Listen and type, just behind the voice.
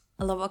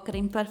Labvakar,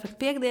 Imperfekta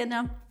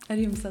piekdienā. Ar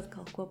jums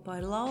atkal kopā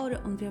ir Laura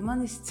un pie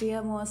manis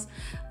ciemos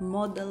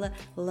modele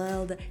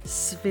Lelde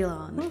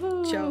Svilāne.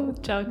 Čau,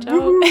 čau, čau.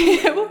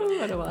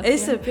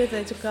 Es sev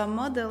pieteicu kā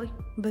modeli,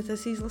 bet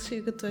es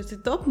izlasīju, ka tu esi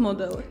top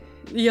modeli.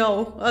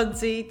 Jau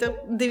atzīta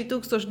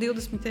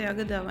 2020.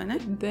 gadā, vai ne?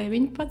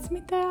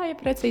 19. ja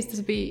precīzi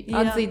tas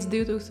bija atzīts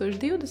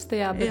 2020.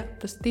 bet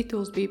tas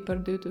tituls bija par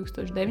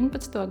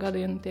 2019.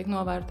 gadu, ja tiek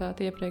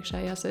novērtēta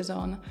iepriekšējā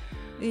sezona.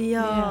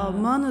 Jā,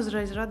 man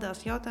uzreiz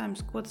radās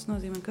jautājums, ko tas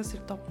nozīmē, kas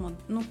ir top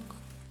modeli?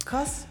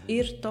 Kas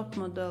ir top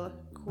modele?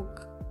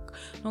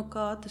 No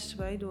kā tas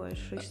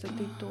veidojas šis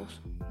tituls?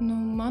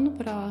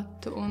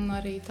 Manuprāt, un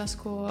arī tas,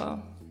 ko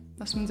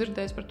esmu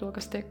dzirdējis par to,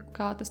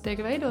 kā tas tiek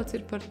veidots,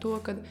 ir par to,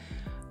 ka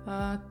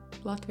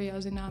Latvijā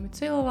zināmi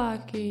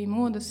cilvēki,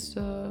 modes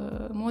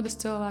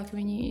cilvēki,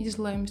 viņi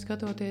izlēma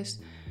skatoties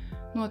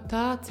no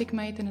tā, cik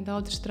meitene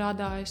daudz ir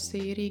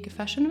strādājusi Riga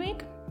Fashion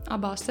Week,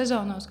 abās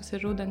sezonās, kas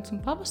ir rudens un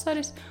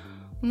pavasaris,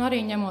 un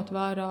arī ņemot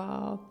vērā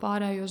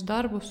pārējos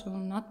darbus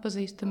un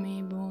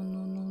atpazīstamību,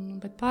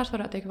 bet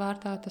pārsvarā tiek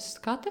vērtētas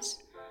skates,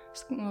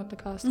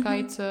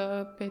 skaits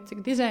pēc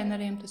cik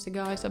dizaineriem tas ir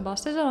gājis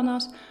abās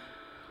sezonās.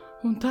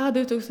 Un tā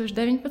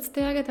 2019.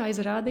 gadā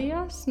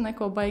izrādījās,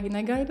 neko baigi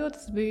negaidot,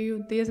 es biju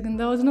diezgan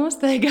daudz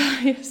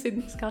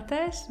nosteigājusi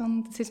skatēs,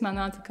 un tas īstenībā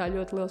nāca kā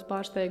ļoti liels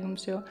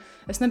pārsteigums, jo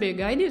es nebiju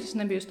gaidījusi, es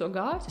nebiju uz to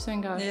gājis, es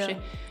vienkārši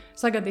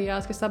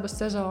sagadījās, ka abas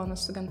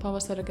sezonas, gan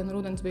pavasara, gan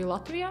rudens bija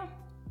Latvijā,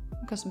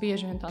 kas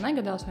bieži vien tā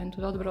negadās, vai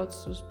tu atbrauc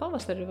uz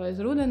pavasari vai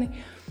uz rudeni.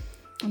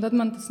 Un tad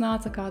man tas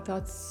nāca kā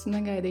tāds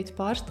negaidīts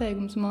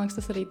pārsteigums, man liekas,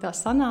 tas arī tā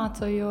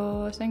sanāca,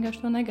 jo es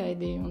vienkārši to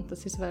negaidīju, un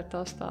tas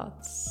izvērtās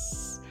tāds.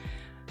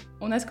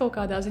 Un es kaut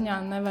kādā ziņā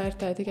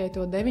nevērtēju tikai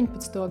to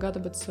 19. gadu,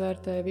 bet es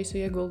vērtēju visu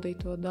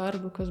ieguldīto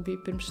darbu, kas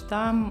bija pirms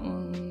tam,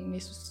 un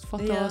visus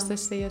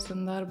fotosesijas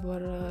un darbu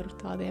ar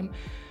tādiem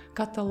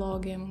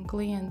katalogiem un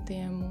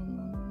klientiem.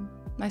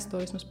 Un es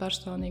to vismaz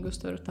personīgi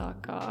uztveru tā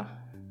kā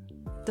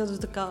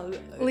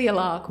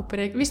lielāku,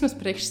 vismaz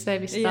priekš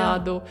sevis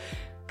tādu,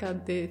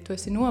 kad tu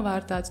esi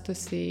novērtēts, tu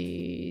esi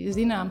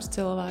zināms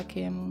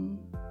cilvēkiem un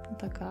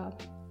tā kā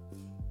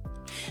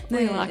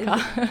lielākā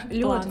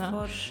ļoti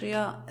forši,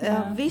 jā.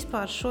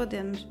 Vispār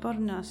šodien mēs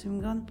parunāsim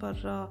gan par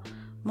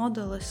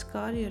modeles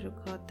karjeru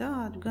kā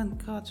tādu, gan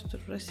kāds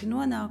tur esi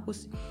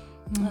nonākusi,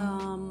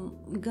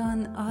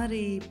 gan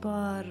arī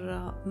par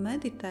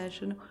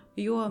meditēšanu,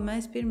 jo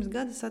mēs pirms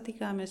gada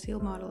satikāmies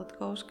Ilmāra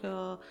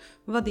Latkovska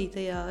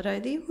vadītajā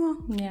raidījumā.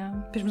 Jā.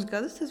 Pirms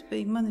gadas tas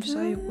bija, man ir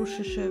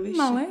sajukuši šie visi.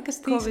 Man liekas,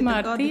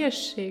 tīsmā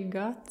tieši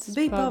gads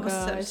bija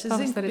pavasaris.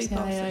 Pavasaris,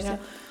 jā.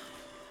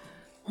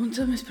 Un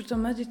tad mēs par to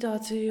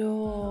meditāciju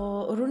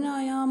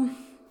runājām.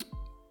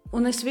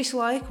 Un es visu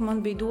laiku, man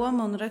bija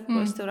doma, un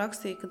es tev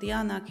rakstīju, kad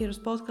jānāk ir uz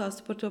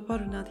podcastu par to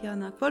parunāt,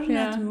 jānāk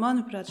parunāt. Un,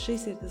 manuprāt,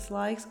 šis ir tas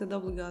laiks, kad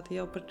obligāti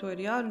jau par to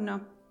ir jārunā.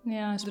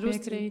 Jā, es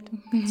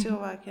piekrītu.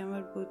 Cilvēkiem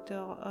varbūt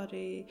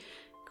arī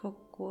kaut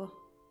ko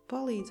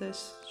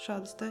palīdzēs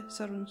šādas te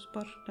sarunas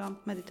par tām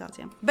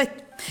meditācijām.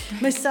 Bet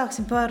mēs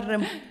sāksim par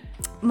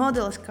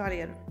modeles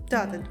karjeru.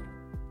 Tātad.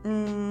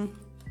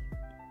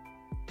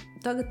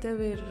 Tagad tev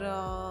ir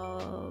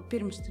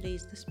pirms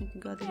 30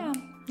 gadiem.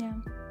 Jā.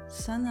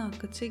 Sanāk,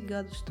 ka cik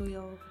gadus tu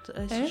jau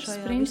esi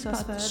šajā visā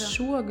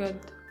sfērā?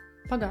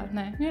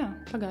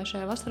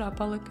 Pagājušajā vasarā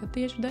palika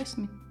tieši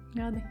 10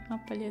 gadi,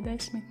 apaļie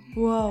 10.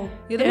 Wow!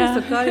 Ir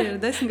mūsu karjera,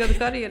 10 gadu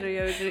karjera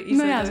jau ir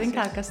izveidojusies. Zin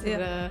kā, kas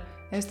ir,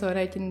 es to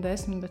rēķinu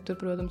 10, bet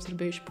tur, protams, ir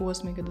bijuši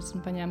posmi, kad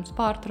esmu paņēmis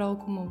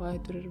pārtraukumu, vai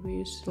tur ir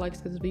bijusi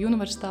laiks, kad es biju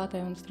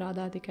universitātē un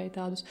strādāju tikai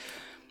tādus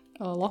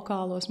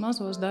lokālos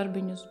mazos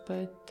darbiņus,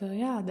 bet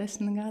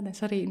 10 gadi.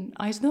 Es arī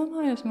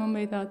aizdomājos, man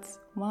bija tāds,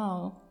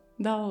 wow,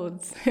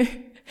 daudz.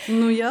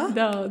 Jā.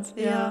 Daudz,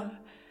 jā.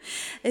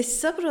 Es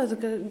saprotu,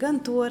 ka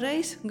gan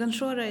toreiz, gan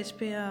šoreiz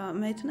pie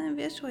meitenēm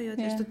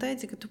viesojoties, tu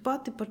teici, ka tu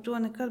pati par to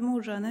nekad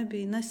mūžā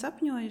nebija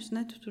nesapņojusi,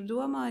 ne tu tur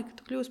domāji, ka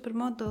tu kļūsi par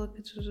modeli,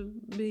 ka tu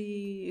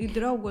biji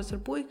draugos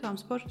ar puikām,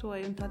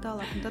 sportoji un tā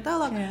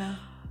tālāk. Jā.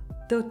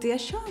 Tev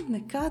tiešām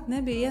nekad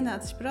nebija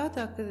ienācis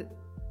prātā, ka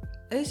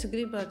es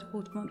gribētu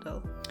būt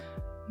modeli?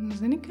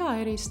 Zini, kā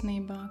ir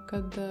īstenībā,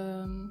 kad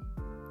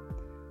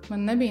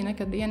man nebija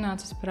nekad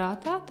ienācis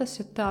prātā, tas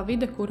ir tā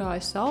vide, kurā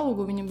es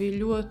augu, viņa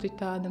bija ļoti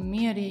tāda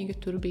mierīga,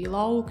 tur bija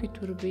lauki,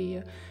 tur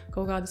bija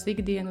kaut kādas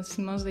ikdienas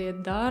mazie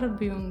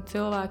darbi un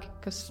cilvēki,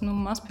 kas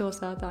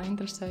mazpilsētā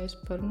interesējas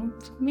par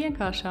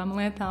vienkāršām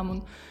lietām,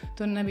 un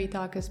tur nebija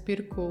tā, ka es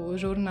pirku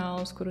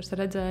žurnālus, kurus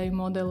redzēju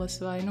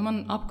modeles, vai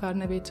man apkārt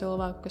nebija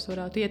cilvēku, kas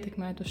varētu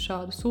ietekmēt uz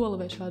šādu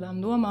soli vai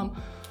šādām domām.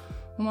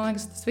 Un man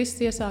liekas, tas viss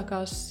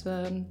iesākās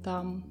tā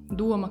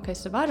doma, ka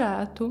es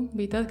varētu,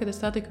 bija tad, kad es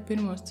satiku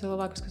pirmos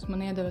cilvēkus, kas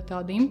man iedeva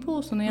tādu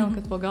impulsu un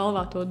ielika to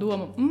galvā to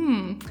domu,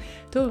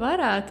 tu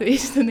varētu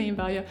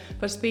īstenībā, jo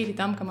par spīti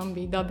tam, ka man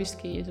bija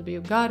dabiski, es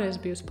biju gara,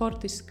 es biju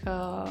sportiska,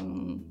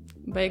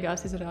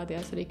 beigās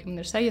izrādījās arī, ka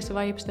man ir sejas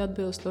vaipsti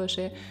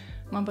atbilstošie.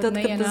 Man pat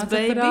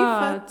neienāca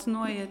prāts.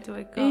 Noiet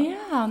vai kā?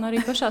 Jā, un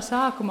arī pašā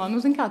sākumā,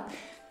 zin kā,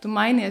 tu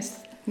mainies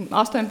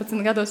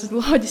 18 gados es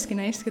loģiski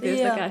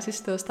neizskaties, tā kā es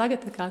izskatos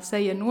tagad, tā kā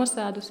seja ir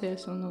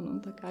nosēdusies un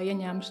tā kā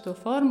ieņēmusi to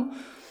formu.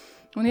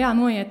 Un jā,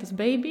 noiet tas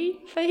baby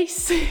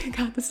face,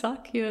 kā tu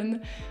saki,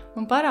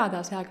 un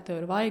parādās, jā, ka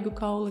tev ir vaigu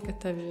kauli, ka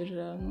tev ir,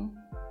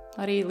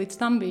 arī līdz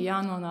tam bija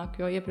jānonāk,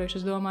 jo iepriekš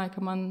es domāju,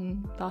 ka man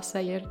tā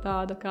seja ir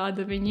tāda,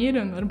 kāda viņa ir,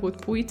 un varbūt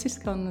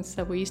puiciska, un es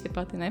sev īsti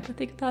pati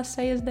nepatika tās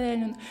sejas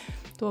dēļ, un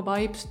to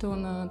vaipstu,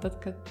 un tad,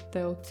 kad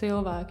tev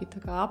cilvēki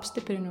tā kā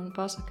apstiprina un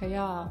pasaka,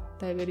 jā,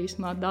 tev ir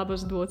īstenībā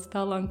dabas dots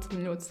talants,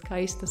 un ļoti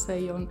skaista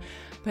seja, un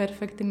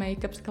perfekti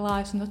make-ups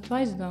klājas, un tad tu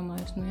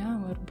aizdomājies, jā,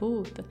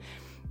 varbūt.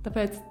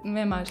 Tāpēc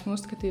vienmēr esmu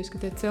uzskatījusi, ka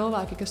tie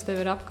cilvēki, kas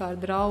tev ir apkārt,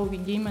 draugi,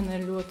 ģimene,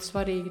 ir ļoti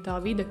svarīgi tā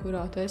vide,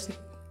 kurā tu esi,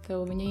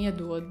 tev viņi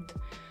iedod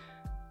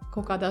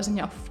kaut kādā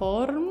ziņā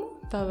formu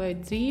tavai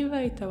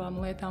dzīvei, tavām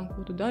lietām,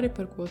 ko tu dari,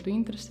 par ko tu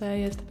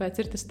interesējies.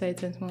 Tāpēc ir tas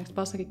teiciens, man liekas,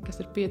 pasaki, kas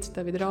ir 5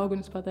 tavi draugi,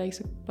 un es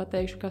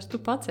pateikšu, kas tu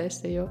pats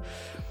esi. Jo,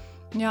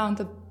 jā, un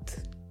tad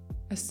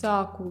es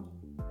sāku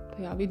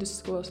tajā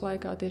vidusskolas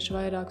laikā tieši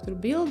vairāk tur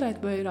bildēt,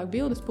 vairāk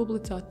bildes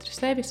publicēt ar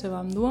sevi,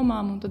 savām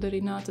domām, un tad arī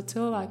nāca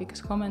cilvēki,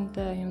 kas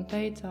komentēja un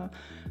teica,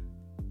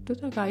 tu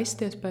tā kā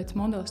izsties pēc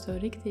modelis, tev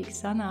riktīgi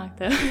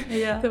sanāk,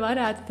 tu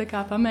varētu tā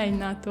kā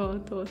pamēģināt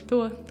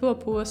to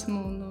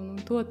posmu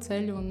un to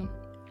ceļu,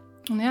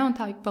 un jā, un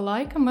tā ik pa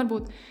laikam,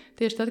 varbūt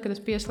tieši tad, kad es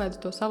pieslēdzu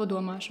to savu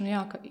domāšanu,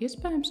 jā, ka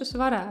iespējams es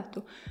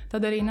varētu,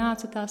 tad arī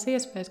nāca tās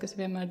iespējas, kas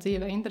vienmēr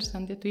dzīvē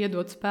interesanti, ja tu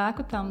iedod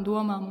spēku tām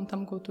domām un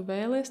tam, ko tu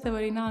vēlies, tev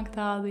arī nāk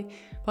tādi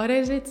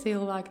pareizie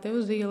cilvēki,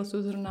 tev uz ielas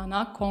uzrunā,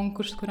 nāk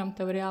konkurss, kuram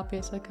tev ir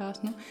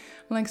jāpiesakās, man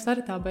liekas,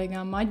 arī tā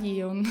beigām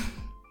maģija un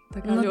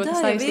tā kā ļoti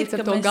saistīts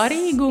ar to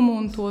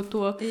garīgumu un to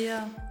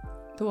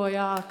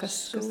kas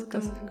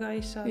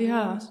gaisā.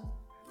 Jā.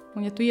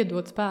 Un ja tu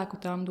iedod spēku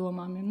tām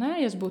domām, ja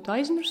es būtu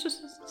aizmirsus,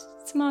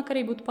 es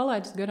arī būtu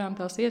palaidis garām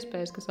tās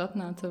iespējas, kas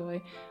atnāca vai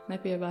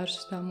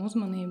nepievēršas tām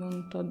uzmanību,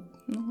 un tad,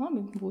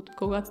 labi, būtu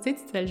kaut kāds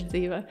cits ceļš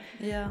dzīvē.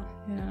 Jā.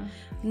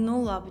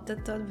 Labi,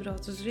 tad tu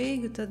atbrauc uz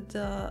Rīgu, tad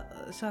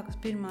sākas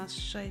pirmās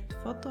šeit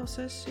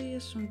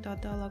fotosesijas un tā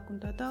tālāk.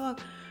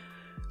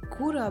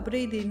 Kurā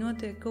brīdī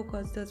notiek kaut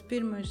kāds tāds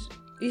pirmais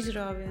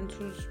izrāviens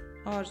uz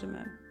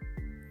ārzemēm?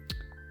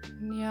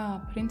 Jā,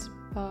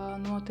 principā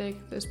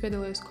noteikti es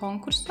piedalījos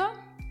konkursā,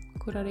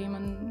 kur arī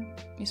man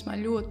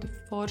ļoti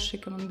forši,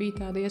 ka man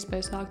bija tāda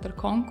iespēja sākt ar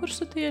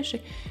konkursu tieši,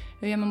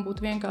 jo ja man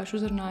būtu vienkārši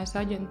uzrunājis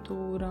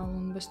aģentūra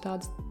un bez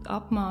tādas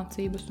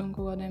apmācības un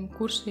kaut kādiem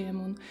kursiem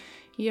un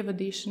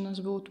ievadīšanas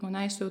būtu man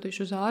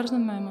aizsūtījuši uz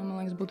ārzemēm, man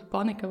liekas, būtu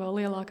panika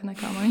vēl lielāka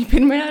nekā man viņa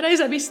pirmajā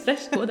reizē bija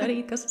stress, ko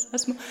darīt, kas es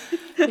esmu.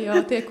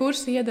 Jo tie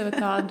kursi iedeva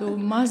tādu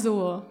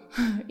mazo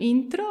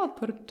intro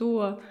par to,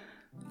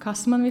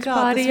 kas man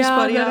vispār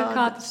jādara,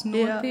 kā tas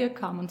notiek,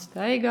 kā man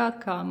staigāt,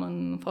 kā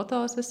man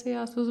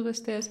fotosesijās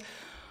uzvesties.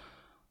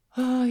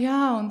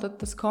 Jā, un tad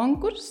tas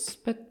konkurss,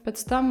 bet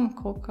pēc tam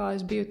kaut kā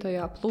es biju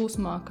tajā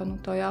plūsmā, ka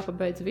tev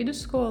jāpabeidz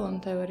vidusskola un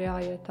tev ir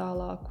jāiet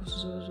tālāk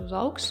uz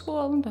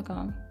augstskolu. Un tā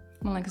kā,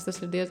 man liekas, tas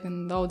ir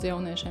diezgan daudz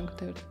jauniešiem, ka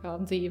tev ir tā kā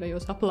dzīve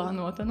jau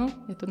saplānota,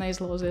 ja tu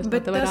neizlauzies.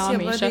 Bet tas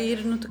jau arī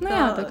ir,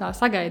 tā kā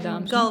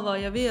sagaidāms. Galvā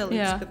jau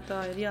ieliks, ka tā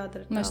ir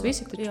jādara tālāk. Mēs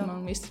visi taču,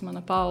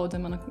 mana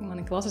paudze,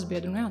 mani klases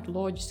biedri, tu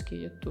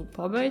loģiski, ja tu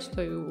pabeidz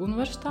to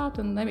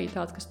universitāti, un nebija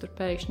tāds, kas tur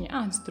pēkšņi,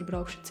 es tur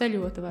braukšu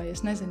ceļot, vai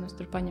es nezinu, es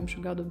tur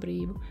paņemšu gadu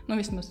brīvu.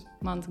 Vismaz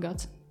mans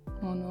gads.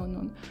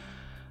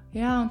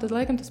 Jā, un tad,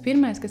 laikam, tas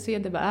pirmais, kas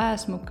iedeva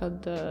ēsmu,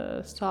 kad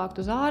sākt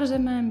uz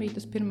ārzemēm, bija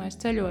tas pirmais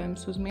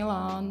ceļojums uz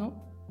Milānu.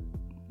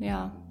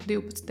 Jā,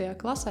 12.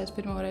 klasē es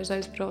pirmoreiz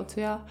aizbraucu,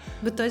 jā.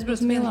 Bet tu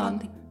aizbrauc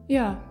Milānu?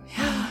 Jā.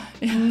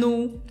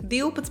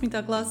 12.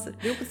 klase.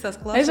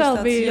 12. klase. Es vēl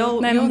biju,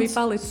 man bija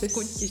palicis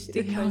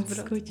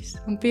skuķis.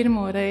 Un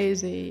pirmo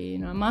reizi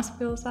no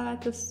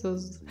mazpilsētas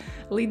uz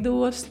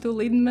lidostu,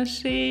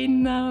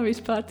 lidmašīna,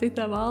 vispār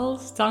citā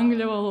valsts,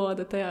 angļu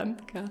valoda,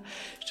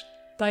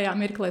 tajā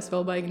mirklī es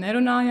vēl baigi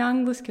nerunāju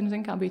angliski,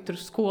 kā bija tur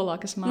skolā,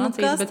 kas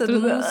mācīja. Kas tad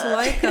mūsu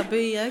laikā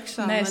bija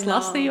eksāmenā? Nē, es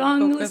lasīju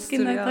angliski,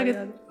 tagad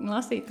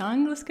lasīt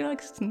angliski,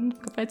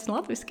 kāpēc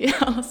latviski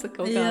jālasa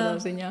kaut kādā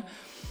ziņā.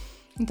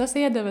 Un tas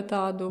iedeva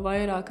tādu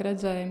vairāk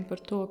redzējumu par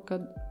to, ka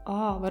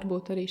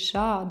varbūt arī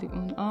šādi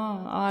un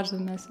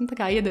ārzemēs. Un tā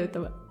kā iedeva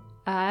tavu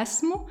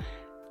ēsmu,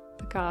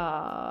 tā kā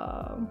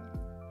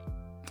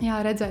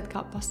redzēt,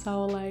 kā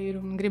pasaulē ir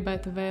un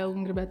gribēt vēl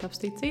un gribēt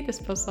apstīt citas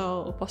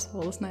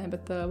pasaules,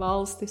 bet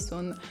valstis.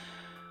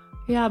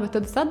 Bet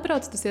tad es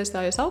atbraucu, tas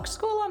iestājos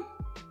augstskolā,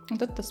 un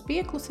tad tas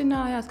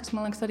pieklusinājās, kas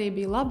man liekas arī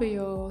bija labi,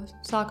 jo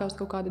sākās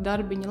kaut kādi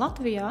darbiņi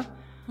Latvijā.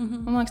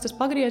 Man liekas, tas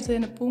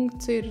pagrieziena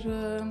punkts ir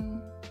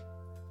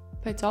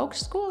pēc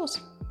augstskolas,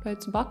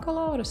 pēc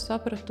bakalaura. Es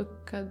sapratu,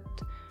 ka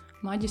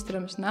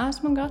maģistram es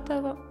neesmu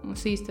gatava.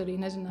 Es īsti arī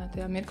nezināju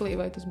tajā mirklī,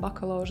 vai tas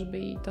bakalaurs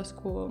bija tas,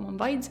 ko man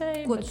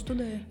vajadzēja. Ko tu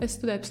studēji? Es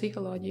studēju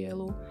psiholoģiju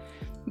LU.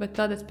 Bet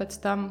tad es pēc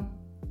tam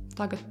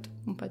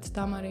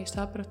arī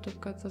sapratu,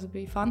 ka tas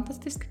bija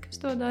fantastiski, ka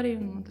es to darīju.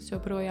 Un man tas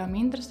joprojām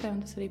interesē,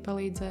 un tas arī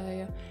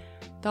palīdzēja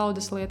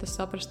daudzas lietas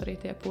saprast arī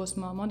tie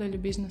posmā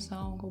modeļu biznesā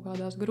un kaut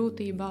kādās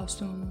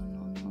grūtībās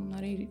un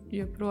arī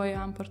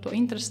joprojām par to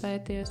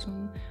interesēties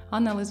un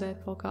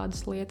analizēt kaut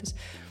kādas lietas.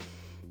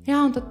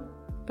 Jā, un tad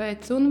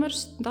pēc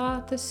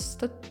universitātes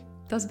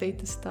tas bija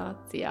tas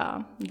tāds, jā,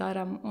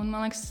 daram. Un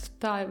man liekas,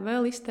 tā ir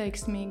vēl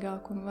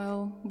izteiksmīgāk un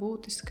vēl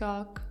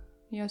būtiskāk.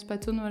 Ja es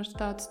pēc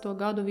universitātes to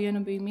gadu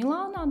vienu biju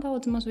Milānā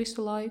daudz maz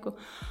visu laiku.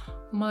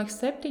 Un, man liekas,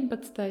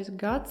 17.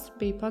 gads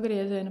bija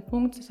pagrieziena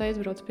punkts. Es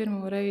aizbraucu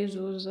pirmo reizi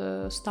uz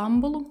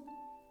Stambulu,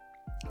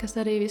 kas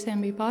arī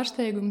visiem bija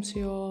pārsteigums,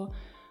 jo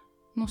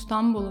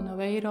Stambula nav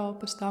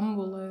Eiropa,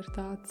 Stambula ir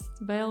tāds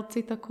vēl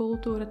cita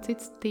kultūra,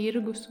 cits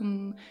tirgus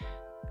un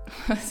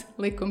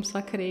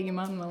likumsakarīgi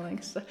man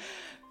liekas,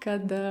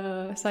 kad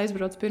es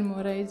aizbraucu pirmo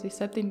reizi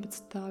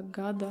 17.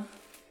 gada.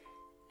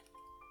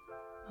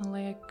 Man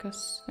liekas,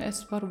 es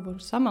varu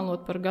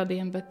samalot par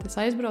gadiem, bet es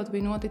aizbraucu,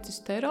 bija noticis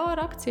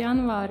terora akcija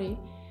janvārī.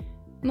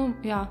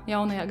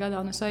 Jaunajā gadā,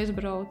 un es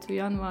aizbraucu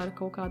janvāra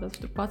kaut kādos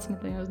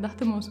 11.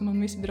 datumos, un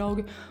man visi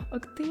draugi,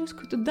 ak, Dievs,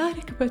 ko tu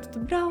dari, kāpēc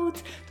tu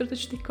brauc? Tur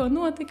taču tikko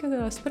notika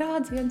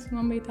sprādziens,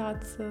 un man bija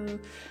tāds,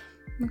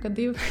 kad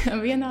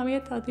vienā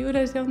vietā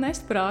divreiz jau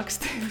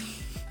nesprākst.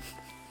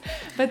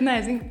 Bet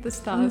nē, tas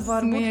tās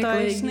varbūt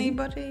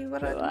taisnība arī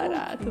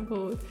varētu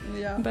būt.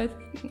 Jā. Bet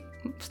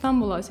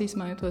Stambulā es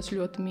īstenībā jutos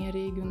ļoti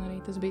mierīgi, un arī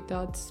tas bija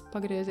tāds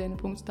pagrieziena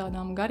punkts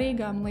tādām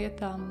garīgām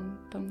lietām,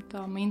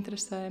 tām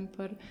interesēm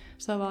par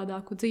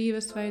savādāku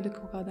dzīvesveidu,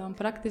 kaut kādām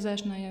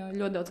praktizēšanai, jo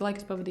ļoti daudz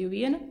laikas pavadīju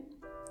viena.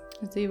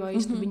 Es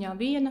dzīvoju istabiņā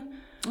viena.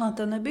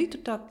 Tev nebija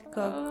tur tā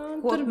kā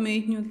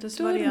kopmītņu tas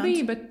tur variants? Tur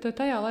bija, bet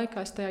tajā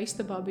laikā es tajā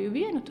istabā biju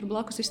viena, tur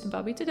blakus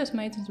istabā bija citas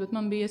meitenes, bet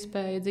man bija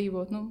iespēja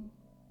dzīvot,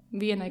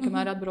 vienai,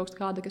 kamēr atbrauks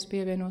kāda, kas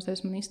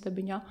pievienosies man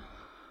istabiņā.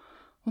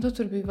 Un tad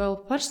tur bija vēl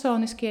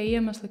personiskie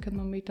iemesli, kad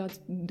man bija tāds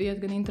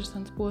diezgan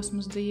interesants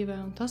posms dzīvē,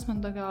 un tas man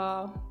tā kā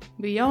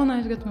bija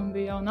jaunais gads, man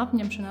bija jauna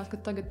apņemšanās, ka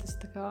tagad es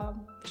tā kā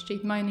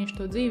šķiet mainīšu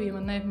to dzīvi, ja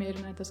man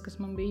neapmierināja tas, kas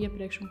man bija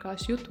iepriekš, un kā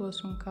es jutos,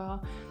 un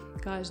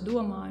kā es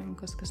domāju, un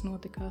kas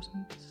notikās,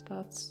 un tas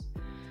tāds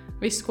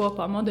viss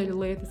kopā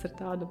modeļu lietas ar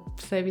tādu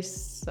sevis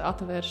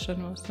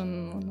atvēršanos un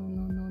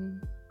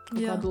kaut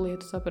kādu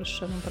lietu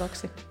saprašanu un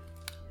praksi.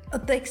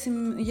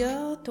 Teiksim,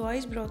 ja tu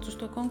aizbrauc uz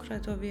to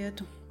konkrēto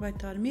vietu, vai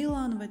tā ir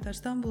Milāna, vai tā ir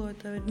Stambula, vai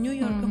tā ir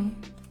Ņujorka,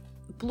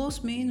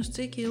 plus mīnus,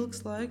 cik ilgs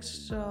laiks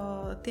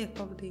tiek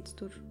pavadīts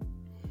tur?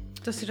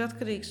 Tas ir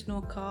atkarīgs no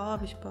kā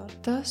vispār?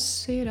 Tas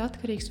ir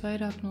atkarīgs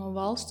vairāk no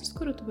valstis,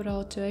 kuru tu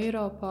brauc, jo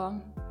Eiropā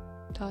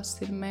tās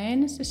ir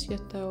mēnesis,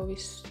 ja tev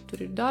viss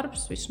tur ir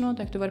darbs, viss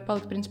notiek, tu vari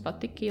palikt principā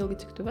tik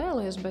ilgi, cik tu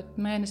vēlies, bet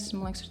mēnesis,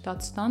 man liekas, ir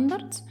tāds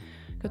standarts,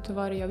 ka tu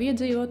vari jau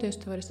iedzīvoties,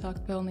 tu vari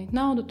sākt pelnīt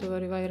naudu, tu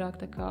vari vairāk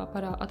tā kā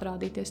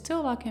atrādīties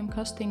cilvēkiem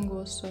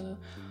kastingos.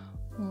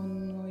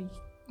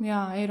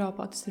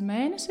 Eiropā tas ir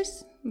mēnesis,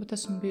 bet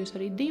esmu bijusi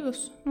arī 2,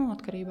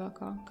 atkarībā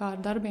kā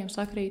ar darbiem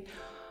sakrīt.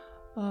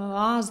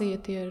 Āzija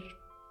tie ir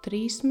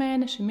 3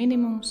 mēneši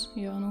minimums,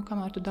 jo,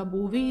 kamēr tu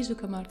dabū vīzu,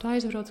 kamēr tu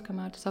aizbrauc,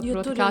 kamēr tu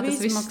saproti, kā tas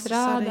viss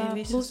strādā,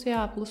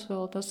 plus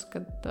vēl tas,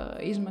 kad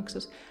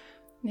izmaksas,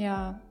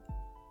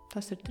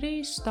 tas ir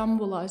 3.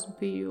 Stambulā es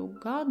biju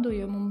gadu,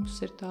 jo mums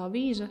ir tā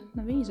vīza,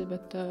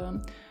 bet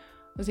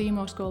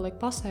zīmogs, ko liek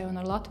pasē, un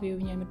ar Latviju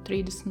viņiem ir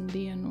 30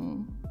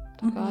 dienu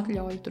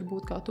atļauja tur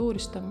būt kā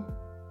turistam.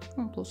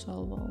 Plus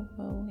vēl,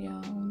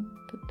 un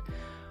tad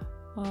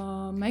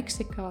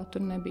Meksikā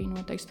tur nebija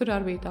noteikts. Tur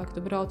arī bija tā, ka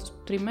tu brauc uz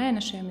 3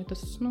 mēnešiem, jo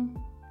tas,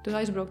 tu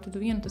aizbrauc, tad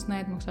vienu tas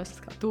neatmaksās,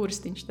 tas kā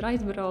turistiņš tur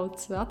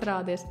aizbrauc,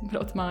 atrādies un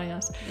brauc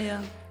mājās.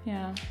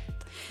 Jā.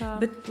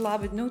 Bet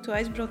labi, tu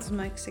aizbrauc uz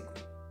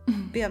Meksiku.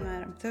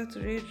 Piemēram, tev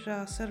tur ir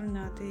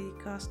sarunāti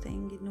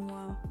castingi no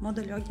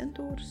modeļu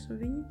aģentūras,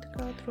 viņi tā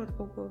kā atrod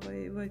kaut ko,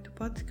 vai tu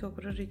pati kaut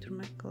kur arī tur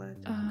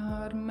meklēt?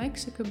 Ar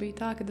Meksiku bija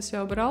tā, ka es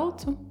jau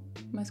braucu,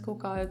 mēs kaut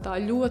kā tā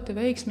ļoti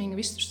veiksmīgi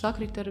viss tur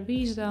sakrita ar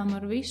vīzām,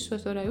 ar visu,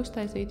 es varēju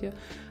uztaisīt, jo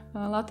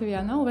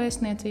Latvijā nav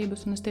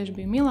vēstniecības, un es tieši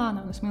biju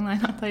Milānā, un es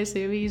Milānā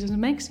taisīju vīzu uz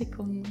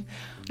Meksiku,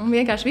 un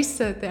vienkārši viss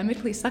tajā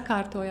mirklī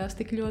sakārtojās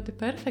tik ļoti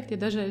perfekti,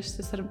 ja dažreiz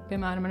es,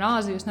 piemēram, ar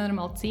Āziju es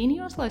nenormāli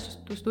cīnījos, lai es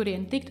uz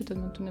turieni tiktu, tad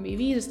man tur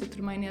nebija vīzas, tad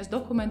tur mainījās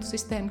dokumentu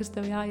sistēma, kas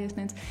tev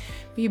jāiesniedz,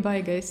 bija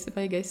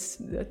baigais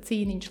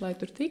cīniņš, lai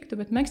tur tiktu,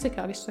 bet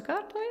Meksikā viss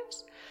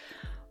sakārtojās.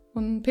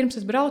 Un pirms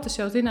es braucu, es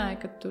jau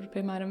zināju, ka tur,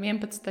 piemēram,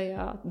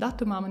 11.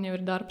 datumā man jau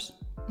ir darbs,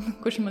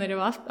 kurš man ir jau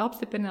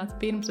apstiprināts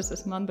pirms es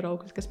esmu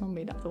atbraukusi, kas man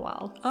bija tāds,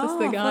 wow.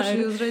 Tas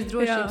ir uzreiz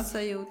drošības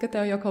sajūta. Ka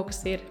tev jau kaut kas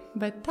ir.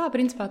 Bet tā,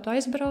 principā, tu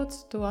aizbrauc,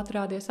 tu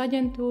atrādies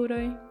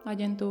aģentūrai,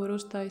 aģentūra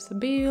uztaisa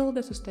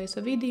bildes,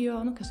 uztaisa video,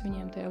 kas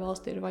viņiem tajā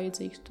valstī ir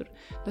vajadzīgs. Tur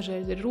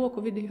dažreiz ir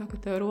roku video,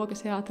 ka tev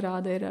rokas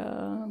jāatrāda ir,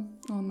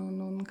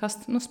 un kas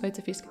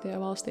specifiski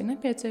tajā valstī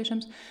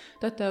nepieciešams.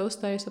 Tad tev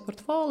uztaisa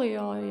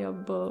portfolio,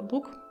 jeb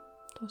buku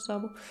to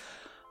savu.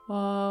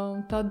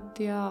 Tad,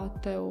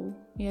 tev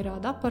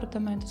ierāda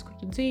apartamentus, kur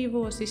tu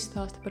dzīvos,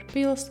 izstāsta par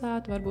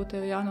pilsētu, varbūt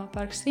tev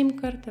jānopērk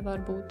simkarte,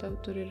 varbūt tev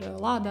tur ir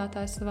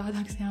lādētājs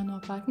savādāks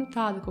jānopērk,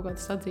 tāda kaut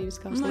kādas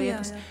sadzīviskās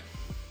lietas.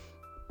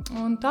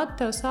 Un tad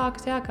tev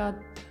sākas,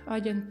 kāda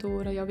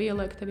aģentūra jau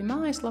ieliek tevi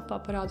mājaslapā,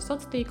 parāda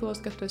sociālos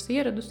tīklos, ka tu esi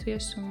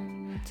ieradusies,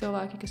 un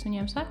cilvēki, kas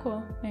viņiem seko,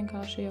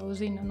 vienkārši jau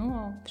zina,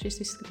 šis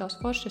izskatās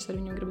forši, es ar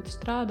viņu gribu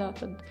strādāt,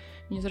 tad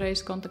viņi uzreiz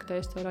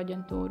kontaktējas ar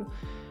aģentūru.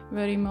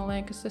 Vai arī, man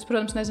liekas, es,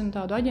 protams, nezinu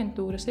tādu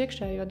aģentūras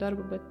iekšējo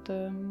darbu, bet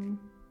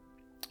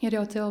ir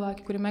jau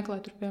cilvēki, kuri meklē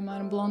tur,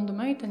 piemēram, blondu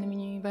meiteni,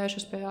 viņi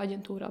vēršas pie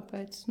aģentūrā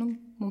pēc,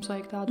 mums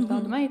vajag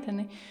tādu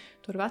meiteni,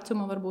 tur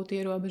vecuma varbūt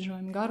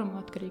ierobežojumi,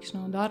 garuma atkarīgs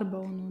no darba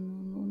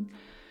un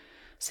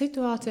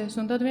situācijas,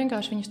 un tad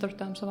vienkārši viņi starp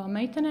tām savām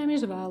meitenēm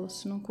izvēlas,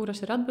 kuras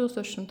ir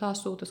atbilstošas, un tā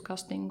sūta uz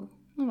castingu.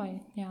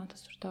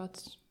 Tas ir tāds,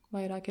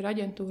 vairāk ir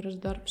aģentūras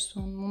darbs,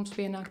 un mums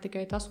pienāk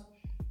tikai tas,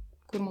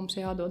 kur mums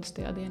jādodas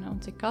tajā dienā, un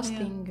cik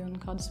castingi, un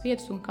kādas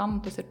vietas, un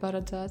kam tas ir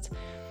paredzēts.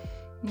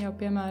 Jau,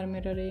 piemēram,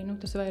 ir arī,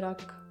 tas vairāk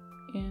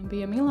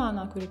bija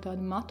Milānā, kur ir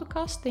tādi matu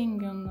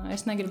castingi, un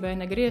es negribēju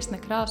ne griezt, ne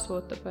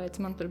krāsot, tāpēc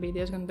man tur bija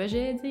diezgan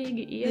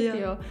bežēdzīgi iet,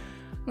 jo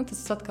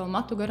tas atkal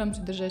matu garams,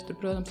 dažreiz tur,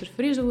 protams, ir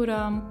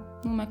frizūrām,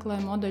 meklē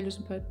modeļus,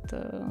 bet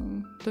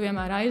tu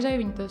vienmēr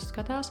aizēji, viņi tas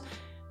skatās,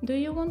 do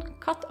you want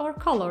cut or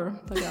color?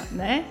 Tagad,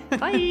 nē,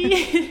 bye!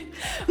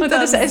 Un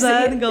tad es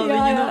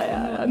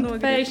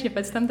pēkšņi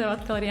pēc tam tev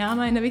atkal ir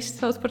jāmaina viss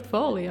savs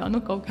portfolio,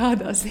 kaut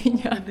kādā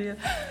ziņā.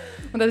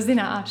 Un tad es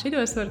zināju,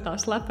 šitos var tā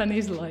slepeni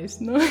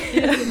izlaist,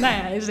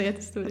 neaiziet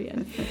uz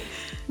turieni.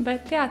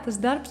 Bet tas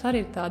darbs arī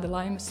ir tāda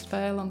laimes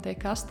spēle, un tie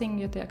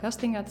castingi, jo tajā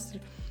castingā tas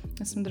ir,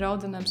 esmu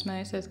draudzenēm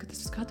smējusies, ka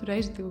tas katru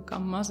reizi tev kā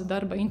maza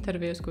darba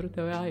intervijas, kuru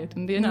tev jāiet,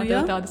 un dienā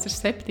tev tādas ir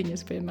 7,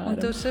 piemēram. Un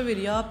tev sev ir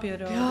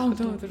jāpierāda. Jā, un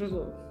tur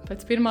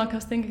pēc pirmā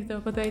castinga tev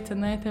pateica,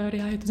 nē, tev ir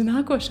jāiet uz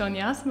nākošo un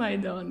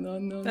jāsmaida.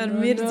 Ar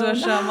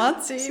mirdzošām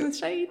acīm.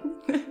 Šeit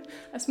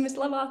esmu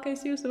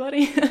vislabākais jūsu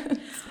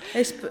variants.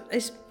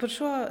 Es par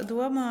šo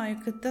domāju,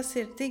 ka tas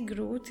ir tik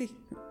grūti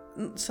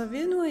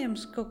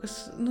savienojams, kaut kas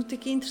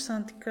tik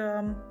interesanti, ka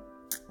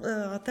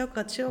tev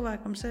kā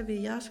cilvēkam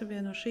sevi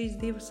jāsavieno šīs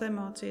divas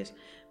emocijas.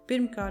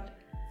 Pirmkārt,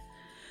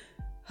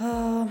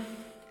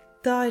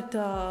 tā ir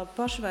tā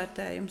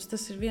pašvērtējums.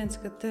 Tas ir viens,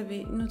 ka tevi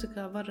tā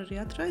kā var arī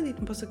atraidīt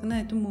un pasaka, nē,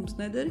 tu mums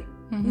nedari.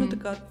 Tā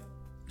kā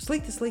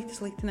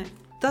slikti, nē.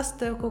 Tas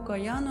tev kaut kā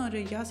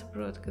jānorīd,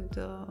 jāsaprot,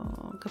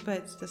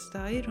 kāpēc tas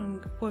tā ir un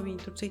ko viņi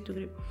tur citu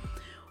grib.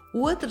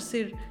 Otrs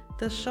ir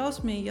tas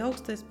šausmīgi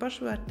augstais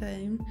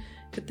pašvērtējums,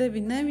 ka tevi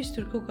nevis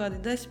tur kaut kādi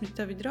 10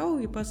 tavi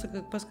draugi pasaka,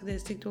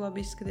 paskaties, cik tu labi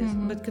izskaties,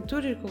 bet ka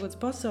tur ir kaut kāds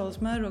pasaules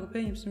mēroga,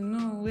 pieņemsim,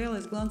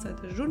 lielais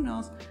glancētais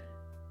žurnāls,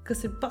 kas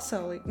ir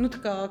pasaulī. Tā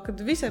kā, kad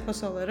visai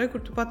pasaulē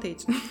kur tu patīc.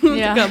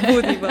 Tā kā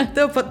būtībā.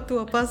 Tev pat to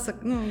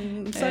pasaka,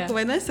 saka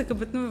vai nesaka,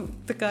 bet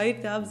tā kā ir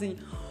tā apziņa.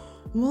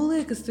 Man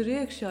liekas, tur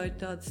iekšā ir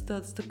tāds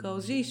tā kā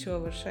uz īšo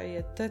var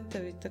šaiet. Te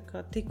tevi tā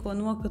kā tikko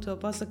nokato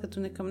pasaka, ka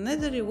tu nekam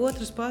nedari,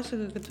 otrs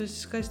pasaka, ka tu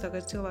esi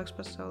skaistākais cilvēks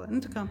pasaulē.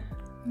 Tā kā.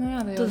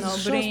 Tas nav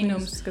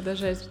brīnums, ka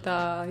dažreiz ir tā,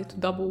 ja tu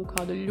dabū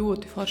kādu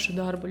ļoti foršu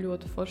darbu,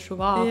 ļoti foršu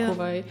vāku,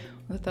 vai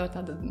tev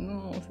tāda,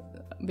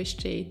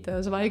 bišķīta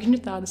zvaigžņu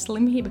tāda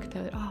slimība, ka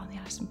tev ir,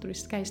 esmu tur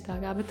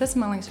skaistākā, bet tas,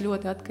 man liekas,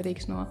 ļoti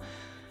atkarīgs no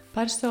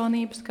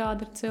personības,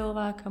 kāda ir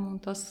cilvēkam, un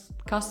tas,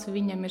 kas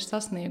viņam ir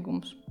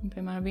sasniegums.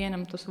 Piemēram,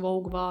 vienam tas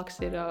Vogue vāks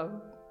ir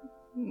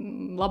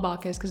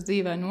labākais, kas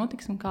dzīvē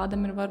notiks, un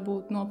kādam ir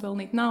varbūt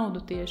nopelnīt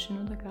naudu tieši.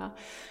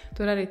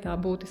 Tur arī tā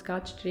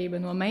būtiska atšķirība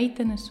no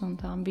meitenes un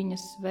tām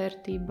viņas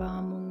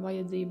vērtībām un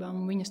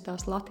vajadzībām un viņas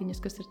tās latiņas,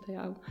 kas ir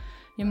tajā.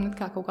 Ja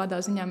kā kaut kādā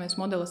ziņā mēs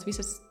modeles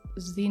visas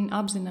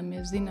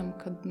zinām,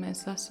 kad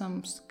mēs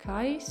esam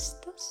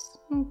skaistas.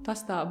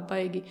 Tas tā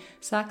baigi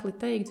sekli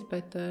teikts,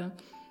 bet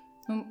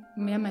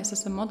ja mēs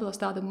esam modelis,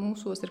 tad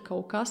mūsos ir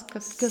kaut kas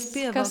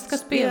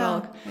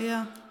pievelk.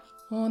 Jā.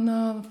 Un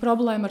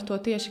problēma ar to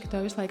tieši, ka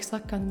tev visu laiku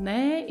saka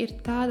nē, ir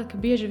tāda, ka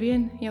bieži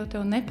vien jau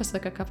tev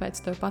nepasaka,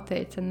 kāpēc tev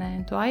pateica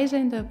nē. Tu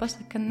aizēji, tev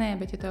pasaka nē,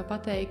 bet ja tev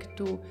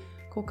pateiktu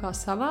kaut kā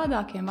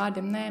savādākiem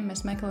vārdiem, nē,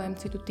 mēs meklējam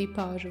citu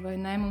tipāžu, vai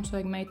nē, mums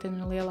vajag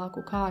meiteni lielāku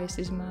kājas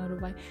izmēru,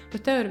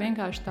 bet tev ir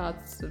vienkārši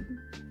tāds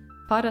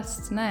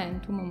parasts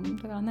nē, tu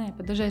mums nē,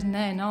 pat dažreiz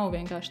nē nav,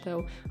 vienkārši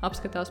tev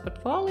apskatās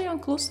portfolio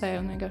un klusē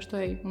un vienkārši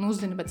tu ej un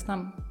uzzini pēc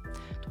tam.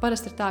 Tu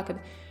parasti ir tā, ka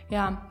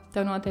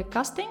tev notiek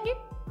castingi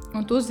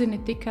un tu uzzini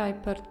tikai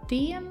par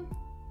tiem,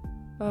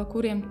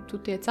 kuriem tu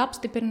tiec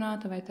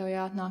apstiprināta vai tev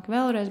jāatnāk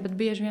vēlreiz, bet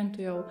bieži vien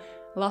tu jau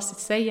lasi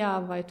sejā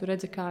vai tu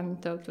redzi, kā viņi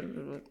tev tur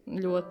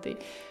ļoti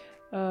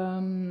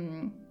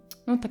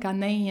tā kā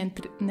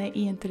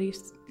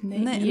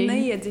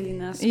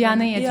neiedziļinās. Jā,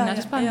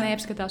 neiedziļinās, vispār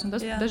neapskatās. Un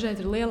tas dažreiz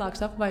ir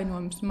lielāks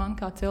apvainojums man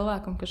kā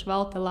cilvēkam, kas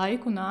velta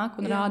laiku, nāk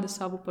un rāda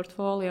savu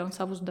portfolio un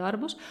savus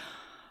darbus,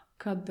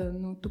 kad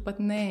tu pat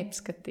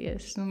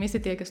neapskaties. Visi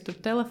tie, kas tur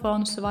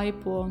telefonu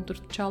svaipo un tur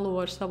čalo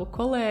ar savu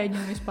kolēģi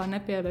un vispār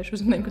nepievērš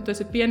uzmanību, ka tu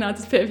esi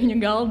pienācis pie viņa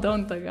galda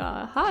un tā kā,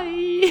 hai!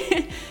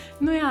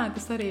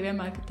 Tas arī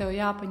vienmēr, ka tev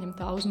jāpaņem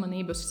tā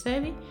uzmanība uz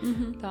sevi,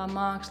 tā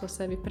māksla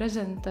sevi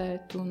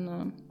prezentēt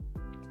un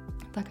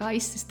tā kā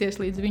izsisties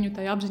līdz viņu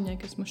tai apziņai,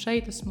 ka esmu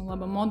šeit, esmu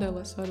laba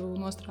modele, es varu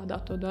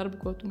nostrādāt to darbu,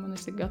 ko tu man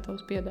esi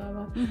gatavs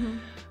piedāvāt.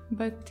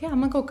 Bet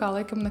man kaut kā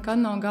laikam nekad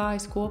nav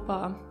gājis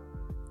kopā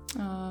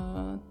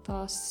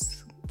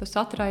tas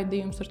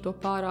atraidījums ar to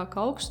pārāk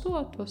augsto,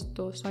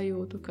 to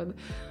sajūtu, kad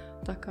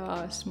tā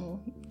kā esmu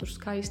tur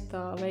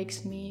skaistā,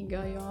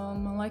 veiksmīga, jo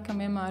man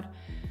laikam vienmēr,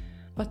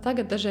 pat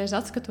tagad dažreiz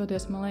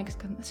atskatoties, man liekas,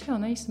 ka es jau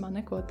īstenībā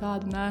neko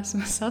tādu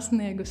neesmu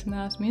sasniegusi,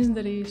 neesmu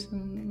izdarījusi,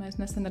 un mēs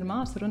nesen ar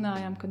māsu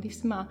runājām, kad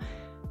īstenībā,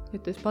 ja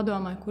tu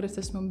padomāji, kur es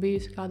esmu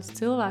bijusi, kādus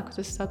cilvēkus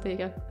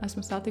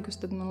esmu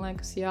satikusi, tad man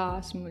liekas, jā,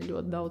 esmu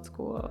ļoti daudz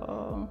ko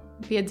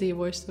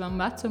piedzīvojusi savam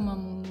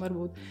vecumam, un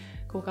varbūt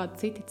kaut kādi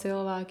citi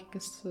cilvēki,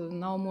 kas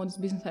nav modas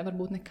biznesē,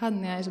 varbūt nekad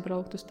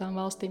neaizbraukt uz tām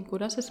valstīm,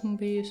 kur es esmu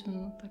bijusi,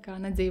 un tā kā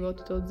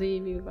nedzīvotu to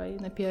dzīvi vai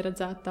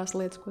nepieredzētu tās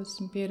lietas, ko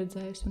esmu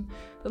pieredzējusi. Un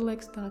tad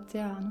liekas tāds,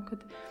 jā,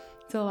 kad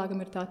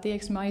cilvēkam ir tā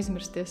tieksme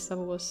aizmirsties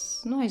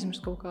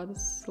aizmirst kaut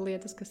kādas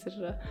lietas, kas ir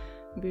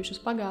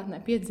bijušas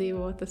pagātnē,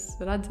 piedzīvotas,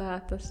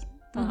 redzētas.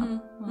 Tā,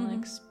 man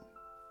liekas.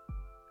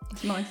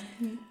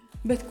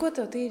 Bet ko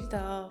tev tīri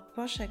tā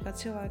pašai kā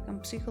cilvēkam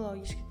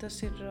psiholoģiski tas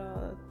ir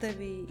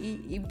tevī?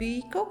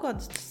 Bija kaut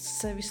kādas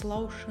sevis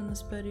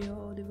laušanas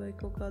periodi vai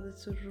kaut kāda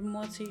tur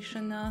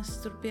mocīšanās,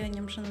 tur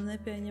pieņemšana,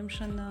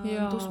 nepieņemšana,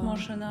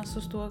 dusmošanās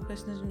uz to, ka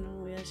es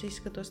nezinu, ja es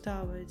izskatos tā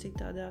vai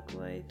citādāk,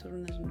 vai tur,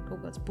 nezinu,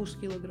 kaut kāds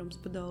puskilograms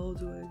pa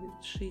daudz vai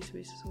šīs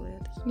visas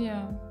lietas. Jā,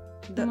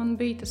 man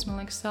bija tas, man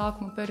liekas,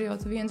 sākuma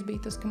periods. Viens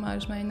bija tas, kamēr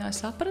es mēģināju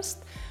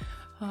saprast,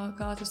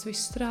 kā tas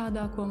viss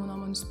strādā, ko man no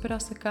manis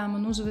prasa, kā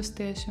man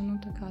uzvesties, jo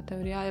tā kā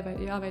tev ir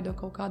jāveido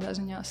kaut kādā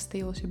ziņā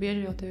stils, jo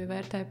bieži jau tevi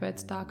vērtē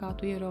pēc tā, kā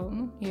tu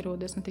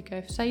ierodies ne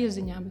tikai sejas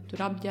ziņā, bet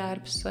tur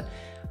apģērbs,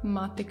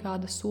 mati,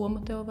 kāda soma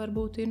tev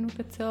varbūt ir,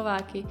 kad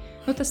cilvēki,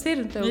 tas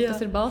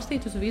ir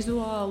balstīts uz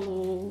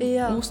vizuālu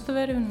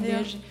uztveri, un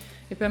bieži,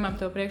 ja, piemēram,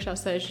 tev priekšā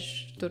sēž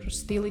tur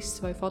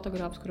stilists vai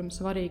fotogrāfs, kuram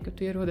svarīgi, ka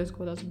tu ierodies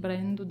kaut kādās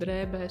brendu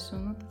drēbēs,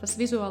 un tas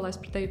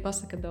vizuālais par tevi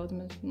pasaka daudz,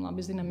 mēs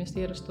labi zinām,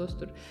 ja ierastos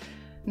tur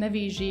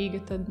nevīžīga,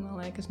 tad, man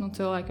liekas,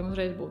 cilvēkiem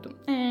uzreiz būtu.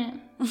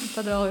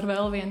 Tad vēl ir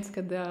viens,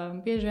 kad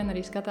bieži vien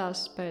arī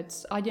skatās pēc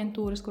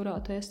aģentūras, kurā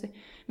tu esi.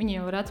 Viņi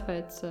jau redz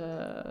pēc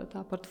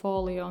tā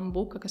portfolio un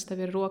buka, kas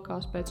tev ir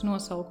rokās, pēc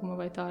nosaukuma,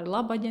 vai tā ir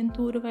laba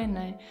aģentūra vai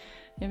nē.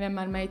 Ja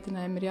vienmēr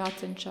meitenēm ir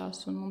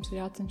jācenšās, un mums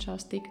ir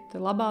jācenšās tikt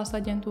labās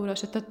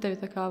aģentūrās, ja tad tevi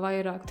tā kā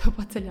vairāk tev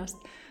paceļās,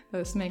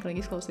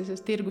 smieklīgi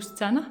izklausīsies tirgus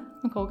cena,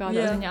 kaut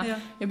kādā ziņā.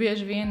 Ja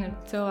bieži vien ir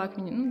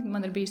cilvēki,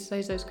 man ir bijis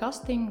aizējus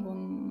castingu,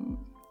 un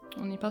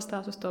viņi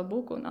pastāst uz to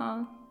buku,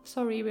 un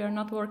sorry, we are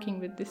not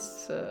working with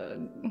this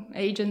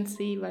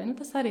agency, vai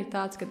tas arī ir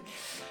tāds, ka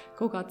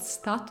kaut kāds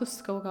status,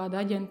 kaut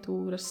kāda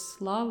aģentūras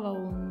slava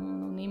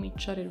un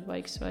imidžs arī ir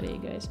baigi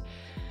svarīgais.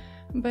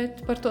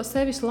 Bet par to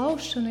sevis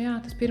laušanu, jā,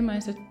 tas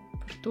pirmais ir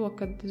par to,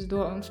 kad es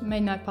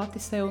mēģināju pati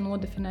sev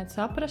nodefinēt,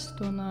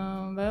 saprast, un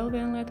vēl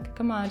viena lieta,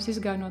 ka kamēr es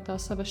izgāju no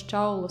tās savas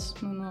čaulas,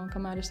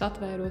 kamēr es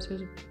atvēros,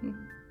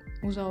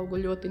 uzaugu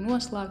ļoti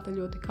noslēgta,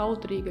 ļoti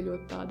kautrīga,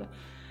 ļoti tāda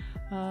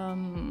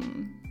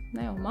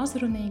ne jau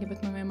mazrunīga,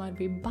 bet man vienmēr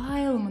bija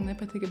baila, man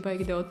nepatika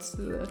baigi daudz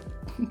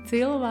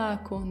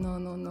cilvēku,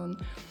 un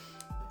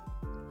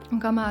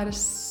kamēr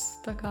es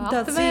tā kā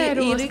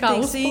atvēros, kā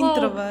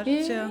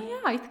introverts,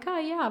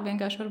 jā,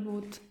 vienkārši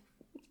varbūt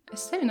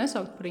es sevi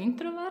nesauktu par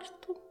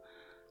introvertu,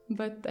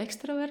 bet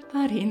ekstravertu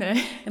arī ne.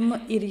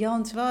 Ir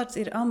jauns vārds,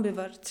 ir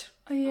ambiverts.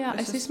 Jā,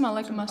 es vismā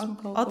laikam esmu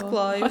kaut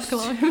ko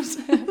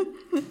atklājusi.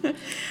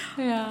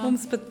 Jā.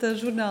 Mums pat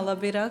žurnālā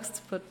bija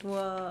raksts par to,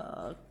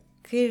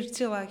 ka ir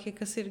cilvēki,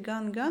 kas ir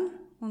gan,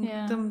 un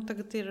tam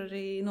tagad ir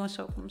arī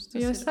nosaukums.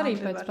 Jo es arī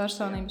pēc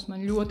personības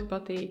man ļoti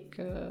patīk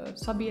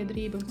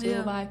sabiedrība un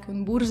cilvēki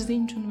un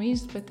burziņš un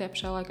viss, bet tie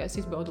pašā laikā es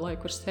izbaudu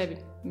laiku ar sevi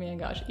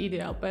vienkārši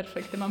ideāli,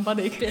 perfekti. Man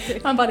patīk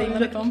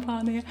mana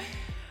kompānija.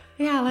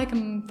 Jā,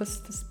 laikam tas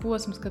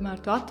posms,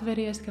 kamēr tu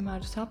atveries,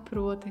 kamēr tu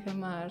saproti,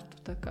 kamēr tu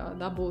tā kā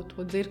dabū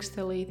to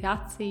dzirkstelīti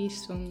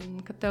acīs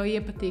un kad tev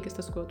iepatīkas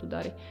tas, ko tu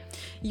dari.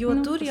 Jo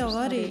tur jau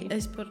arī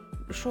es par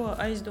šo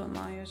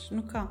aizdomājos.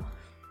 Kā?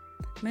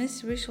 Mēs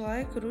visu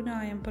laiku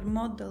runājam par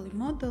modeli.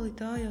 Modeli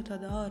tā jau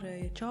tāda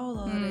ārēja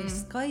čaula, ārēja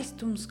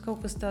skaistums,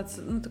 kaut kas tāds,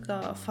 tā kā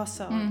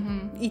fasāde,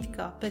 it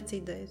kā pēc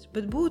idejas.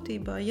 Bet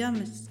būtībā, ja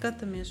mēs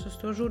skatāmies uz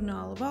to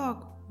žurnāla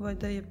vāku, vai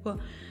da jebko,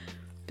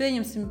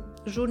 pieņemsim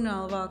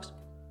žurnāla vāks,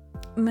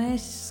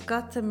 mēs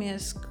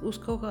skatāmies uz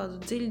kaut kādu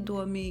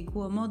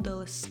dziļdomīgo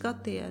modeles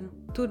skatienu.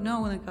 Tur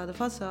nav nekāda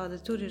fasāde,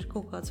 tur ir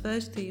kaut kāds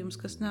vēstījums,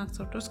 kas nāk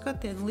caur to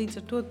skatienu.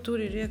 Līdz ar to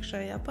tur ir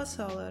iekšējā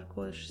pasaulē, ar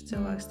ko šis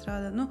cilvēks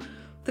strādā.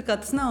 Tā kā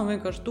tas nav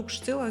vienkārši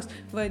tukšs cilvēks,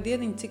 vai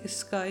dieniņ, cik es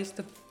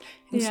skaista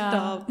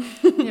stāv.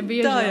 Ja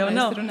bieži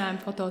mēs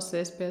runājam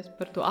fotosies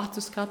par to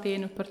acu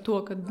skatienu, par to,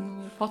 ka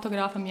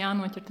fotogrāfam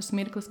jānoķer tas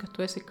mirklis, ka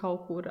tu esi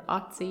kaut kur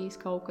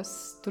acīs, kaut kas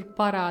tur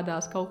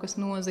parādās, kaut kas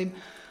nozib.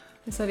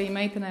 Es arī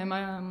meitenēm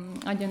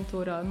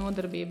aģentūrā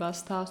nodarbībā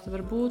stāstu,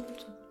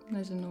 varbūt,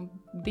 nezinu,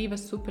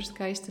 divas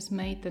superskaistas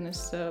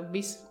meitenes,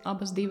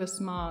 abas divas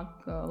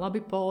māk labi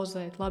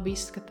pozēt, labi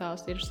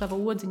izskatās, ir sava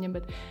odziņa,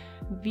 bet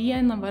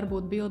viena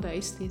varbūt bildē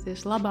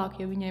izskatīsies labāk,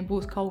 ja viņai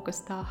būs kaut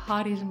kas tā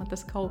harizma,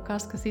 tas kaut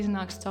kas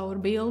iznāks caur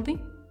bildi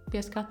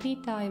pie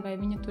skatītāja, vai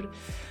viņa tur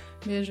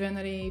bieži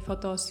vien arī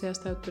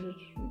fotosijās tev tur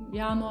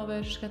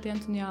jānovērš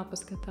skatiens un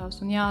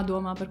jāpaskatās un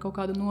jādomā par kaut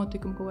kādu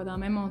notikumu, kaut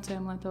kādām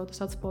emocijām, lai tev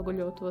tas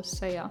atspoguļotos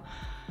sejā.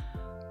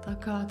 Tā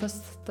kā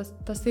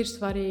tas ir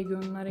svarīgi,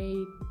 un arī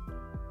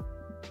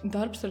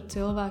darbs ar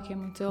cilvēkiem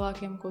un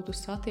cilvēkiem, ko tu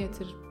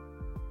satiec, ir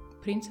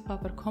principā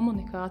par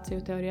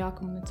komunikāciju. Tev ir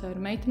jākomunicē ar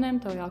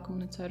meitenēm, tev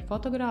jākomunicē ar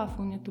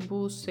fotogrāfu, un ja tu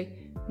būsi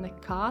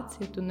nekāds,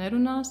 ja tu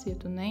nerunāsi,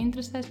 ja tu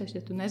neinteresēsies,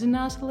 ja tu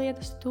nezināsi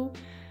lietas, tu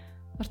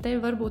ar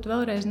tevi varbūt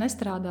vēlreiz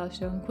nestrādās,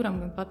 jo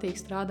kuram gan patīk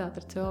strādāt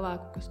ar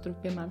cilvēku, kas tur,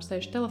 piemēram,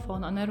 sēž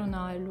telefonā,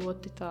 nerunāja,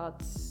 ļoti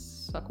tāds,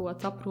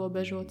 sakots,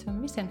 aprobežots.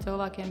 Un visiem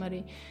cilvēkiem arī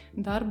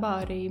darbā,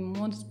 arī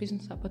modes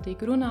biznesā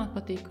patīk runāt,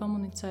 patīk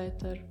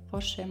komunicēt ar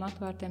foršiem,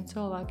 atvērtiem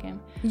cilvēkiem.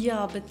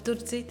 Jā, bet tur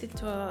citi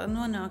to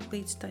nonāk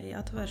līdz tai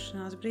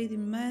atvēršanās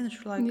brīdim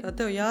mēnešu laikā.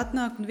 Tev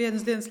jāatnāk un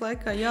vienas dienas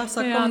laikā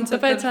jāsaka komunicēt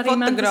ar fotogrāfu. Tāpēc arī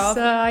man tas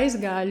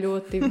aizgāja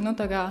ļoti,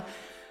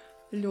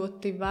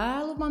 ļoti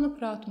vēlu,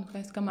 manuprāt, un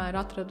es kamēr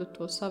atradu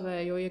to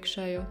savējo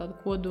iekšējo tādu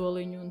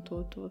kodoliņu un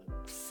to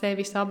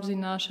sevis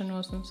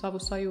apzināšanos un savu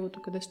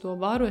sajūtu, kad es to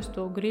varu, es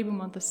to gribu,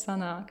 man tas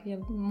sanāk. Ja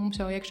mums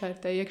jau iekšā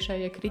ir tie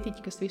iekšējie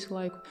kritiķi, kas visu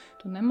laiku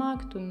tu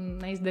nemāki, tu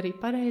neizdarīji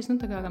pareizi,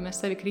 tā kā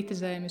mēs sevi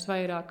kritizējam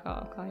visvairāk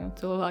kā jau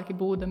cilvēki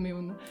būdami.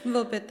 Un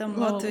vēl pie tam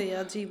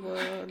Latvijā dzīvo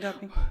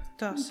Gabi.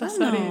 Tas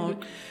arī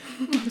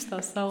mums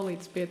tās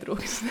saulītes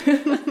pietrūks.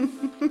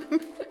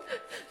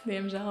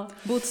 Diemžēl.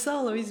 Būtu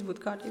saula, viss būtu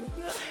kārtībā.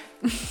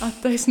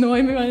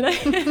 Attaisnojumi, vai ne?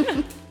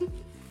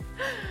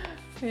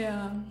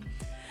 Jā.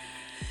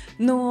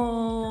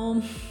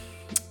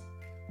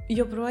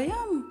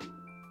 Joprojām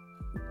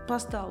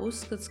pastāv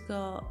uzskats,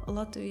 ka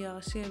Latvijā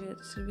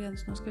sievietes ir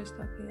vienas no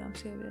skaistākajām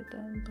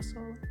sievietēm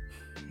pasaulē.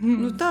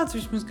 Tāds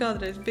vismaz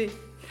kādreiz bija.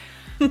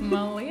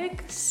 Man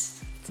liekas,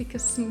 cik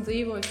esmu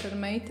dzīvojis ar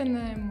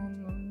meitenēm un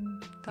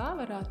tā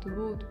varētu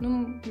būt.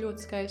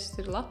 Ļoti skaists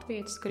ir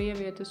latvietis,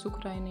 krievietis,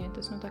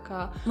 ukrainietis.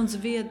 Un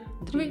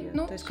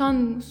Zviedrija.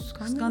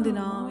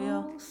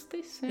 Skandināvija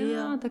valstis.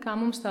 Jā. Tā kā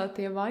mums tā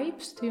tie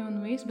vaipsti un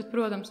viss. Bet,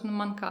 protams,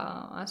 man kā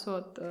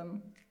esot,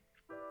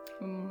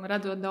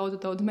 redzot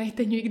daudz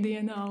meiteņu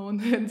ikdienā un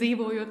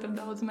dzīvojot ar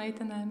daudz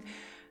meitenēm,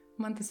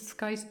 man tas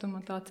skaistuma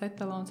tāds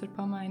etalons ir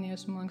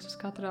pamainījies. Man liekas, es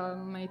katrā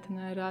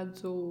meitenē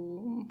redzu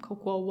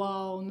kaut ko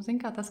wow. Un,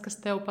 kā tas, kas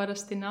tev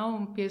parasti nav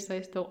un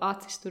piesaist tev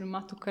acis, tur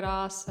matu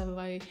krāsa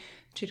vai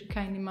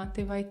čirkaini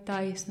mati vai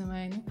taisna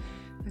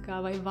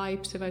vai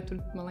vaipsi vai tur,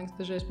 man liekas,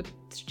 dažreiz pat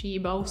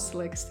šķība ausis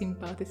liekas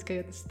simpātiska,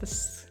 ja tas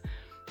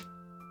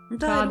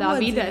kādā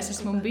vidē es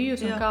esmu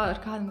bijusi un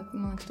ar kādu,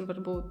 man liekas, tur var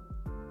būt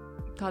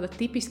tāda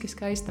tipiski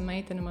skaista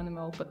meitene, mani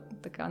vēl pat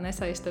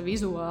nesaista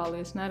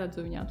vizuāli, es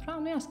neredzu viņā.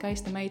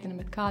 Skaista meitene,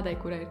 bet kādai,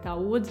 kurai ir tā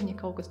odziņa,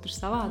 kaut kas tur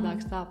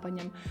savādāks, tā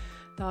paņem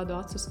tādu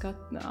acu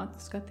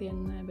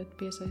skatienu, bet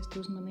piesaist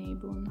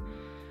uzmanību.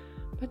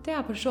 Bet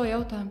par šo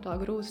jautājumu tā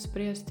grūti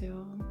spriest,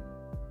 jo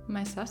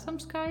mēs esam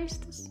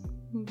skaistas,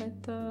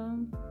 bet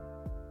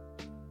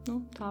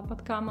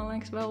tāpat kā, man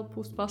liekas, vēl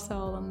pūst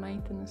pasaulam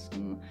meitenes.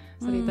 Un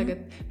es arī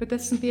tagad, bet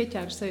es esmu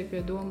pieķēru sevi pie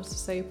domas,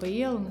 es eju pa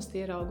ielu un es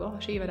ieraugu,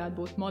 šī varētu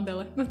būt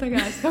modele.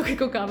 Tagad es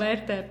kaut kā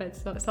vērtēju pēc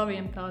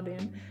saviem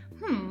tādiem.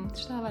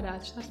 Tā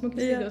varētu, tā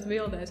smuki skatos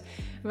bildēs.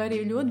 Vai arī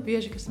ļoti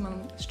bieži, kas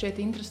man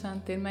šķiet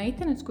interesanti, ir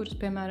meitenes, kuras,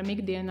 piemēram,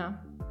 ikdienā.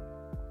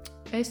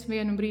 Es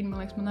vienu brīdi,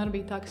 man liekas, man arī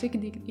bija tā, kas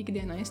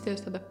ikdienā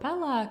izties tāda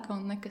pelēka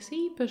un nekas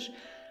īpaši.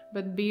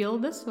 Bet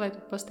bildes, vai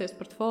tu pasties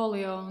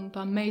portfolio un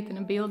tā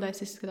meitene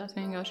bildēs izskatās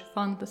vienkārši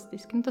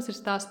fantastiski. Tas ir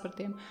stāsts par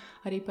tiem,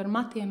 arī par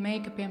matiem,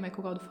 make-upiem vai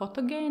kaut kādu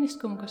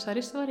fotogēniskumu, kas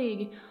arī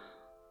svarīgi.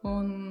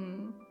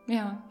 Man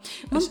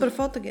par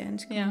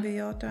fotogēniskumu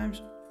bija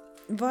jautājums.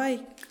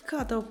 Vai,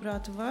 kā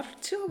tavuprāt, var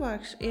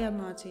cilvēks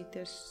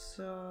iemācīties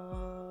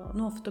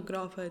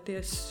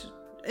nofotografēties?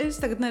 Es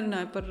tagad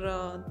nerunāju par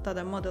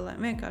tādām modelēm.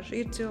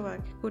 Vienkārši ir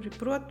cilvēki, kuri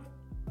prot.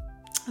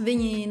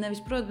 Viņi nevis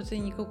prot, bet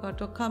viņi kaut kā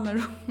to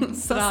kameru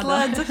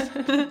saslēdz,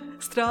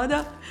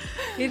 strādā.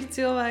 Ir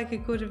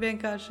cilvēki, kuri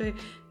vienkārši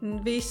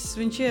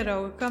viņš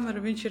ierauga kameru,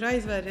 viņš ir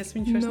aizvēries,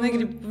 viņš vairs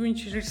negrib,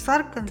 viņš ir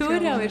sarkans.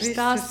 Tur jau ir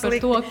stāsts par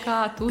to, kā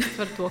tu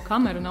uztver to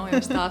kameru. Nav jau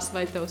stāsts,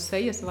 vai tev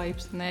sejas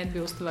vaips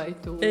neatbilst, vai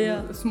tu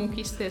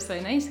smuki izties vai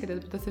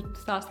neizskaties, bet tas ir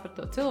stāsts par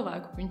to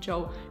cilvēku.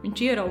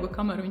 Viņš ierauga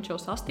kameru, viņš jau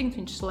sastingts,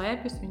 viņš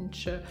slēpjas,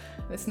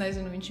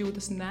 viņš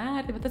jūtas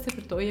nērti, bet tas ir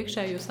par to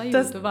iekšējo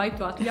sajūtu, vai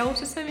tu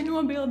atļausi sevi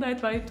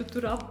nobildēt, vai tu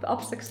tur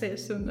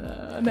apsaksies un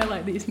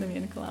nelaidīs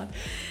nevienu klāt.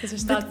 Tas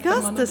ir tā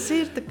kā,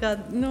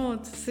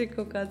 tas ir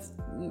kaut kāds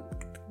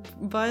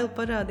bail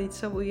parādīt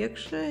savu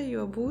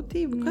iekšējo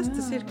būtību. Kas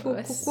tas ir?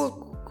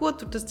 Ko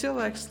tur tas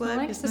cilvēks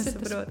slēpjas? Tas ir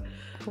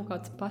kaut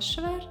kāds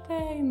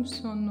pašvērtējums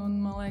un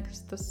man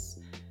liekas, tas,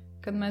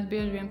 kad mēs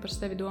bieži vien par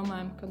sevi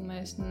domājam, kad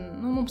mēs,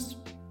 mums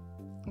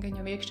gan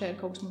jau iekšē ir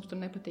kaut kas, mums tur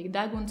nepatīk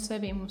deguns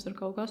sevī, mums tur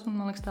kaut kas, un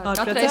man liekas tā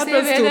katrai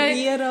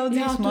sievietei,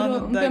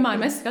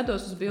 piemēram, es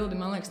skatos uz bildi,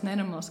 man liekas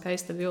nenormāli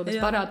skaista bildi,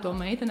 es parādu to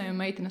meitenei, un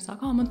meitene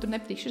saka, man tur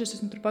nepatīk šis, es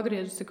esmu tur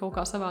pagriezusi kaut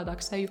kā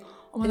savādāk seju,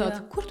 un man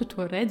tāds, kur tu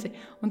to redzi?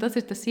 Un tas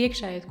ir tas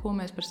iekšējais, ko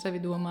mēs par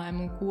sevi domājam,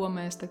 un ko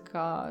mēs tā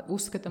kā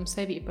uzskatām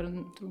sevi par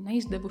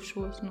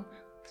neizdevušos,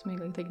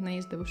 smieklīgi teikt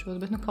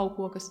neizdevušos, bet kaut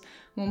ko, kas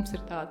mums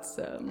ir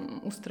tāds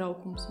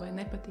uztraukums vai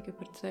nepatika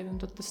par sevi, un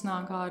tad tas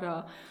nāk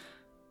ārā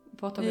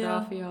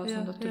fotogrāfijās,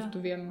 un tad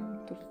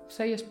tur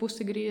sejas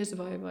pusi griezi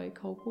vai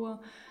kaut ko.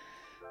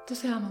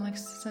 Tas, man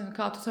liekas,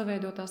 kā tu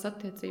saveido tās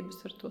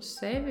attiecības ar to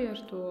sevi, ar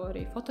to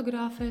arī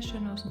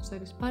fotografēšanos un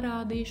sevis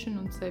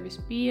parādīšanu un sevis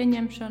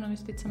pieņemšanu,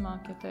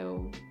 visticamāk, ja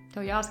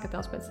tev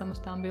jāskatās pēc tam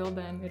uz tām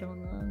bildēm ir un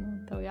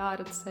tev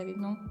jāredz sevi,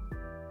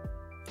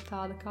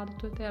 tāda, kāda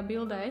tu tajā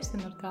bildē esi,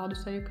 un ar tādu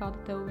seju,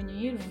 kāda tev viņa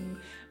ir.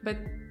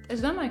 Bet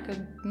es domāju, ka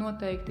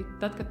noteikti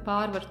tad, kad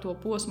pārvar to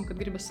posmu, kad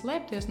gribas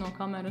slēpties no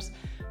kameras,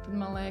 tad,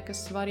 man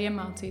liekas, var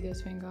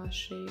iemācīties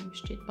vienkārši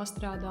šķiet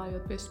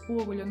pastrādājot pie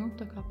spoguļa,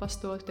 tā kā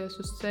pastoties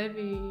uz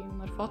sevi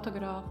ar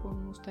fotogrāfu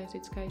un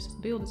uztaisīt skaistas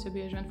bildes, jo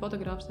bieži vien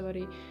fotogrāfs tev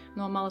arī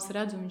no malas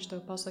redz, un viņš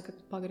tev pasaka,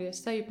 ka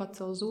pagriez seju,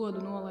 pacel zodu,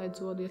 nolaid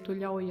zodu, ja tu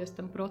ļaujies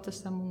tam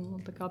procesam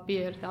un tā kā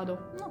pieeja ar tādu,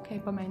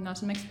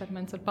 pamēģināsim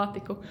eksperiments ar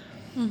patiku.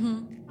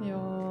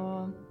 Jo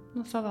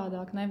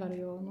savādāk nevar,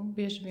 jo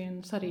bieži vien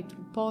arī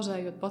tur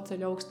pozējot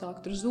paceļ augstāk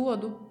tur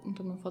zodu, un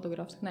tad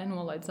fotogrāfs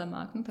nolaid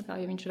zemāk. Tā kā,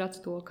 ja viņš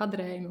redz to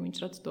kadrējumu,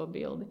 viņš redz to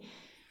bildi.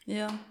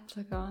 Jā.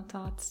 Tā kā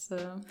tāds...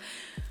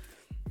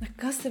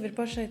 Kas tev ir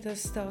pašai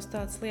tas tavs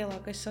tāds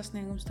lielākais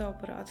sasniegums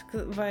tavuprāt?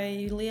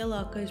 Vai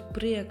lielākais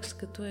prieks,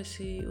 ka tu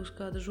esi uz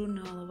kāda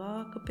žurnāla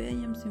vāka,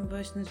 pieņemsim,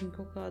 vai es nezinu,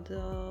 kaut kāda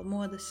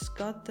modes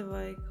skate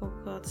vai kaut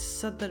kāda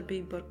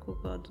sadarbība ar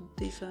kaut kādu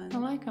dizainu?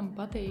 Man laikam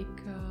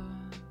patīk,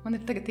 man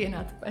ir tagad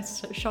ienāca, es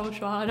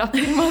šaušu ārā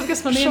pirmās,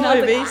 kas man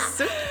ienāca.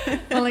 Visu.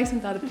 Man liekas,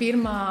 tāda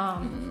pirmā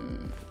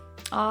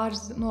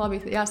labi,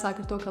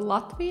 jāsāk ar to, ka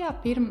Latvijā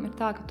pirma ir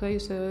tā, ka tu ej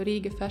uz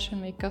Rīga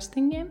Fashion Week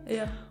kastingiem.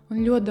 Jā.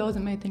 Un ļoti daudz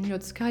meiteņu,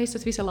 ļoti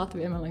skaistas, visa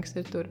Latvija, man liekas,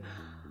 ir tur.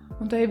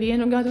 Un tu ej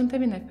 1 gadu un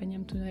tevi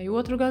nepaņem, tu ej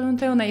 2 gadu un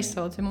tevi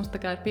neizsauc. Ja mums tā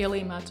kā ir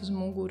pielīmēts uz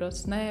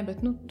muguras,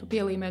 bet tu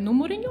pielīmē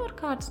numuriņu ar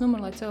kārtas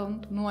numuru, lai tu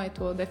noej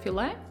to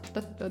defilē.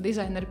 Tad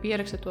dizaineri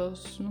pieraksta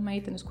tos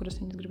meitenes,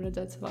 kuras viņas grib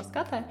redzēt savā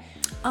skatē.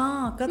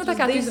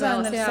 Katrs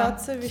dizainers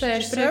atsevišķi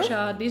sēž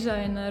priekšā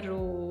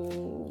dizaineru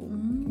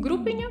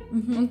grupiņa,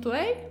 un tu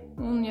ej.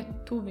 Un, ja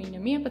tu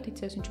viņam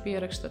iepaticies, viņš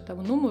pieraksta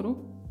tavu numuru,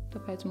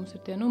 tāpēc mums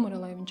ir tie numuri,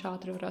 lai viņš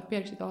ātri varētu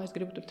pierakstīt, es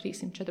gribu tur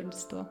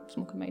 340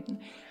 smuka meiteni.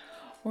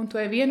 Un tu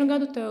ej 1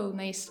 gadu, tev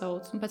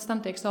neizsauc. Un pēc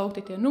tam tiek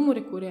saukti tie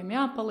numuri, kuriem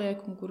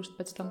jāpaliek, un kurus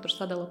pēc tam tur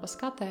sadala pa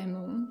skatēm.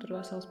 Tur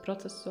vesels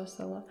process,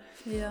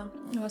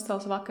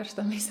 vesels vakars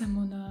tam visam.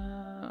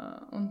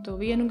 Un tu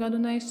 1 gadu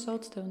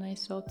neizsauc, tev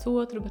neizsauc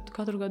 2, bet tu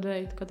katru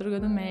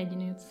gadu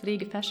mēģini. Tas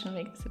Rīga Fashion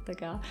Week, tas ir tā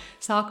kā,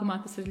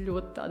 sākumā tas ir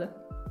ļoti tāda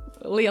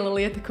liela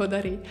lieta, ko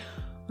darīt.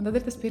 Un tad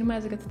ir tas 1.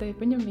 gads, tevi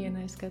paņem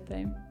 1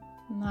 skatēm.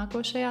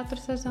 Nākošajā tur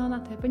sezonā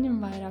tevi paņem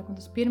vairāk. Un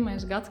tas 1.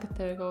 gads, kad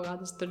tev ir kaut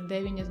kādas tur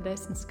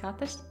 9-10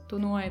 skates, tu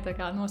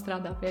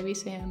nostrādā pie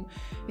visiem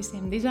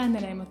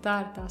dizaineriem, un tā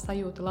ir tā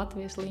sajūta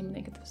Latvijas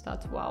līmenī, ka tas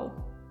tāds wow,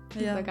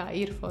 tā kā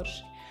ir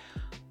forši.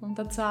 Un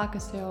tad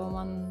sākas jau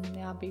man,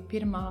 bija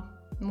pirmā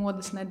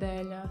modes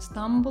nedēļa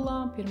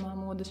Stambulā, pirmā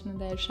modes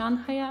nedēļa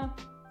Šanhajā.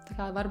 Tā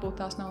kā varbūt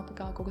tās nav tā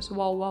kā kaut kas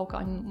wow,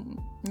 kā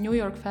New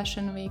York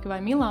Fashion Week vai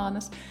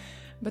Milānas,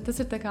 bet tas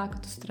ir tā kā, ka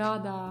tu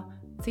strādā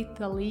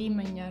cita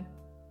līmeņa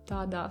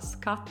tādā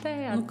skatē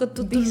ar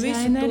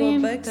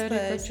dizaineriem.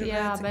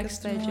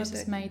 Backstage,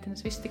 visas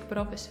meitenes, viss tik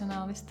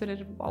profesionāli, viss tur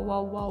ir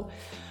wow.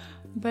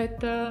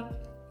 Bet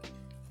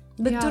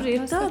tur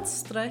ir tāds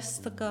stress,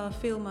 tā kā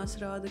filmās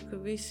rāda, ka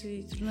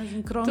visi,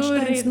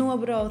 Kronšteins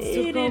nobrauc,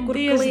 tur kaut kur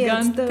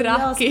kliedz, tev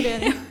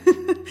jāskrien.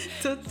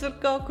 Tur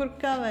kaut kur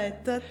kavē,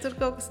 tad tur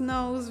kaut kas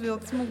nav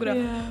uzvilkts mugurā.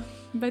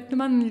 Bet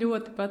man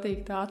ļoti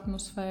patīk tā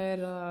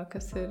atmosfēra,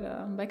 kas ir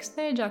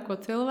backstage, ko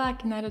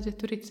cilvēki neredz, jo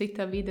tur ir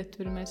cita vide,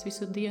 tur mēs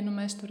visu dienu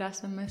mēs tur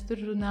esam, mēs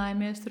tur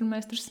runājamies,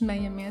 mēs tur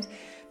smejamies.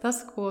 Tas,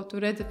 ko tu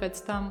redzi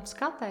pēc tam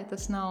skatē,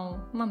 tas nav,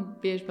 man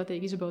bieži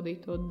patīk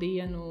izbaudīt to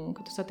dienu,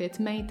 kad tu satiec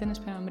meitenes,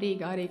 piemēram,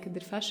 Rīgā arī, kad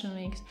ir Fashion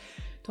Weeks.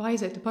 Tu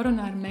aiziet, tu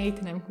parunā ar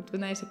meitenēm, kur tu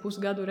neesi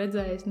pusgadu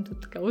redzējis, un tu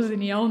tā kā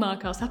uzzini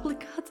jaunākās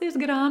aplikācijas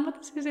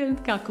grāmatas, tā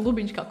kā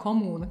klubiņš, kā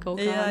komūna kaut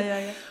kāda.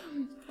 Jā.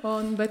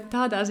 Bet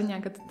tādā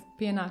ziņā, kad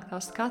pienāk tā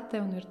skate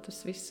un ir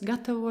tas viss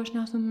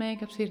gatavošanās un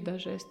make-ups, ir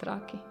dažreiz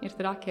traki. Ir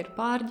traki ar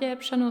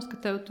pārģērbšanos, ka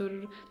tev tur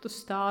tu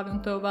stāvi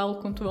un tev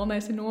velk, un tu vēl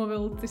neesi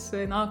novilcis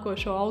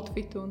nākošo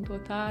outfitu un to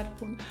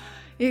tērpu.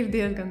 Ir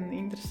diezgan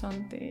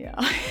interesanti, jā.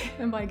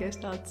 Baigais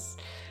tāds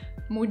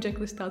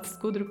muģeklis, tāds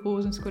skudru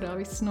pūzums, kurā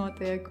viss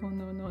notiek.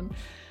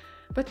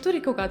 Bet tur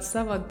ir kaut kāds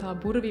savāda tā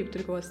burvība,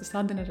 tur ir kaut kāds tas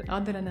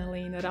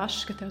adrenalīna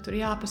rašs, ka tev tur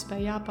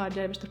jāpaspēj,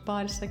 jāpārģērbas, tur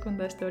pāris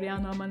sekundēs tev ir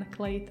jānomana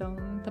kleita,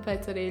 un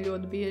tāpēc arī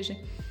ļoti bieži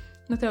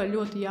tev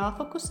ļoti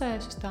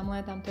jāfokusēs uz tām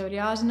lietām, tev ir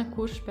jāzina,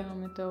 kurš,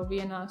 piemēram, ja tev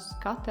vienā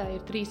skatē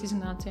ir 3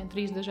 iznācieni,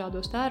 3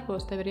 dažādos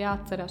tērpos, tev ir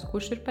jāatcerās,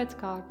 kurš ir pēc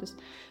kārtas.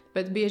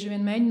 Tāpēc bieži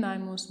vien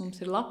mēģinājumos mums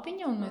ir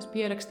lapiņa, un mēs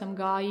pierakstam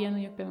gājienu,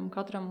 jo, piemēram,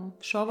 katram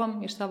šovam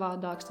ir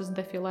savādāks tas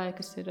defilē,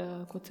 kas ir,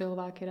 ko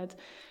cilvēki redz.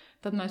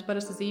 Tad mēs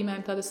parasti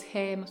zīmējam tādas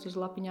schēmas uz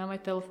lapiņām vai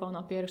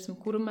telefonā, pierakstam,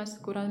 kurā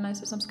mēs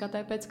esam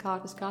skatēji pēc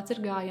kārtas, kāds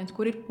ir gājiens,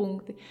 kur ir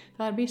punkti.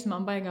 Tā ir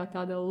bīstamā baigā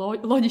tāda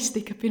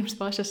loģistika pirms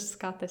pašas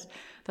skates.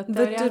 Tad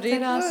bet tur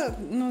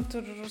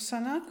tur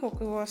sanāk kaut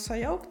ko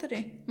sajaukt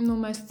arī?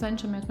 Mēs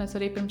cenšamies, mēs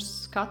arī pirms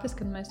skates,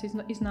 kad mēs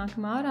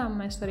iznākam ārā,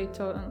 mēs arī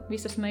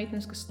visas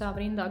meitenes, kas stāv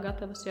rindā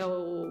gatavas jau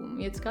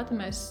iet skati,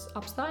 mēs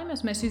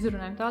apstājamies, mēs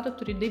izrunājam tātad,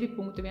 tur ir 2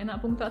 punkti, vienā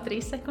punktā 3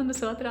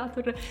 sekundes, otrā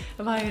tur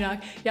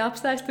vairāk.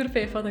 Jāapstājas tur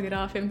pie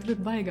fotogrāfiem, tur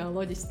ir baigā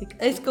loģistika.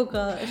 Es kaut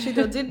kā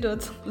šito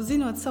dzirdot,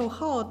 zinot savu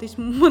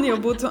haotismu, man jau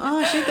būtu,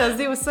 šitās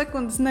 2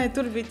 sekundes, nē,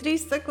 tur bija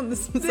 3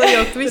 sekundes,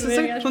 sajaukt visu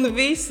sekundu,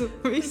 visu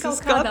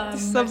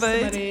skatu.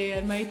 Arī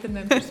ar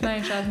meitenēm tur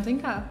smējušās. Un,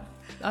 kā,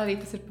 arī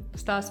tas ir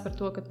stāsts par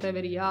to, ka tev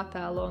ir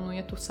jātēlo.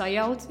 Ja tu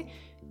sajauci,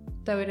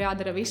 tev ir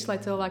jādara viss, lai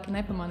cilvēki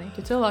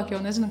nepamanītu. Cilvēki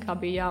jau nezina, kā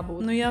bija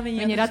jābūt.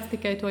 Viņi redz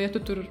tikai to, ja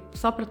tu tur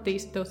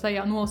sapratīsi, tev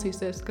sajā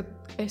nolasīsies, ka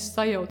es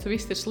sajaucu,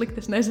 viss ir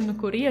slikti, es nezinu,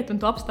 kur iet, un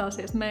tu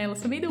apstāsies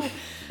mēles vidū.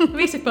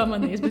 Visi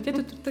pamanīs, bet ja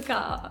tu tur tā kā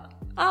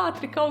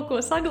ātri kaut ko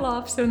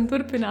saglābsi un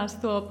turpinās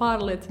to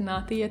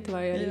pārliecināt iet,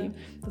 vai arī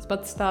tas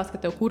pats stāsts, ka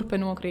tev kurpe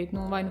nokrīt,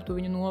 vai tu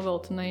viņu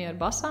novelc un ej ar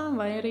basām,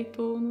 vai arī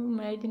tu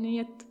mēģini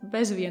iet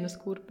bez vienas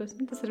kurpes.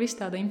 Tas ir viss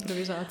tāda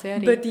improvizācija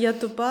arī. Bet ja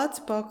tu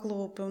pats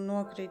paklūpi un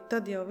nokrīt,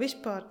 tad jau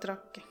vispār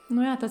traki.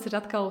 Tas ir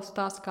atkal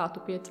stāsts, kā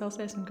tu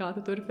piecelsies un kā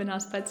tu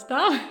turpinās pēc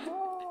tā.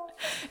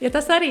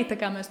 Tas arī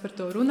tā kā mēs par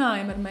to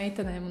runājam ar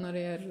meitenēm un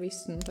arī ar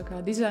visu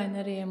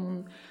dizaineriem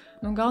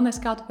un galvenais,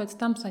 kā tu pēc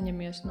tam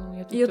saņemies.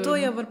 Jo to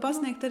jau var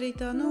pasniegt arī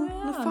tā,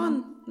 fun.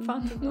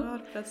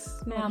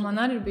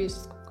 Man arī ir bijis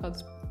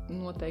kāds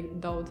noteikti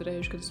daudz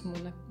reižu, kad esmu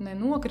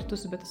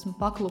nenokritusi, bet esmu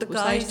paklupus,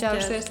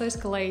 aizķērusies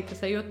aiz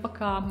kleitas, ejot pa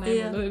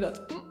kāpnēm.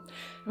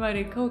 Vai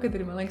arī kaut kad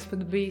ir, man liekas,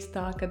 pat bijis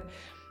tā, kad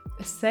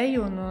es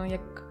eju un, ja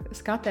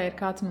skatē ir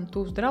kāds man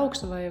tūs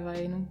draugs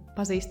vai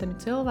pazīstami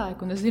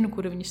cilvēki, un es zinu,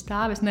 kur viņi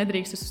stāv, es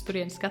nedrīkstu uz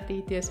turieni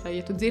skatīties, vai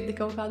ja tu dzirdi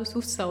kaut kādus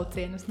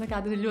uzsaucienus,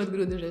 tas ir ļoti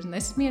grūti dažreiz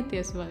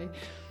nesmieties, vai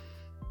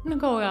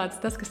kaut kāds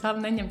tas, kas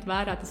neņemt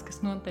vērā, tas,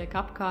 kas notiek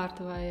apkārt,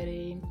 vai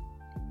arī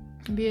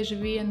bieži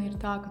vien ir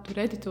tā, ka tu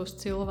redzi tos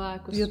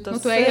cilvēkus. Jo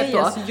tas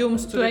sejas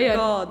jums tur ir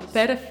kādas.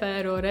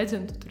 Perifēro redzi,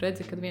 un tu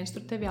redzi, kad viens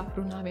tur tevi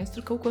aprunā, viens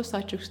tur kaut ko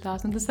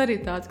sačukstās. Un tas arī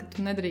tāds, ka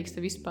tu nedrīksti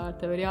vispār,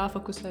 tev ir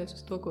jāfokusēs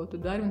uz to, ko tu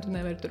dari, un tu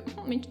nevari tur,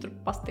 viņš tur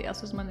pastījās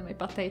uz mani vai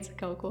pateica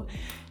kaut ko.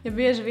 Ja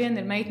bieži vien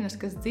ir meitenes,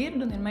 kas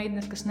dzird, un ir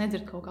meitenes, kas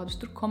nedzird kaut kādus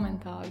tur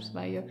komentārus,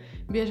 vai jo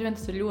bieži vien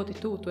tas ir ļoti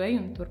tū, tu ej,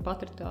 un tur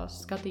pat ir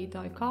tās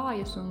skatītāju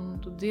kājas, un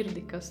tu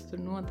dzirdi, kas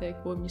tur notiek,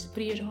 ko viņi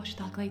spriež,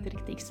 šitā kleita ir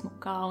riktīgi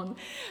smukā, un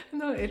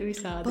ir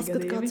visādi paskat,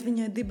 gadījumi. Kāds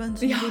viņai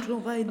dibens un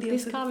vai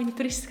dievs. Kā viņi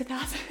tur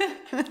izskatās.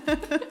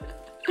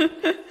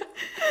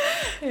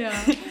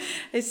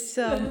 Es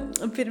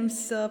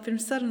pirms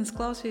sarunas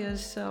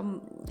klausījos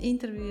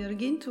interviju ar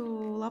Gintu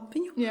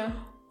Lapiņu.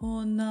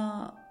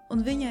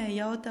 Un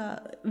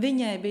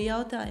viņai bija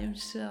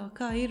jautājums,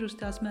 kā ir uz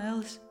tās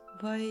mēles.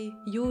 Vai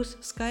jūs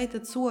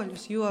skaitat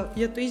soļus, jo,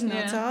 ja tu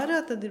iznāc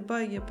ārā, tad ir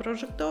baigie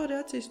prožektori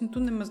acīs, un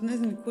tu nemaz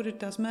nezini, kur ir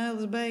tās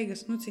mēles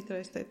beigas,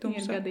 citreiz tai tumsā.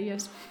 Ir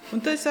gadījies.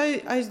 Un tad es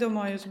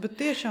aizdomājos, bet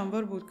tiešām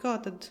varbūt kā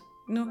tad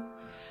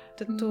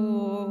tu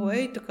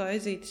ej tā kā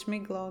ezīti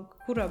smiglā,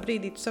 kurā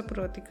brīdī tu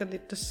saproti, kad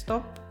ir tas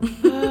stop?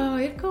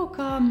 Ir kaut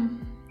kā...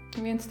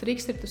 Viens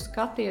triks ir, tu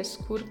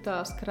skaties, kur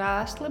tās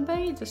krēsla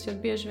beidzas, jo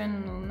bieži vien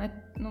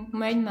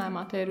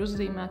mēģinājumā te ir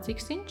uzzīmēts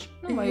iksiņš,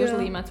 vai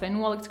uzlīmēts vai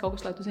nolikts kaut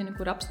kas, lai tu zini,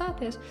 kur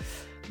apstāties.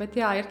 Bet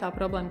ir tā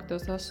problēma, ka tu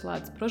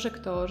saslēdz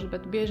prožektorus,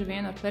 bet bieži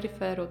vien ar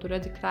perifēro tu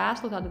redzi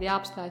krēslu, tātad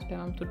jāapstājas,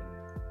 piemēram, tur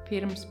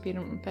pirms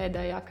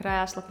pēdējā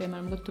krēsla,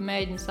 piemēram, tad tu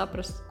mēģini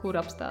saprast, kur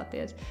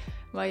apstāties.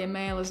 Vai ja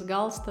mēles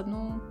gals, tad,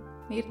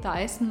 ir tā,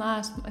 es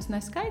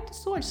neskaitu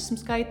soļus, esmu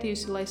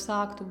skaitījusi, lai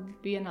sāktu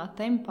vienā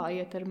tempā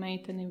iet ar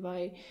meiteni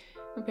vai,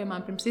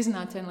 piemēram, pirms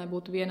iznāciena, lai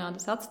būtu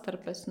vienādas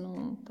atstarpes,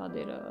 tad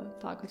ir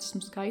tā, ka esmu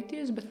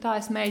skaitījusi, bet tā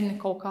es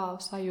mēģinu kaut kā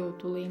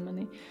sajūtu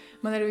līmenī.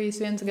 Man ir bijis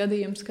viens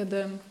gadījums, kad,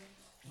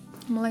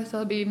 man liekas,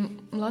 tā bija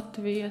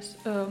Latvijas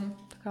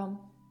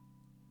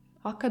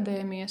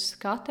akadēmijas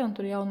skate, un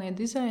tur jaunie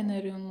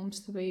dizaineri, un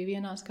mums bija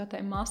vienā skatē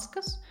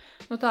maskas.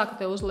 Tā, ka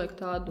tev uzliek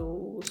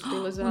tādu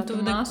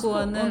stilizētu masku,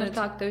 un ir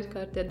tā, ka tev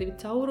ir tie 2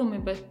 caurumi,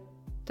 bet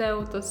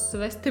tev tas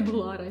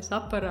vestibulārais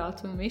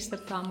aparāts un viss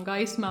ar tām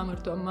gaismām, ar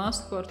to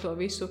masku, ar to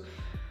visu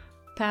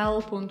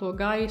telpu un to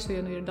gaisu,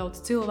 ja ir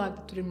daudz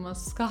cilvēku, tad tur ir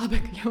maz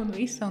skābekļa un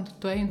visa, un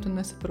tu ej un tu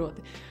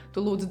nesaproti. Tu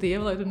lūdz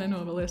Dievu, lai tu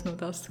nenovelies no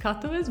tās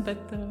skatuves,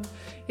 bet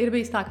ir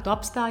bijis tā, ka tu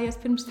apstājies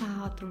pirms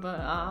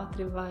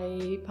ātri vai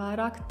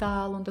pārāk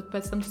tālu, un tad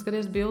pēc tam tu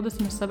skaties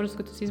bildes, un es saprotu,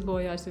 ka tu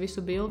izbojājies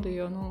visu bildi,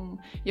 jo,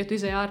 ja tu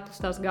izej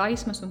ārpus tās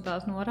gaismas un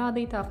tās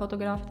norādītā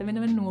fotografa, tev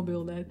nevar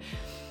nobildēt.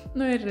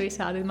 Ir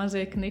visādi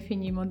mazie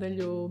knifiņi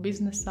modeļu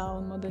biznesā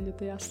un modeļu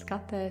tajās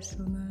skatēs.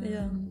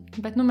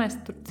 Bet mēs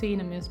tur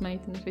cīnamies,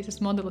 meitenes, visas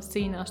modeles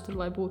cīnās tur,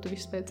 lai būtu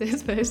viss pēc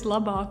iespējas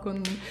labāk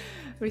un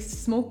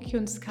viss smuki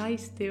un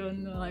skaisti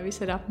un lai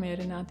visi ir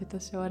apmierināti.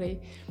 Tas jau arī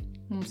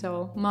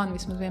man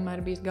vismaz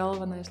vienmēr bijis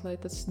galvenais, lai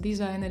tas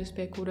dizaineris,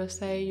 pie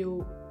kuras eju,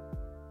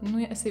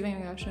 es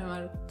vienkārši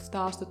vienmēr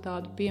stāstu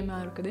tādu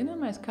piemēru, kad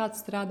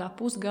kāds strādā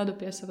pusgadu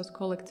pie savas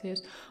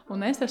kolekcijas,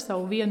 un es ar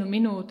savu 1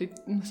 minūti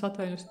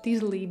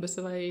izlības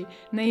vai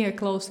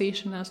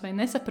neieklausīšanās vai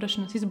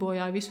nesaprašanas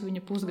izbojāju visu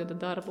viņa pusgada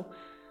darbu.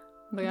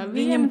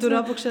 Viņam tur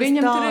apakšā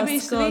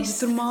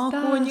stāsts, tur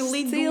mākoņi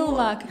lido.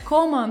 Cilvēki,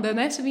 komanda, un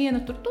es viena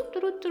tur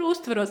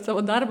uztverot savu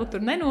darbu, tur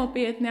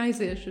nenopietni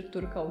aiziešu,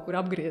 tur kaut kur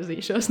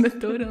apgriezīšos, ne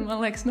tur, un man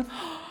liekas,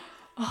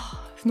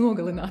 es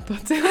nogalinātu to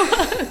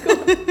cilvēku.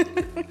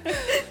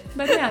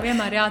 Bet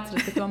vienmēr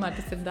jāatceras, ka tomēr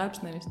tas ir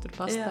darbs, nevis tur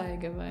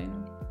pastaiga vai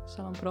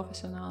savam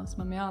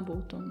profesionālismam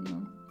jābūt un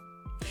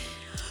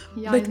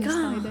bet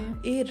kā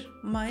ir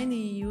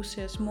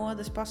mainījusies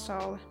modes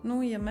pasaule?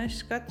 Ja mēs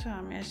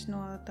skatāmies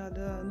no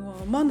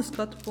manas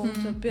skatu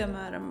punkta,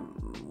 piemēram,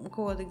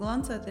 kādi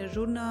glancētie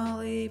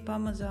žurnāli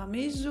pamazām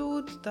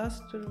izzūd, tas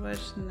tur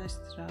vairs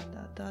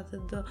nestrādā.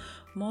 Tātad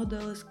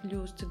modelis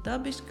kļūst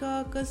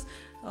dabiskākas,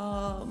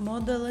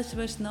 modelis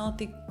vairs nav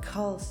tik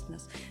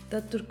kalsnas.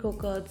 Tad tur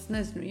kaut kāds,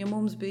 nezinu, ja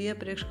mums bija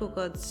iepriekš kaut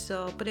kāds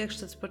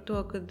priekšstats par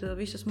to, kad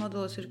visas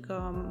modelis ir kā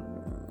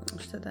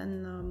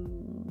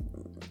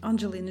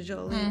Angelina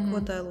Jolie, ko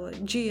tēloja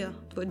Gia,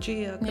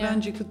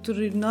 Kranji, ka tur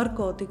ir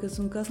narkotikas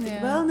un kas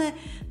tik vēl ne.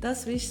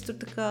 Tas viss tur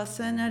tā kā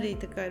sen arī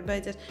tā kā ir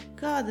beidzies.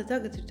 Kāda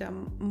tagad ir tā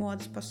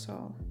modes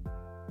pasaule?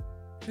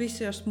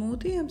 Visi ar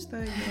smūtijiem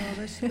staigā?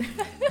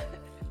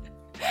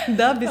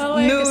 Dabis,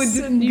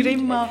 nude,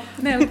 grimā.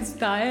 Tas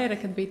tā era,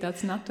 kad bija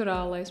tāds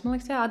naturālais. Man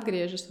liekas,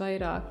 atgriežas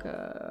vairāk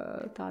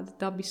tāds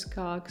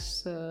dabiskāks,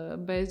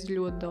 bez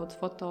ļoti daudz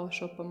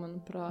photoshopa,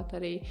 manuprāt,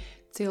 arī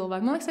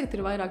cilvēki. Man liekas, tagad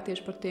ir vairāk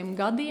tieši par tiem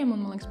gadiem, un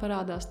man liekas,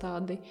 parādās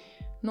tādi,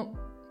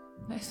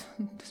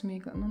 tas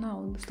nav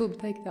stulbi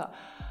teikt tā,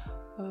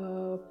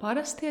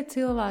 parastie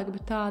cilvēki,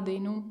 bet tādi,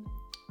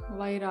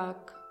 vairāk,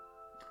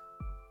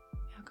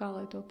 kā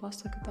lai to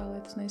pasaka, tā,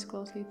 lai tas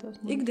neizklausītos.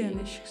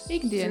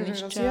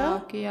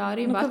 Ikdienišķāki,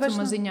 arī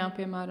vecuma ziņā,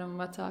 piemēram,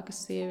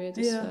 vecākas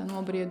sievietes,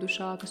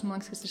 nobriedušākas, man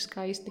liekas, kas ir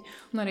skaisti.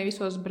 Un arī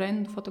visos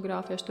brendu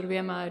fotogrāfijās tur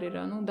vienmēr ir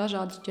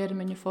dažādas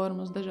ķermeņa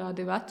formas,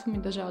 dažādi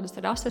vecumi, dažādas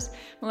rases.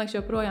 Man liekas,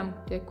 joprojām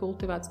tiek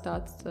kultivēts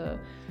tāds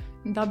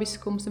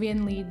dabiskums,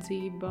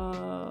 vienlīdzība,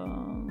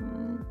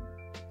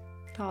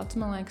 tāds,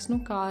 man liekas,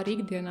 kā arī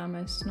ikdienā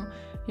mēs,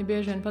 ja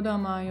bieži vien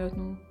padomājot,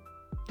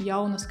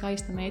 jauna,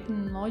 skaista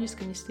meitene,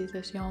 loģiski viņa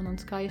izstīsies jauna un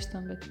skaista,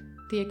 bet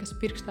tie, kas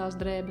pirkstās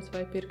drēbes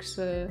vai pirks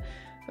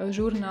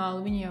žurnālu,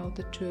 viņi jau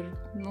taču ir,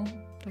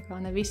 tā kā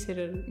ne visi ir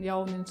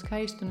jauni un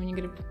skaisti, un viņi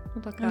grib,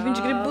 tā kā... Viņš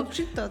grib būt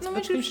šitāds,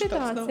 viņš grib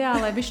šitāds, jā,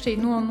 lai bišķī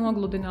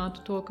nogludinātu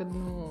to, kad,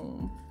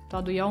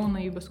 tādu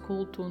jaunības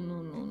kultu un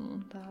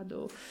tādu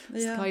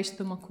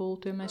skaistuma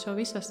kultu, jo mēs jau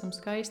visi esam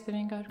skaisti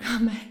vienkārši,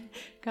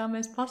 kā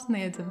mēs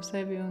pasniedzam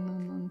sevi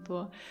un to.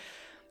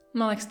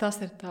 Man liekas, tas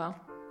ir tā.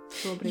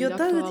 Jo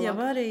tagad jau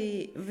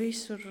arī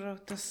visur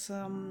tas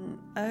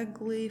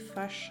ugly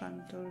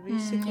fashion, tur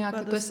visi kaut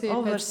kādas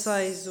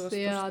oversizos,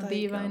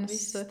 dīvainas.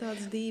 Viss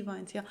tāds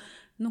dīvains, jā.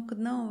 Kad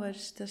nav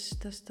vairs tas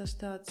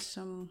tāds...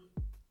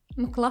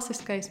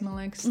 klasiskais, man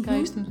liekas,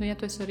 skaistums, ja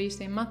tu esi ar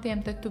īstiem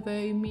matiem,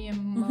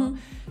 tetuvējumiem,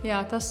 to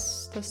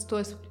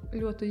es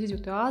ļoti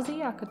izjūtu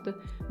Āzijā, kad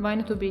vai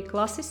tu biji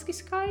klasiski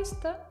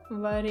skaista,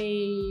 vai arī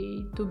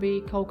tu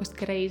biji kaut kas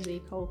crazy,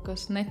 kaut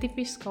kas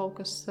netipisks, kaut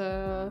kas...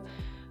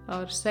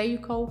 ar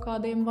seju kaut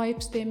kādiem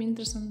vaipstiem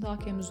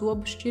interesantākiem,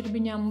 zobu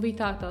šķirbiņām.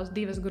 Bija tās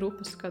divas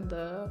grupas, kad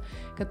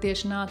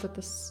tieši nāca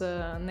tas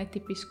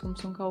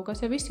netipiskums un kaut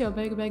kas. Ja visi jau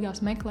beigās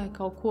meklē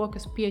kaut ko,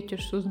 kas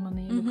pieķers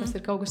uzmanību, kas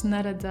ir kaut kas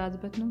neredzēts,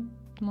 bet,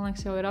 man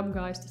liekas, jau ir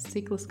apgājis tas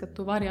ciklis, ka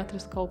tu vari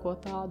atrast kaut ko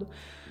tādu.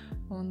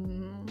 Un,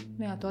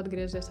 tu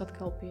atgriezies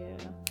atkal pie...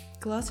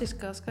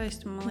 Klasiskā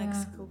skaistuma, man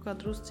liekas, kaut kā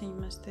drusciņi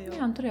mēs te jau...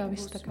 Jā, un tur jau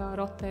viss tā kā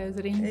rotē uz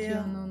riņķi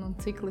un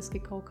cikliski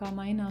kaut kā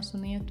mainās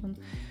un iet un...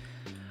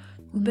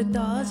 Bet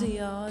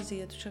Āzijā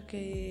tu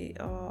šaki,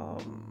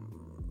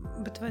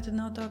 bet vai tad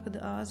nav tā, ka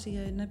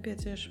Āzijai ir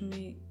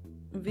nepieciešami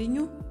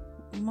viņu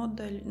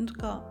modeļi?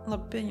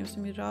 Labi,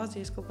 pieņemsim, ir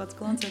Āzijas kaut kāds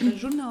glancētais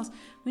žurnāls,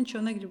 viņš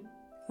jau negrib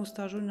uz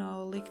tā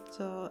žurnāla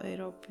likt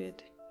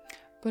Eiropieti.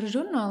 Par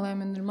žurnāliem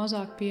man ir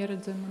mazāk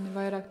pieredze, man ir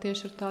vairāk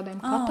tieši ar tādiem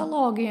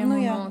katalogiem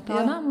un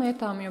tādām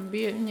lietām, jo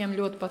viņiem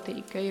ļoti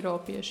patīk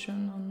eiropieši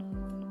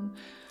un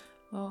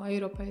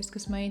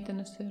eiropeiskas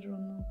meitenes ir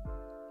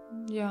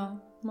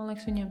man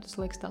liekas, viņiem tas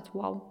liekas tāds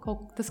wow.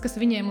 Tas, kas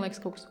viņiem liekas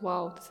kaut kas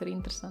wow, tas ir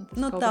interesanti.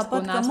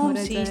 Tāpat kā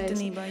mums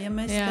īstenībā, ja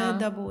mēs te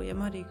dabūjam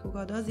arī kaut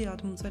kādu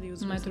aziātu, mums arī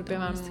uzvest. Mēs tur,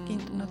 piemēram,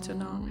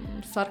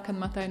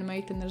 sarkanmataina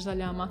meitene ar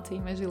zaļām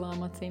acīm vai zilām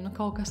acīm.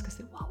 Kaut kas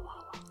ir wow.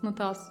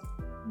 Tās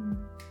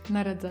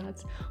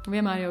neredzēts. Un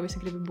vienmēr jau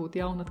visi grib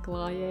būt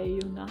jaunatklājēji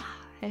un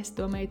es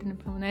to meiteni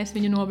pamanīju, es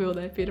viņu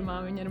nobildēju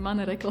pirmā, viņa ir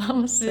mana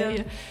reklāmas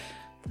seja.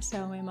 Tas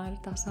jau vienmēr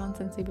ir tā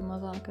sāncensība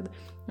mazāk,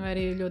 vai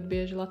arī ļoti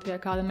bieži Latvijā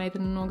kāda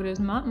meitene nogriez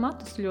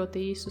matus ļoti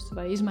īsus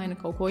vai izmaina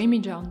kaut ko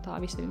imidžā un tā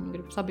visi viņu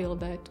grib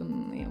sabildēt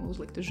un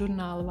uzlikt uz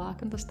žurnāla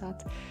vāku. Un tas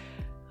tāds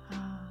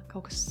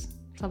kaut kas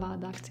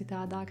savādāks,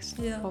 citādāks,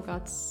 kaut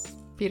kāds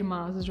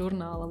pirmās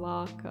žurnāla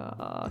vāka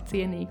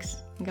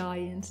cienīgs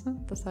gājiens.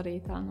 Tas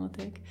arī tā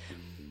notiek.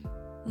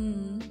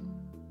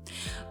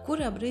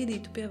 Kurā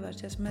brīdī tu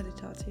pievērsies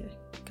meditācijai?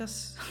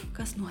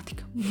 Kas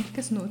notika?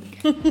 Kas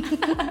notika?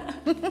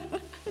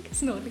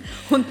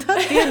 Un tad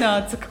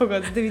ienāca kaut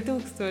kāds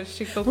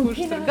 2000 kaut kurš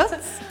tur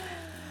gads.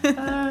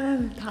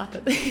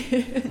 Tātad.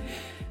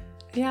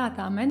 Jā,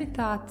 tā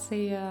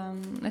meditācija.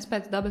 Es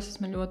pēc dabas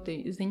esmu ļoti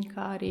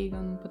ziņkārīga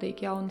un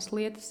patīk jaunas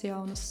lietas,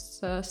 jaunas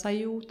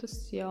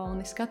sajūtas,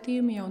 jauni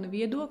skatījumi, jauni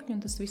viedokļi.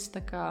 Un tas viss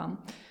tā kā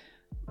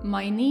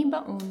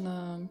mainība.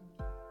 Un,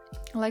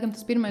 laikam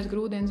tas pirmais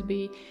grūdienis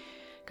bija,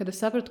 kad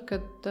es sapratu,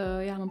 ka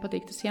man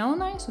patīk tas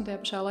jaunais, un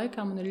tajā pašā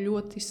laikā man ir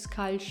ļoti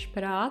skaļš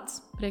prāts.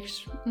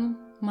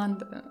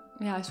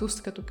 Es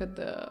uzskatu, ka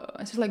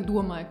es visu laiku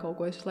domāju kaut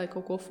ko, es visu laiku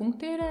kaut ko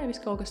funkcionēju,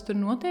 viss kaut kas tur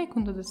notiek,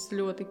 un tad es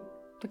ļoti,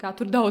 tā kā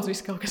tur daudz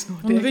viss kaut kas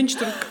notiek. Un viņš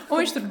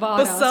tur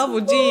vārās. Pa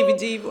savu dzīvi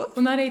dzīvo.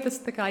 Un arī tas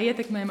tā kā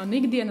ietekmē manu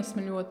ikdienu,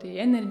 esmu ļoti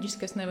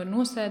enerģiski, es nevaru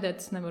nosēdēt,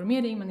 es nevaru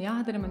mierīgi, man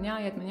jādara, man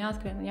jāiet, man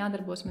jāskrien, man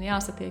jādarbos, man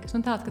jāsatiekas.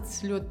 Un tāds, ka tas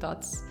ir ļoti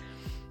tāds,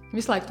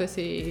 visu laiku tu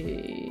esi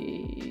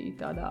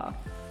tādā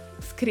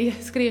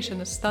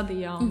skriešanas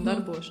stadijā un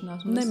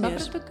darbošanās. Un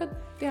nemieris. Es sapratu,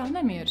 ka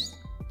nemieris.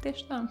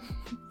 Tieši tā.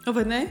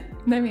 Vai ne?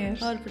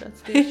 Nemieris.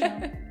 Ārprāts,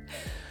 tiešām.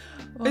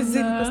 Es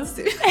zinu, kas tas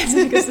ir. Es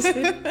zinu, kas tas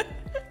ir.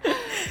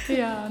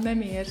 Jā,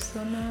 nemieris.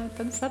 Un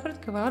tad es sapratu,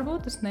 ka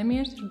varbūt tas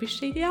nemieris ir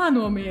bišķīgi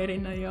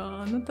jānomierina. Jā.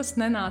 Tas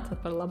nenāca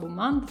par labu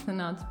man, tas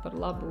nenāca par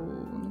labu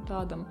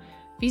tādam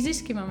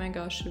fiziski. Man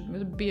vienkārši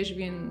bieži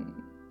vien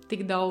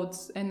tik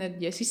daudz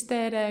enerģijas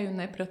iztērēju un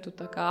nepratu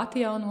tā kā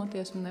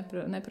atjaunoties un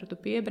nepratu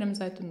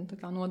piebremzēt un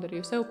tā kā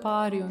nodarīju sev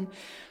pāri un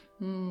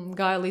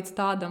gāju līdz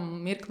tādam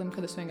mirklim,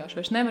 kad es vienkārši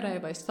vairs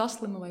nevarēju vai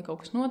saslimu vai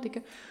kaut kas notika.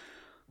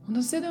 Un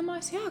tas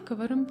iedomājos, ka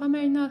varam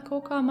pamēģināt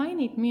kaut kā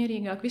mainīt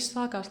mierīgāk. Viss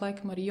sākās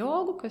laikam ar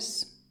jogu,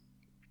 kas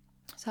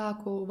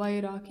sāku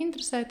vairāk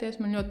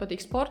interesēties. Man ļoti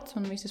patīk sports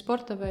un visi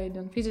sporta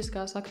veidi un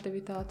fiziskās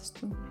aktivitātes.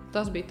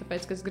 Tas bija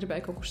tāpēc, ka es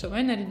gribēju kaut kur savu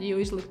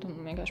enerģiju izlikt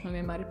un vienkārši man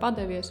vienmēr ir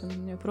padevies un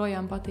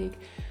joprojām patīk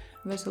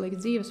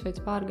veselīgs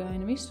dzīvesveids,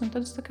 pārgājieni visu. Un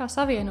tad es tā kā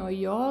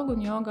savienoju jogu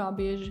un jogā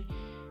bieži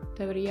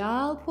tev ir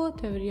jāelpo,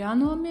 tev ir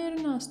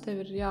jānomierinās,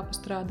 tev ir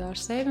jāpastrādā ar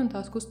sevi un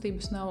tās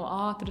kustības nav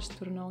ātras,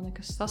 tur nav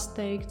nekas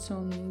sasteigts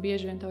un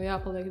bieži vien tev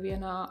jāpaliek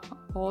vienā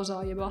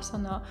pozā, jeb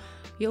asanā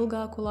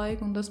ilgāku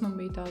laiku un tas man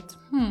bija tāds,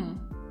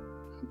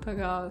 tā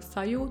kā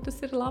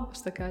sajūtas ir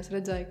labas, tā kā es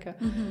redzēju, ka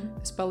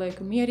es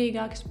palieku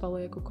mierīgāk, es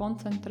palieku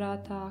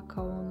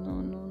koncentrētāka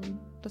un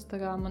tas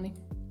tā kā mani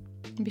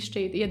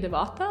bišķīt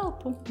iedeva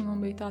atelpu un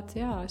man bija tāds,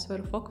 es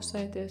varu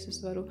fokusēties,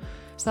 es varu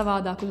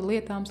savādāk uz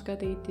lietām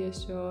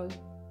skatīties, jo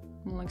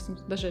man liekas,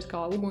 dažreiz kā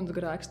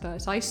ugunsgrēks tā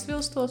es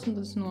aizsvilstos un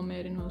tad es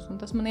nomierinos un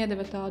tas man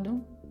iedeva tādu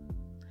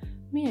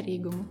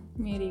mierīgumu,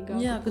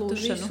 mierīgāku ka tu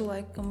plūšanu. visu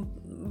laikam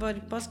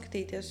vari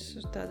paskatīties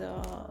tādā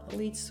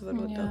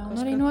līdzsvarotā. Un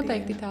arī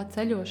noteikti tā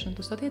ceļošana.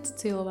 Tu satiec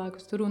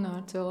cilvēkus, tu runā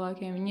ar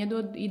cilvēkiem, viņi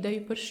iedod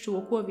ideju par šo,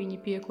 ko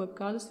viņi piekop,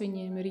 kādas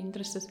viņiem ir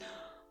intereses.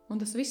 Un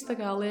tas viss tā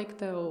kā liek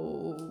tev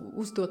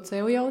uzdot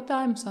sev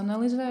jautājumus,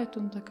 analizēt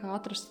un tā kā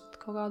atrast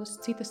kaut kādas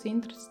citas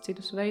intereses,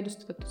 citus veidus.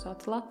 Tad tu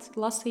sāc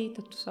lasīt,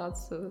 tad tu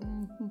sāc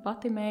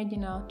pati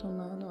mēģināt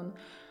un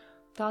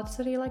tā tas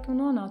arī laikam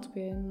nonāca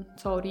pie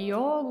caur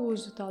jogu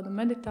uz tādu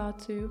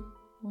meditāciju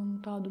un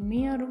tādu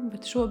mieru,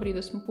 bet šobrīd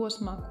esmu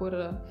posmā, kur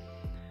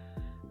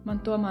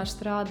man tomēr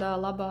strādā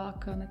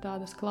labāk ne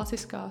tādas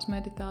klasiskās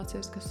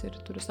meditācijas, kas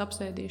ir tur es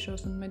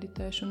apsēdīšos un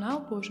meditēšu un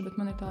elpošu, bet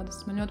man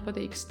ļoti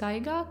patīk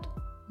staigāt.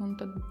 Un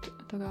tad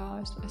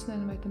es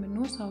nezinu, vai tam ir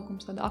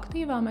nosaukums, tāda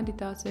aktīvā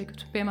meditācija, ka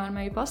tu,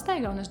 piemēram, eji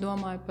pastaigā un es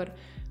domāju par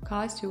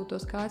kā es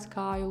jūtos, kā es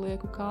kāju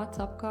lieku,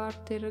 kāds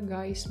apkārt ir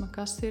gaisma,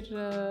 kas ir,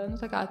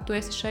 tā kā tu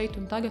esi šeit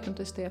un tagad un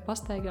tu esi tajā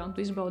pastaigā un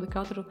tu izbaudi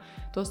katru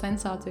to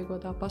sensāciju, ko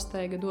tā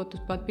pastaiga dod.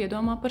 Tu pat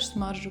piedomā par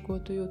smaržu, ko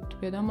tu jūti,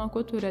 tu piedomā,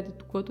 ko tu redzi,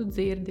 ko tu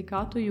dzirdi,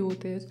 kā tu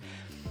jūties.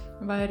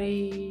 Vai arī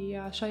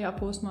šajā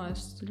posmā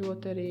es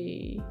ļoti arī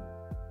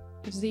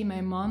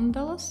zīmēju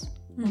mandalas.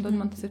 Un tad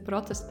man tas ir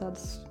process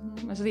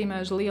es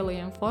zīmēju uz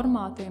lielajiem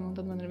formātiem, un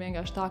tad man ir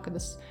vienkārši tā, ka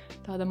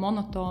tāda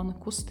monotona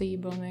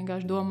kustība un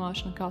vienkārši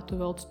domāšana, kā tu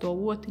velc to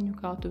otiņu,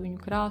 kā tu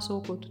viņu krāso,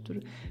 ko tu tur.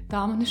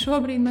 Tā man ir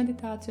šobrīd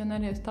meditācija, un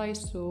arī es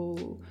taisu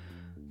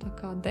tā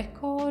kā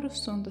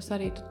dekorus, un tas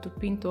arī tu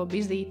pinto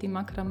bizīti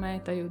makramē,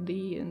 taju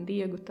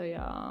diegu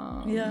tajā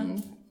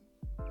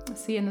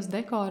sienas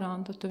dekorā,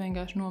 un tad tu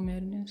vienkārši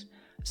nomierinies.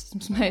 Es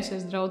esmu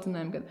smējusies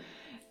draudzenēm, kad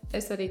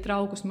es arī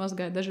traukus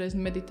mazgāju dažreiz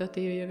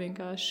meditatīvi, ja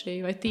vienkārši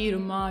vai tīru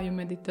māju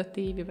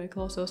meditatīvi, vai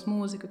klausos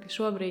mūziku, ka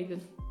šobrīd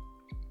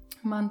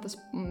man tas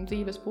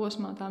dzīves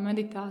posmā tā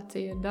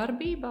meditācija ir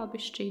darbībā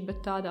bišķīt, bet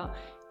tādā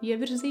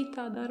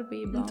ievirzītā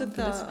darbībā. Tad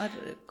tā ar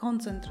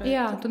koncentrēt.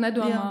 Jā, tu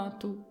nedomā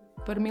tu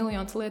par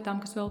miljonus lietām,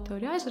 kas vēl tev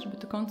ir jāizdara,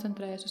 bet tu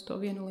koncentrējies uz to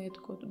vienu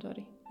lietu, ko tu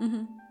dari.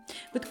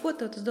 Bet ko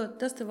tev tas dod?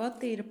 Tas tev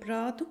attīra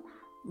prātu,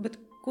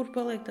 bet kur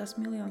paliek tās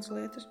miljonas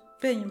lietas?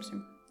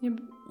 Pieņemsim.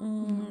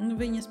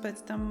 Viņas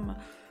pēc tam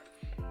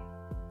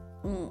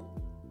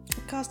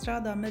kā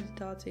strādā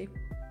meditācija?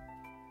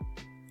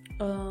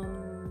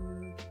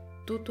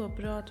 Tu to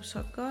prātu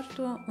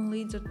sakārto un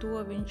līdz ar to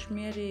viņš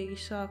mierīgi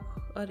sāk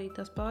arī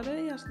tās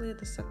pārējās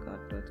lietas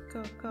sakārtot?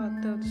 Kā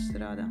tev tas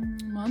strādā?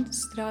 Man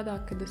tas strādā,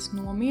 kad es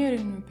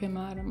nomierinu,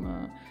 piemēram,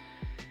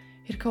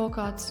 ir kaut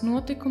kāds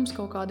notikums,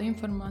 kaut kāda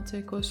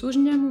informācija, ko es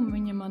uzņemu,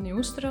 viņa mani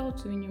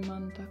uztrauc, viņa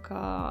man tā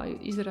kā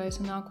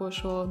izraisa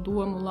nākošo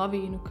domu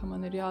lavīnu, ka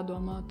man ir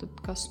jādomā, tad,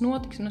 kas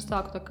notiks, un es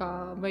sāku tā kā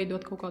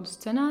veidot kaut kādus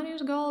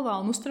scenārijus galvā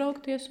un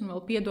uztraukties un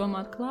vēl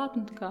piedomāt klāt,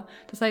 un tā kā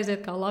tas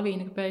aiziet kā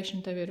lavīna, ka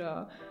pēkšņi tev ir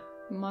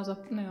maza,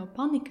 ne jau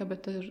panika,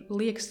 bet ir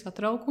liekas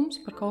satraukums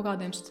par kaut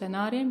kādiem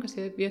scenārijiem, kas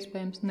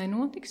iespējams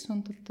nenotiks,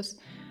 un tad tas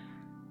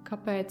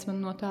kāpēc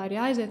man no tā ir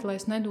jāaiziet, lai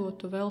es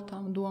nedotu vēl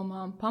tām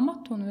domām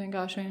pamatu un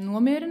vienkārši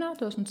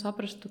nomierinātos un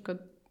saprastu, ka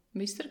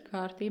viss ir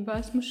kārtībā,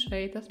 esmu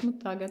šeit, esmu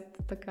tagad,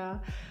 tā kā,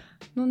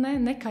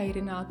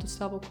 nekairinātu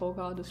savu kaut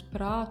kādus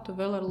prātu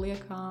vēl ar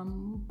liekām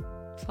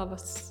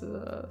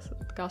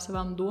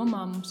savām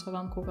domām un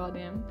savām kaut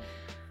kādiem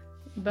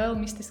vēl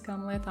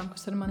mistiskām lietām,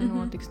 kas ar mani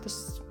notiks. Tas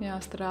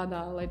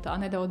jāstrādā, lai tā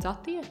nedaudz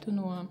attietu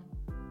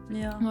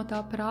no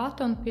tā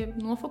prāta un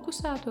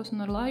nofokusētos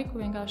un ar laiku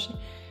vienkārši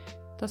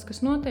tas,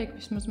 kas notiek,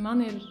 vismaz man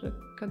ir,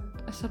 kad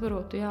es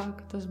saprotu,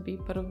 ka tas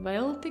bija par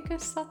velti, ka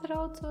es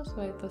satraucos,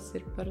 vai tas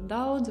ir par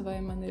daudz, vai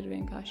man ir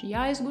vienkārši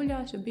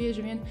jāizguļās, jo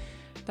bieži vien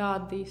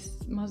tādi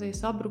mazie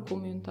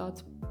sabrukumi un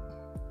tāds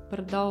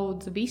par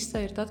daudz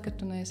visa ir tad, kad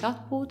tu neesi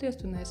atpūties,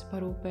 tu neesi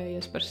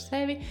parūpējies par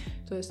sevi,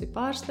 tu esi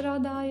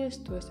pārstrādājies,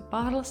 tu esi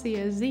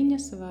pārlasījies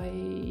ziņas vai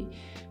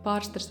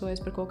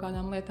pārstresojies par kaut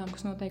kādām lietām,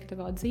 kas notiek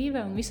tavā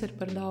dzīvē, un viss ir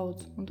par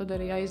daudz. Un tad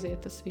arī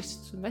aiziet tas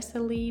viss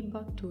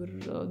veselība, tur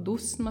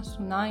dusmas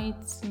un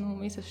naids,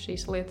 visas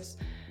šīs lietas.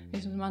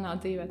 Vismaz manā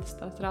dzīvē tas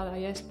tā strādā,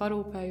 ja es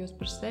parūpējos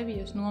par sevi,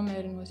 ja es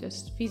nomierinos, ja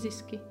es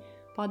fiziski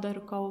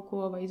padaru kaut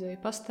ko, vai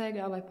izēju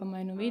pastaigā, vai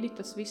pamainu vidi,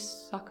 tas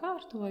viss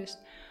sakārtojas.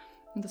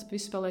 Un tas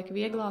viss paliek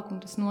vieglāk, un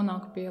tas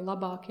nonāk pie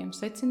labākiem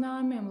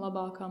secinājumiem,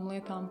 labākām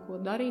lietām, ko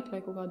darīt,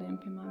 vai kaut kādiem,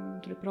 piemēram,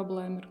 tur ir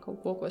problēma ar kaut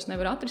ko es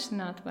nevaru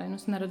atrisināt, vai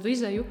es neredzu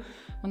izēju,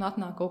 man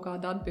atnāk kaut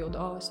kāda atbilde,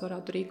 es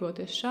varētu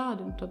rīkoties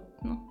šādi, un tad,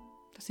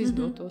 tas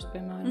izdotos,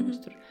 piemēram, es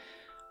tur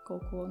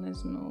kaut ko,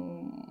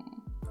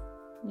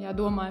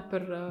 domāju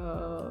par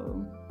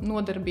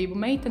nodarbību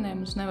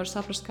meitenēm, es nevaru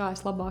saprast, kā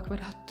es labāk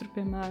varētu tur,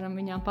 piemēram,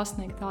 viņām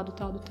pasniegt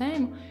tādu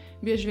tēmu.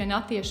 Bieži vien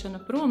attiešana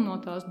prom no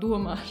tās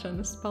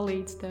domāšanas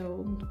palīdz tev,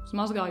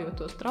 mazgājot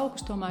tos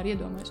traukus, tomēr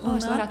iedomājas,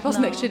 es varētu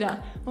pasniegt šitā.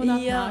 Un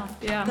atnāk,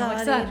 man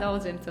liekas,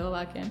 daudziem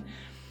cilvēkiem.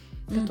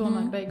 Ka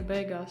tomēr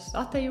beigās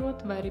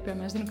atejot, vai arī,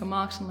 piemēram, es zinu, ka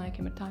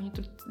māksliniekiem ir tā, viņi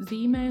tur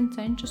zīmē un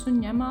cenšas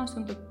un ņemās,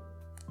 un tad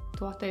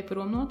tu atej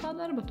prom no tā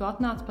darba, tu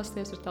atnāc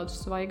pasties ar tādu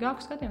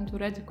svaigāku skatiem, tu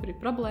redzi, kur ir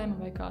problēma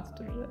vai kā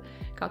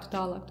tu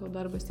tālāk to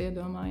darbu esi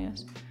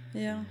iedomājies.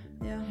 Jā.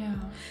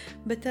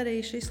 Bet arī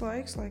šis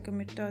laiks,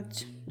 laikam, ir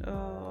tāds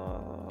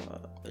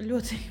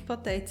ļoti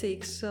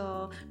pateicīgs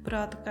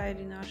prāta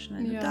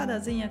kairināšanai.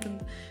 Tādā ziņā,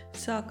 kad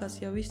sākās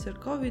jau viss ar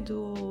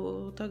Covidu,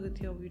 tagad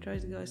jau ir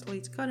aizgājis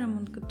līdz karam,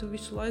 un kad tu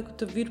visu laiku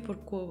tev ir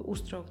par ko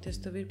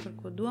uztraukties, tev ir par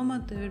ko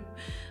domāt, tev ir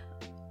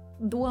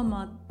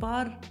domāt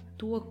par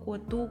to, ko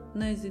tu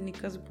nezini,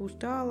 kas būs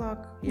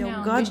tālāk, jau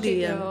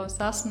gadiem.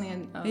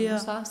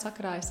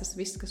 Sakrājas tas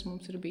viss, kas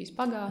mums ir bijis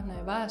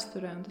pagātnē,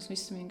 vēsturē, un tas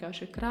viss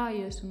vienkārši ir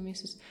krājies, un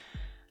visas,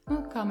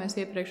 kā mēs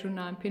iepriekš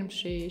runājam pirms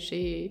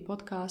šī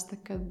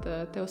podkāsta, kad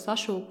tev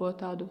sašūpo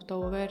tādu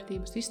tavu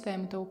vērtību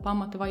sistēmu, tavu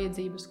pamata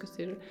vajadzības, kas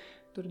ir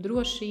tur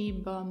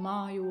drošība,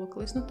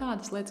 mājoklis,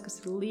 tādas lietas, kas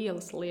ir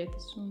lielas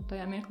lietas. Un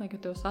tajā mirklī,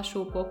 kad tev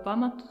sašūpo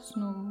pamatus,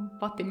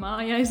 pati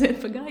māja aiziet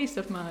pa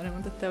gaisu apmēram,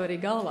 un tad tev arī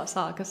galvā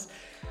sākas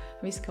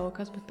viss kaut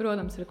kas. Bet,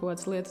 protams, ir kaut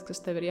kādas lietas, kas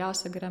tev ir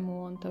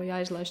jāsagremo, un tev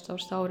jāizlaiž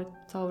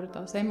cauri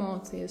tās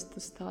emocijas,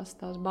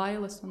 tās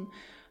bailes. Un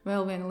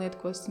vēl viena lieta,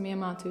 ko esmu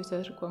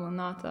iemācījusies, ar ko man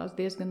nācās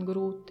diezgan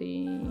grūti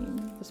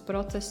tas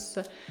process,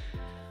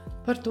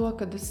 par to,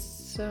 kad es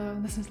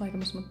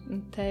laikam esmu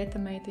tēta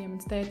meitiem,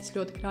 mans tētis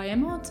ļoti krāja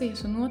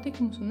emocijas un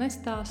notikumus un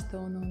nestāsta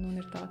un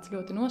ir tāds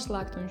ļoti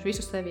noslēgts un viņš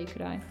visu sevī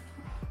krāja.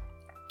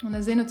 Un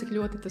es zinu, cik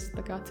ļoti tas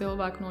tā kā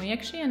cilvēku no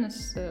iekšienes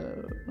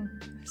sēd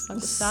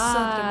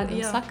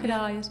un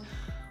sakrājas.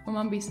 Un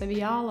man bija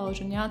sevi jālauž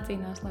un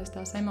jācīnās, lai es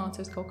tās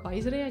emocijas kaut kā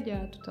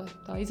izrēģētu.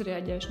 Tā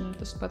izrēģēšana ir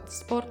tas pats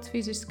sports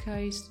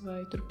fiziskais, vai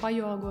tur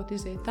pajogot,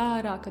 iziet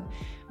ārā,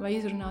 vai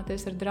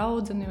izrunāties ar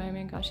draudzeni, vai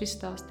vienkārši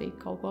izstāstīt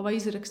kaut ko, vai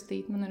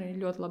izrakstīt. Man arī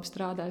ļoti labi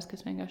strādājas, ka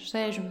es vienkārši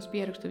sēžu un es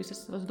pierakstu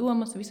visas savas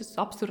domas, visas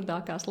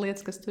absurdākās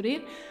lietas, kas tur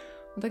ir.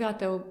 Un tā kā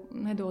tev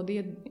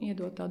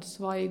iedot tādu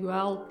svaigu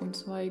elpu un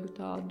svaigu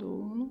tādu,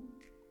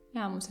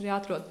 mums ir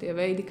jāatrod tie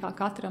veidi, kā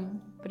katram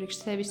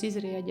priekš sevis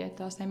izrēģēt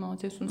tās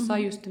emocijas un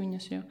sajust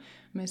viņas, jo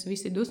mēs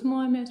visi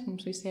dusmojamies,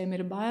 mums visiem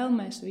ir bail,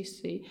 mēs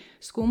visi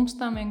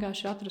skumstam,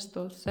 vienkārši atrast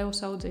to sev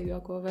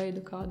saudzīgāko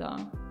veidu,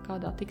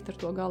 kādā tikt ar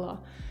to galā.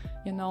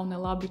 Ja nav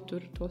ne labi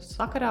tur to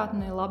sakarāt,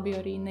 ne labi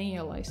arī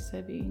neielaist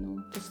sevī.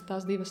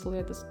 Tās divas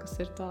lietas, kas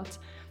ir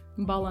tāds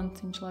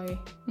balanciņš, lai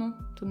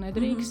tu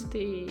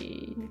nedrīksti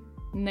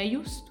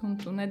nejust un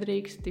tu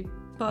nedrīksti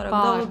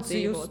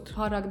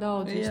pārāk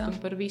daudz just un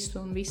par visu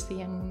un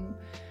visiem.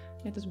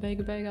 Ja tas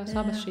beigās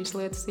abas šīs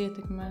lietas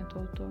ietekmē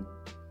to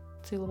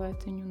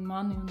cilvēciņu un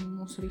mani un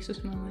mūsu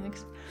visus, man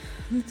liekas.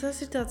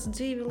 Tas ir tāds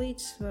dzīve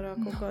līdzsvarā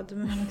kaut kāda.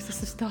 Man liekas,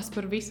 tas ir tās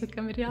par visu,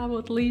 kam ir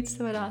jābūt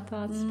līdzsvarā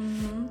tāds.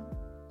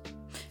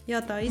 Jā,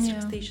 tā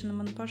izrakstīšana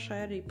man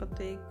pašai arī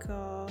patīk,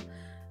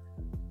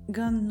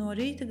 gan no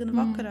rīta, gan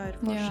vakarā ir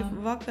forši.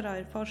 Vakarā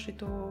ir forši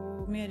tu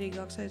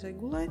mierīgāk aizēj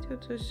gulēt, jo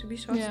tu esi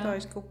visu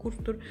atstājis kaut kur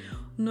tur.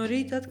 Un no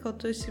rīta atkal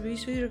tu esi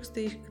visu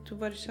ierakstījis, ka tu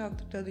vari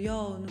sākt ar tādu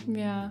jaunu.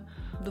 Jā,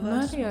 un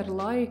arī ar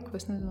laiku,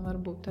 es nezinu,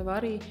 varbūt tev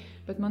arī,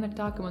 bet man ir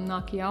tā, ka man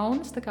nāk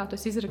jaunas, tā kā tu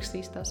esi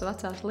izrakstījis tās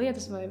vecās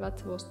lietas vai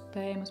vecos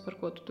tēmas, par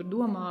ko tu tur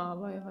domā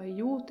vai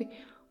jūti.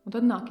 Un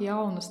tad nāk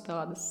jaunas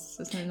tādas,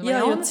 es nezinu, vai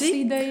jaunas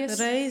idejas.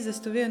 Reizes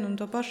tu vienu un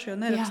to pašu jau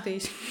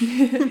nerakstīs.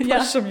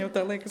 Pašam jau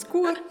tā liekas,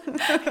 ko?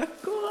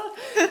 Ko?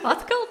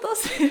 Atkal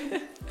tas?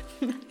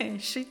 Nē,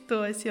 šito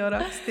es jau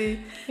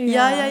rakstīju.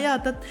 Jā,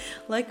 tad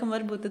laikam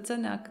varbūt tad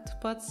sanāk, ka tu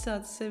pats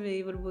sāc sevī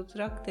varbūt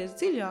rakties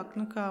dziļāk,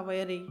 nu kā,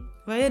 vai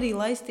arī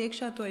laist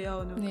iekšā to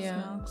jaunu. Jā,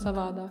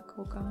 savādāk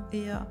kaut kā.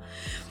 Jā.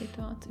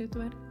 Situāciju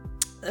tver.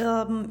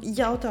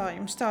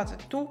 Jautājums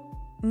tātad, tu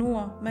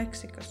no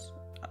Meksikas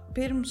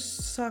pirms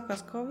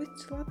sākās Covid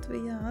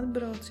Latvijā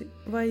atbrauci,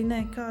 vai ne,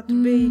 kā tu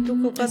biji? Tu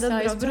kaut kādā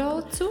Es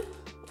aizbraucu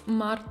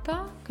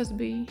martā, kas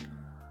bija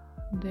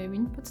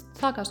 19.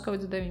 Sākās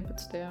Covid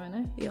 19. vai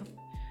ne? Jā.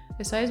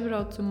 Es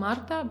aizbraucu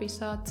martā, bija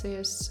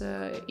sācies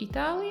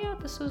Itālijā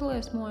tas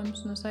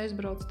uzliesmojums, un es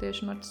aizbraucu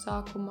tieši marta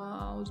sākumā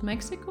uz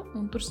Meksiku,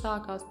 un tur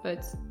sākās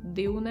pēc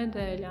 2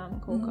 nedēļām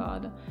kaut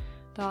kāda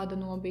tāda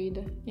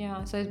nobīde.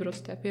 Jā, es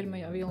aizbraucu tajā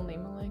pirmajā vilnī,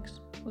 man liekas,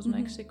 uz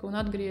Meksiku,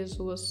 un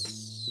atgriezos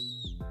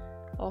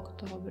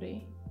oktobrī.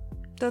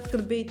 Tad,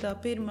 kad bija tā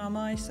pirmā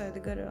mājasēde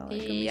garā.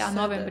 Jā,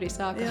 novembrī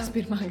sākās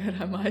pirmā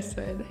garā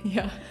mājasēde,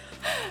 jā.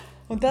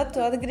 Un tad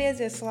tu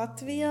atgriezies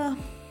Latvijā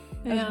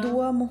ar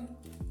domu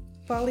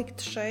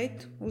palikt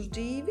šeit uz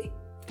dzīvi,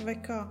 vai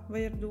kā?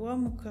 Vai ar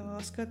domu, ka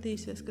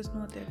skatīsies, kas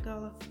notiek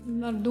tālāk?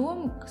 Ar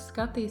domu, ka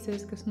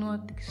skatīsies, kas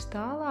notiks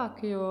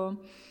tālāk, jo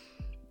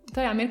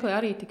tajā mirklī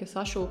arī tika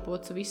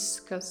sašūpots viss,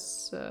 kas,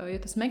 ja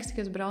tas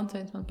Meksikas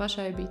brauciens man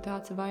pašai bija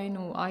tāds, vai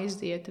nu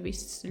aiziet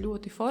viss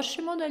ļoti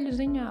forši modeļu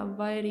ziņā,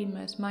 vai arī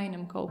mēs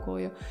mainam kaut ko,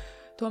 jo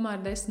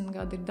tomēr 10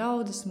 gadi ir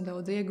daudz, esmu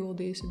daudz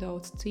ieguldījusi,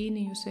 daudz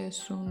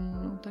cīnījusies,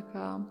 un tā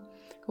kā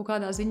kaut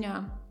kādā ziņā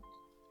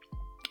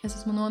es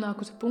esmu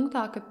nonākusi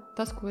punktā, ka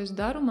tas, ko es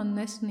daru, man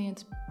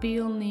nesniedz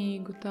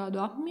pilnīgu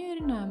tādu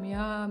apmierinājumu,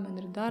 jā, man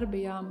ir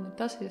darbi, jā, man ir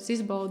tas, ja es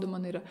izbaudu,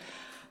 man ir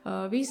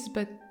viss,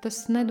 bet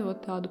tas nedod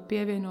tādu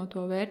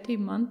pievienoto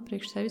vērtību man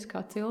priekš sevis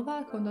kā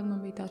cilvēku, un tad man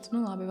bija tāds,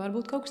 nu labi,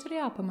 varbūt kaut kas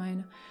ir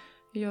jāpamaina.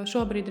 Jo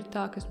šobrīd ir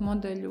tā, ka es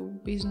modeļu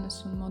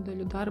biznesu un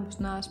modeļu darbus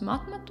neesmu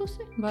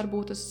atmetusi,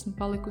 varbūt es esmu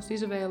palikusi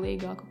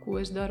izvēlīgāka, ko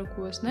es daru,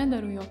 ko es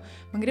nedaru, jo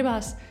man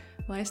gribās,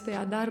 lai es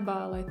tajā darbā,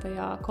 lai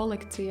tajā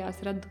kolekcijā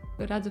es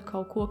redzu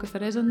kaut ko, kas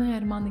rezonē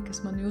ar mani,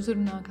 kas mani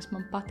uzrunā, kas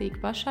man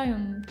patīk pašai,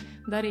 un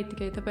darīt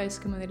tikai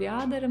tāpēc, ka man ir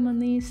jādara, man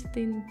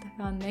īsti tā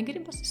kā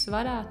negribas, es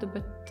varētu,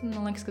 bet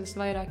man liekas, ka es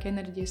vairāk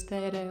enerģijas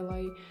tērēju,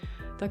 lai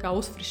tā kā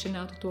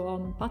uzfrišinātu to,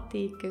 man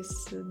patīk,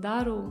 es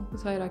daru,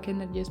 es vairāk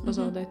enerģijas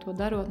pazaudēju to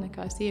darot,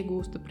 nekā es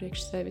iegūstu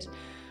priekš sevis.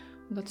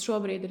 Un tad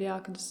šobrīd ir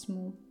kad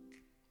esmu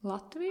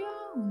Latvijā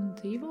un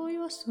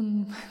dzīvojos, un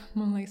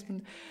man liekas,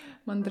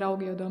 man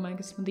draugi jau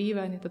domāja, ka esmu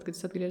dīvaini, tad, kad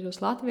es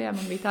atgriežos Latvijā,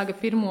 man bija tā, ka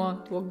pirmo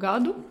to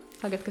gadu,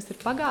 tagad, kas ir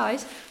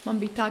pagājis, man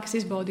bija tā, ka es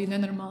izbaudīju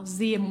nenormālu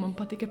ziemu, man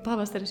patika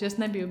pavasaris, jo es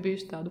nebiju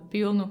bijusi tādu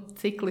pilnu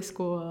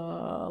ciklisko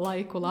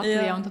laiku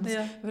Latvijā, un tad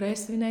es varēju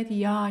svinēt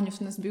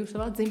Jāņus, un es biju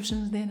savā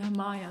dzimšanas dienā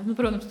mājās. Nu,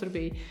 protams, tur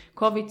bija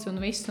Covid un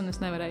viss, un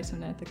es nevarēju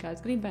svinēt tā, kā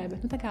es gribēju,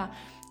 bet, nu, tā kā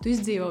tu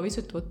izdzīvo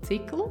visu to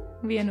ciklu,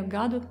 1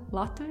 gadu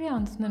Latvijā,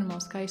 un tas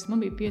nenormāli skaisti.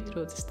 Man bija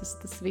pietrūcis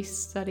tas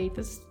viss arī,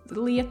 tas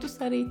lietus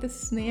arī, tas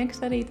sniegs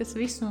arī, tas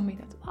viss, man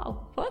bija tāds, wow,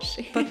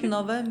 forši. Pat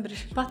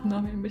novembris. Pat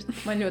novembris.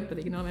 Man ļoti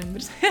patīk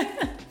novembris.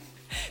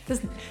 Tas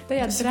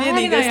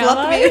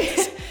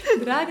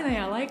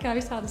drēgnajā laikā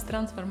visādas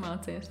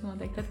transformācijas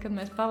notiek. Tad, kad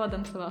mēs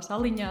pavadam savās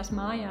aliņās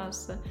mājās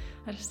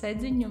ar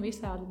sedziņu,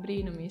 visādi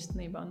brīnumi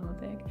īstenībā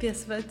notiek. Pie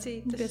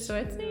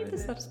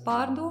svecītes ar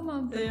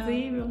pārdomām par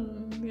dzīvi un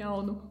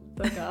jaunu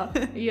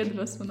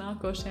iedvesmu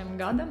nākošajam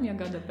gadam, ja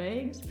gada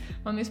beigas.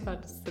 Man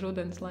vispār tas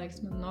rudens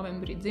laiks, man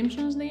novembrī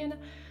dzimšanas diena,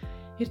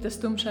 ir tas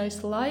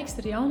tumšais laiks,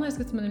 ir jaunais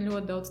gads, man ir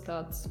ļoti daudz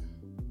tāds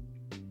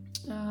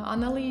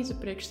analīze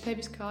priekš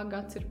sevis, kā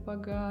gads ir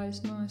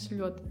pagājis. Nu, es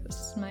ļoti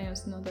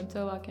smējos no tiem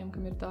cilvēkiem,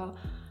 kam ir tā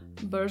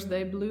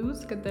birthday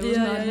blues, kad tev ir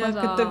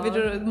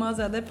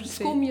mazā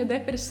depresija. Skumja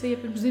depresija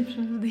pirms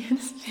dzimšanas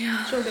dienas.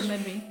 Šogad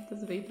nebija.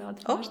 Tas bija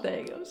tāds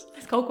pārsteigums.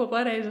 Es kaut ko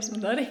pareizi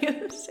esmu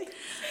darījusi.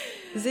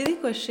 Zini,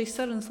 ko es šīs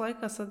sarunas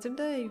laikā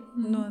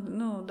sadzirdēju?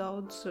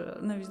 Daudz,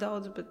 nevis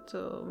daudz, bet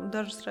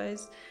dažas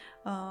reizes.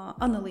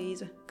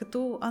 Analīze, ka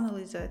tu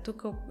analizē, tu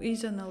kaut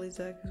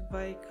izanalizē,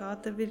 vai kā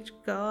tev ir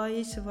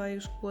gājis, vai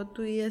uz ko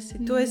tu iesi.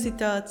 Tu esi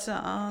tāds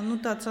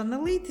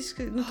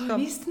analītisks.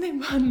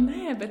 Īstenībā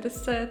nē, bet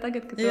es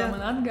tagad, kad to man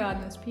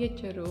atgādina, es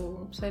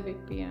pieķeru sevi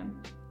pie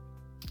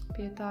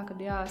tā, kad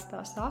es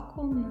tā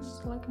saku, un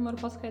es laikam varu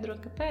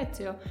paskaidrot,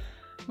 kāpēc, jo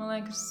man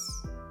liekas,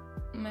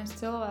 mēs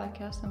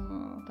cilvēki esam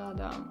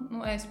tādā,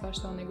 es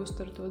personīgi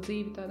uzturu to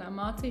dzīvi tādā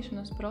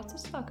mācīšanās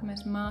procesā, ka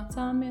mēs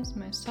mācāmies,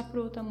 mēs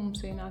saprotam,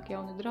 mums ienāk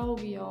jauni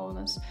draugi,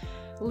 jaunas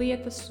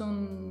lietas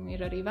un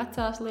ir arī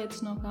vecās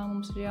lietas, no kā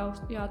mums ir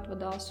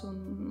jāatvadās, un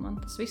man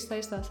tas viss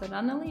saistās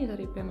ar analīzi,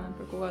 arī, piemēram,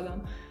 par kaut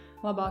kādām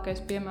labākais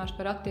piemērs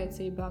par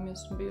attiecībām, ja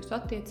esmu bijusi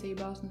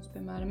attiecībās, un es,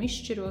 piemēram,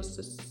 izšķiros,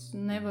 es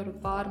nevaru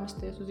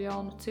pārmesties uz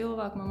jaunu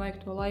cilvēku, man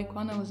vajag to laiku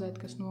analizēt,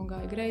 kas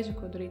nogāja greizi,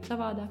 ko darīt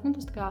savādāk.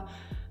 Tas tā kā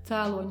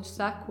cēloņu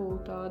seku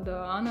tāda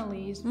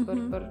analīze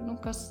par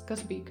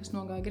kas bija, kas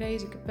nogāja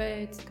greizi,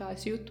 kāpēc, kā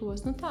es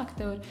jutos. Tā, ka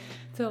tev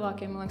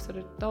cilvēkiem, man liekas,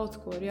 arī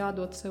daudz ko ir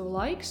jādod sev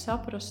laiks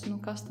saprast,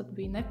 kas tad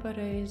bija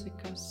nepareizi,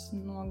 kas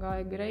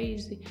nogāja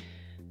greizi.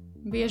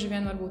 Bieži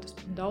vien varbūt es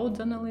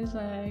daudz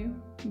analizēju,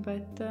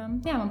 bet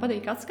man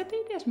patīk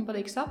atskatīties, man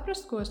patīk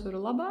saprast, ko es varu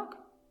labāk,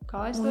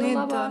 kā es varu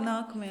labāk.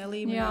 Nākamajā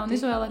līmenī. Jā, un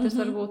izvēlēties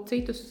varbūt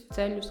citus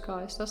ceļus, kā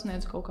es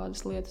sasniedzu kaut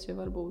kādas lietas, ja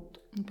varbūt,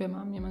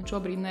 piemēram, ja man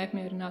šobrīd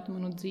neapmierinātu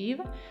manu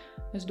dzīve,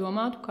 es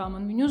domātu, kā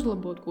man viņu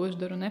uzlabot, ko es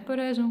daru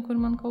nepareizi un kur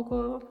man kaut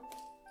ko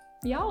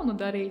jaunu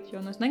darīt,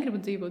 jo es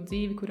negribu dzīvot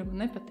dzīvi, kura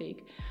man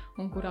nepatīk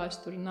un kurā es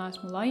tur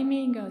neesmu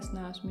laimīga, es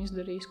neesmu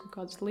izdarījis kaut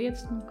kādas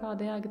lietas,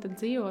 kāda jēga tad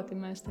dzīvot,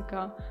 ja mēs tā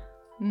kā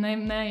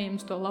neejam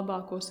uz to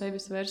labāko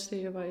sevis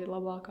versiju vai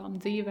labākām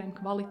dzīvēm,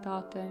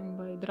 kvalitātēm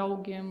vai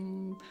draugiem,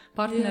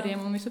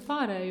 partneriem un visu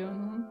pārējo.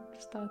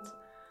 Tas tāds,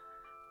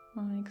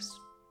 man liekas,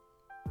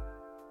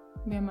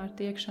 vienmēr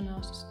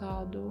tiekšanās uz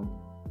tādu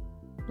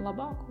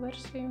labāku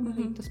versiju.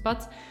 Tas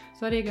pats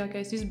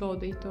svarīgākais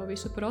izbaudīt to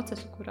visu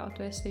procesu, kurā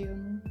tu esi,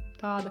 un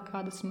tāda,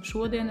 kāda esmu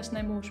šodien, es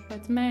nebūšu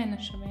pēc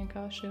mēneša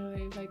vienkārši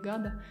vai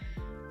gada.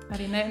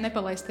 Arī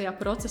nepalaist tajā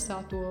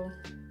procesā to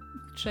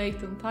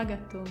šeit un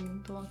tagad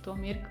un to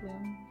mirkli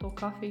un to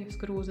kafijas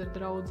krūzi ar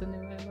draudzeni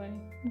vai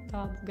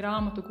tādu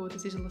grāmatu, ko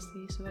tas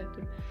izlasīs, vai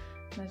tur,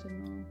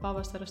 nezinu,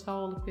 pavasara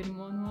sauli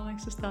pirmo. Man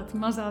liekas, tas tāds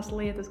mazās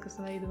lietas, kas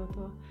veido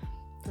to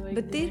ikdienu.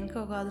 Bet ir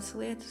kaut kādas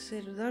lietas,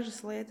 ir dažas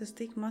lietas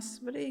tik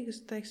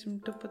mazsvarīgas, teiksim,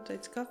 tu pat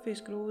teici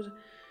kafijas krūze.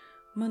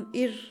 Man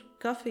ir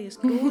kafijas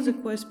krūze,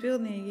 ko es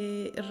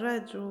pilnīgi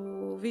redzu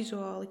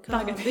vizuāli,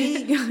 kā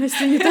bija. Es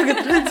viņu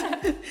tagad redzu,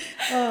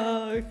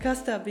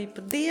 kas tā bija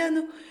pa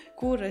dienu,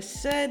 kur es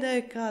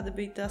sēdēju, kāda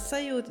bija tā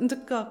sajūta. Tā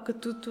kā, kad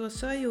tu to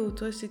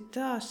sajūtu, esi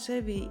tā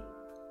sevi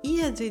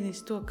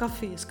iedzinis to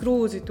kafijas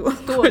krūzi, to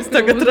es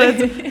tagad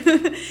redzu.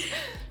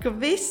 Ka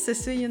viss,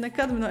 es viņu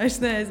nekad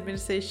vairs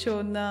neaizmirsīšu.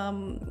 Un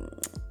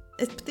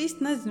es pat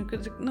īsti nezinu,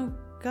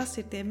 kas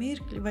ir tie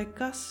mirkļi, vai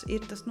kas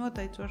ir tas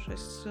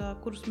noteicošais,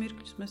 kurus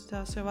mirkļus mēs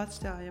tā sev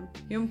atstājam.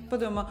 Jo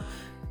padomā,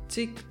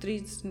 cik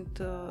 30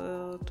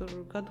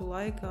 gadu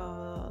laikā,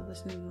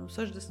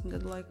 60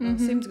 gadu laikā,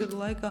 100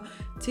 gadu laikā,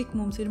 cik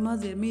mums ir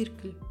mazie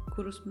mirkļi,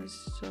 kurus mēs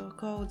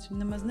kaudzi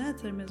nemaz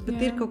neatceramies, bet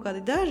ir kaut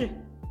kādi daži,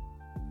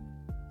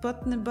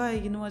 pat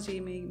nebaigi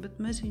nozīmīgi, bet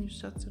mēs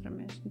viņus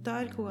atceramies. Un tā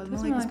ir kaut kāda,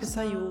 man liekas, par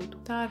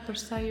sajūtu. Tā ir par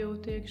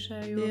sajūtu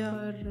iekšējo,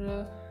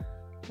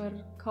 par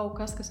kaut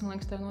kas man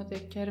liekas, tev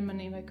notiek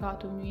ķermenī, vai kā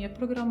tu viņu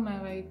ieprogrammē,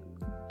 vai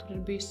tur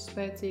ir bijis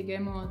spēcīga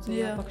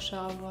emocija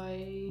apakšā, vai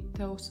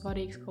tev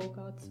svarīgs kaut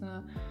kāds.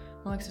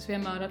 Man liekas, es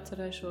vienmēr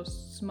atcerēšos,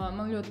 man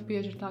ļoti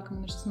bieži ir tā, ka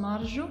man ir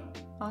smaržu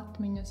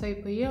atmiņa, es eju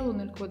pa ielu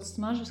un ir kaut kādas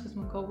smaržas, kas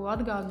man kaut ko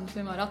atgādina, un es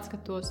vienmēr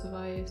atskatos,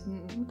 vai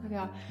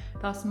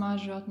tā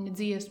smaržu atmiņa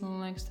dziesma,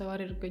 man liekas, tev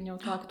arī ir gan jau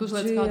tā, ka tu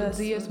uzliec kādu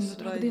dziesmu,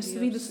 tur atdies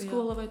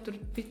vidusskola, vai tur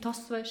bija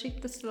tas vai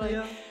šitas, vai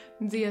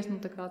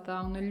dziesma tā,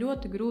 un ir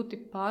ļoti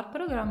grūti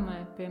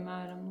pārprogrammēt,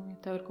 piemēram, ja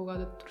tev ir kaut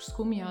kāda tur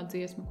skumjā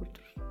dziesma, kur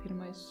tur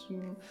pirmais,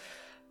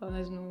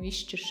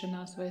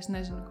 izšķiršanās, vai es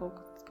nezinu, kaut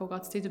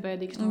kāds cits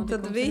bēdīgs notikums. Un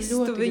tad visu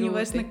tu viņu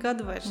vairs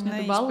nekad vairs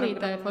neizprogrammē.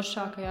 Ballītē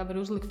foršākajā var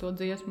uzlikt to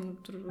dziesmu,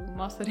 tur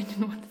masariņu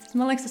noticis.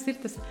 Man liekas, tas ir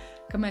tas,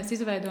 ka mēs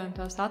izveidojam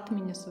tās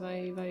atmiņas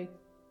vai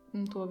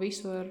to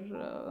visu ar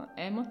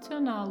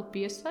emocionālu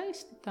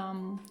piesaisti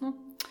tām,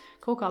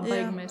 kaut kā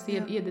baigi mēs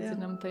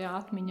iededzinām tajā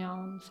atmiņā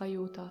un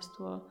sajūtās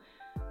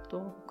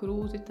to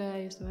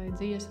krūzitējas vai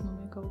dziesmu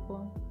vai kaut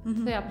ko.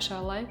 Tajā pašā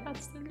laikā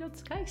tas ir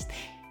ļoti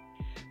skaisti.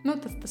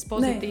 Tas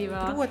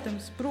pozitīvā.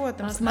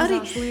 Protams. Arī,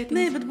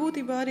 bet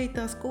būtībā arī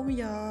tā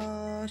skumjā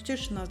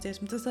šķiršanās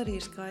dziesma, tas arī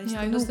ir skaisti.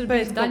 Jā, tas ir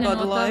bijis daļa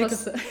no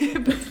tavas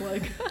pēc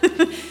laika.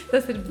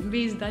 Tas ir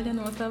bijis daļa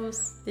no tavas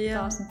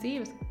tās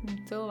dzīves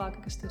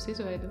cilvēka, kas tas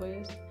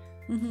izveidojies.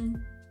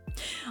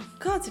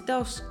 Kāds ir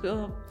tavs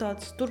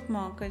tāds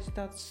turpmākais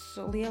tāds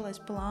lielais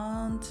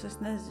plāns? Es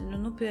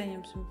nezinu,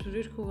 pieņemsim, tur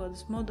ir kaut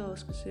kādas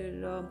modelis, kas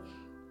ir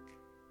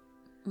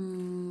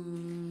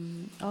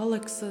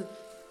Aleksa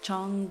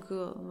Čang,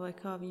 vai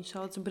kā viņu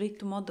sauc,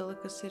 britu modeli,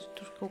 kas ir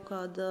tur kaut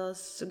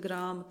kādas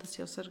grāmatas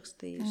jau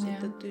sarakstījusi.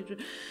 Tad ir,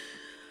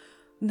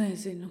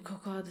 nezinu,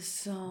 kaut kādas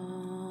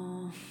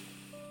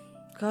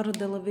Cara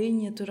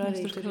Delevingne, tur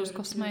arī tur ir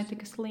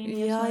kosmētikas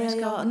līnijas.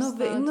 Jā.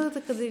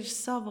 Kad ir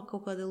sava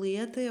kaut kāda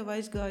lieta jau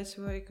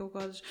aizgājusi, vai kaut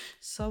kādu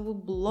savu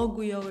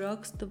blogu jau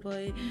raksta,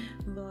 vai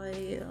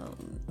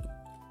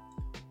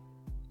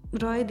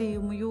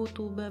raidījumu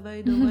YouTube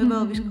veido, vai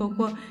vēl visu kaut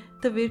ko.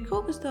 Tev ir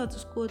kaut kas tāds,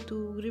 uz ko tu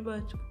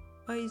gribētu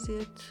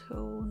aiziet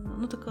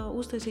un tā kā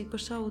uztaisīt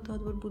par savu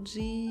tādu varbūt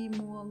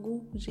zīmolu.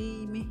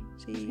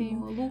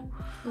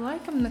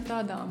 Laikam ne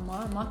tādā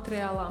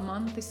materiālā,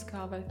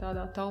 mantiskā vai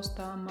tādā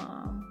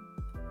taustāmā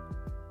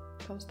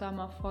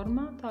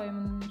formātā, jo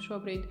man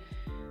šobrīd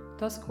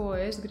tas, ko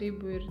es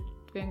gribu, ir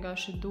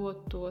vienkārši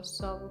dot to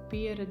savu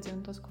pieredzi un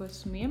tas, ko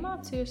esmu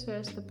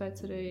iemācījusies, tāpēc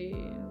arī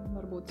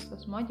varbūt es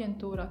esmu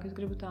aģentūrā, ka es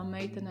gribu tām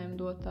meitenēm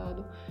dot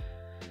tādu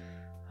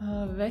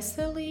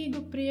veselīgu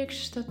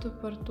priekšstatu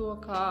par to,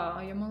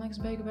 kā, jo man liekas,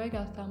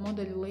 beigās tā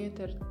modeļu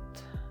lieta ir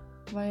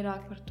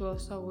vairāk par to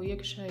savu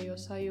iekšējo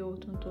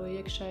sajūtu un to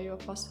iekšējo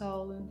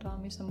pasauli un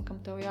tām visam, kam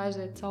tev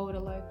jāaiziet cauri,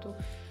 lai tu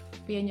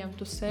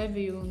pieņemtu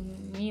sevi un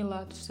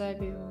mīlētu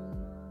sevi. Un,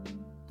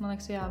 man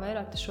liekas, jā,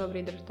 vairāk tas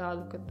šobrīd ir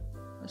tādu, kad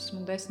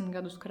esmu 10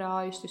 gadus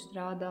krājusi,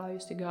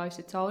 strādājusi,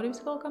 gājusi cauri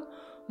viskaukam.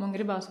 Man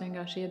gribās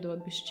vienkārši iedot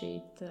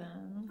bišķīt,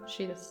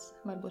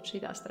 varbūt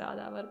šitā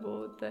strādā,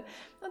 varbūt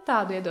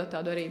tādu iedot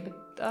tādu arī,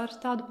 bet ar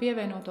tādu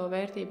pievienoto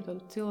vērtību,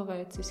 tādu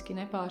cilvēciski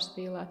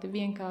nepārspīlēti,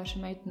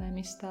 vienkārši meitenēm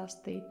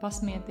izstāstīt,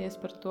 pasmieties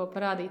par to,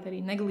 parādīt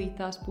arī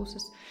neglītās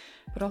puses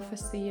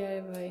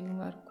profesijai vai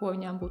ar ko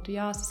viņām būtu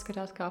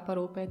jāsaskarās, kā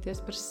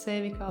parūpēties par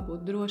sevi, kā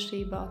būt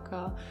drošībā,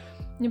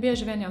 ja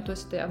bieži vien jau tu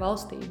esi tajā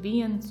valstī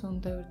viens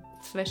un tev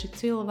sveši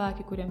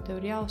cilvēki, kuriem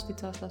tev ir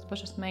jāuzticās, tās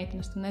pašas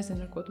meitenes, tu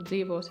nezini, ar ko tu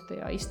dzīvosi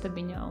tajā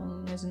istabiņā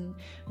un nezinu,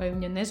 vai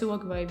viņa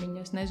nezog, vai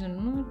viņas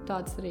nezinu,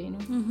 tādas arī,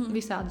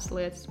 visādas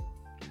lietas.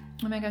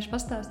 Un vienkārši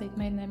pastāstīt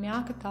meitenēm, jā,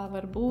 ka tā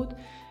var būt,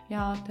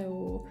 jā, tev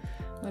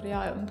var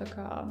tā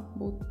kā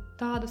būt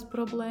tādas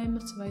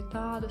problēmas vai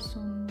tādas,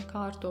 un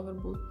kā ar to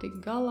var būt tik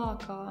galā,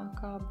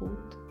 kā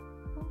būt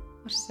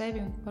ar sevi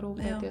un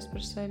parūpēties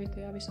par sevi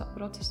tajā visā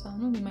procesā.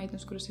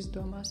 Meitenes, kuras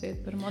izdomās iet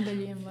par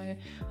modeļiem vai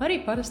arī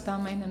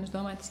parastām meitenēm, es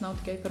domāju, tas nav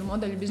tikai par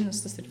modeļu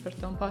biznesu, tas ir par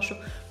tom pašu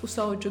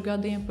pusaudžu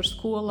gadiem, par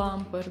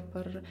skolām, par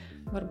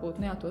varbūt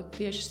to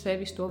tieši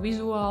sevis, to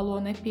vizuālo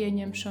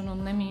nepieņemšanu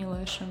un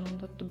nemīlēšanu,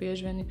 un tad tu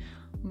bieži vien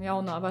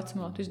jaunā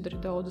vecumā tu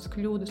izdari daudzas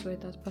kļūdas vai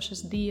tās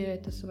pašas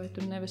diētas vai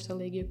tur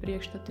neveselīgie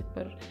priekšstati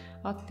par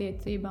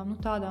attiecībām,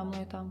 tādām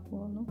lietām,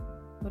 ko,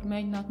 var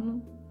mēģināt,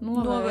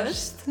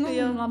 novērst.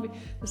 Labi,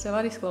 tas jau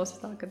arī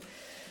izklausās tā, kad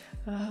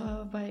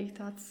vai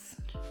tāds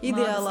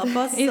ideālā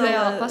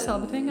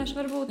pasaule, bet vienkārši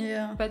varbūt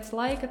pēc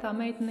laika tā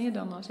meitene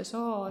iedomāsies,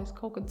 es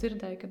kaut kad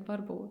dzirdēju, kad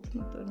varbūt,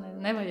 tur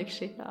nevajag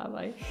šitā,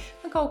 vai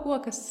kaut ko,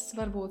 kas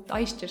varbūt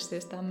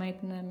aizķersies tām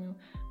meitenēm, jo,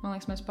 man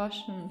liekas, mēs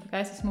paši,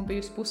 es esmu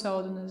bijusi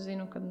pusauda un es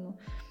zinu, ka,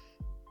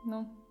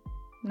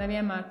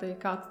 nevienmēr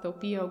kāds tev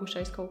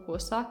pieaugušais kaut ko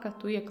saka,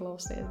 tu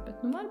ieklausies,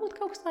 bet varbūt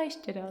kaut kas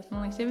aizšķirās.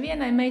 Man liekas, ja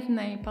vienai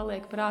meitenei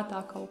paliek prātā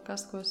kaut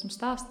kas, ko esmu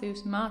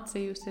stāstījusi,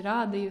 mācījusi,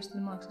 rādījusi,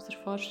 tad man liekas, tas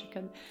ir forši,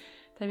 kad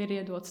tev ir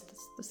iedots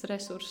tas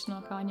resurss, no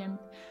kā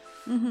ņemt.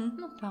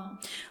 Tā.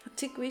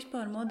 Cik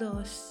vispār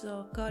modelis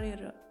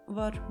karjera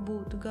var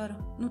būt gara?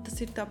 Tas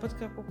ir tāpat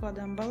kā kaut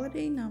kādām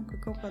balerīnām, ka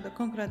kaut kādā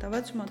konkrētā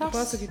vecumā tu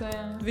pasaki,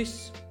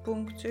 viss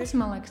punkts ir. Tas,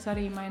 man liekas,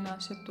 arī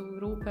mainās, ja tu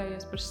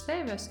rūpējies par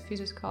sevi, esi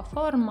fiziskā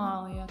formā,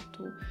 ja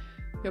tu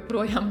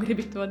joprojām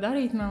gribi to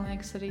darīt. Man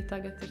liekas, arī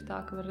tagad ir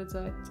tā, ka var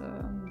redzēt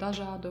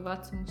dažādu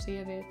vecumu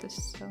sievietes,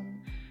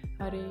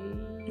 arī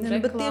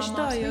reklāmās. Bet tieši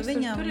tā, jo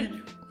viņām ir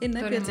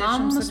nepieciešams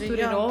mammas, arī. Tur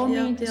ir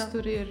romītes,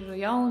 tur ir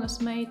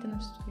jaunas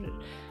meitenes, tur ir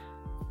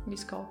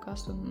viss kaut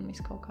kas un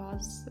viss kaut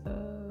kādas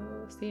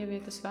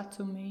sievietes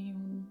vecumī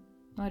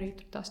un arī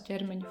tur tās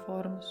ķermeņa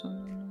formas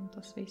un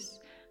tas viss.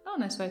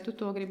 Galvenais, vai tu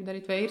to gribi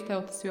darīt, vai ir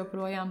tev tas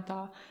joprojām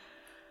tā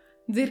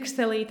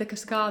dzirkstelīte,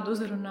 kas kādu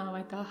uzrunā,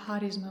 vai tā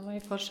harizma, vai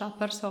foršā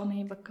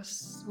personība,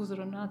 kas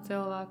uzrunā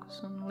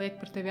cilvēkus un liek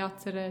par tevi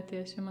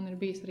atcerēties, jo man ir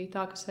bijis arī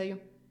tā, ka eju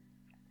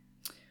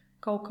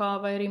kaut kā,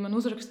 vai arī man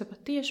uzraksta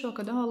pat tiešo,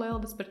 kad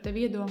Leldes par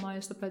tevi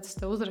iedomājies, tāpēc es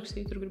tev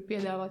uzrakstīju, tur gribu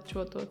piedāvāt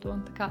šo to,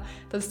 un tā kā,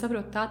 tad es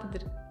saprotu, tā tad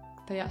ir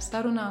tajā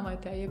sarunā vai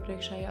tajā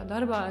iepriekšējā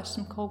darbā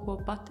esmu kaut ko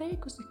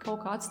pateikusi,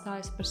 kaut kā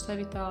atstājis par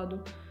sevi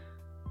tādu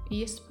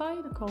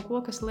iespaidu, kaut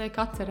ko, kas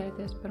liek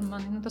atcerēties par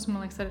mani. Tas,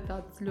 man liekas, arī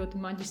tāds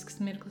ļoti maģisks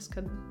mirklis,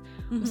 kad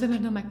es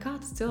vienmēr domāju, kā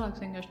tas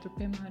cilvēks vienkārši tur,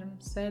 piemēram,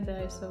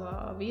 sēdēja savā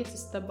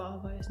viesistabā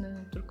vai es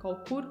nezinu, tur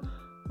kaut kur,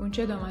 un viņš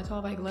iedomāja, to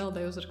vajag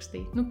Leldai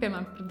uzrakstīt.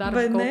 Piemēram, par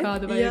darbu kaut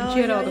kādu, vai viņš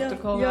ierauga tur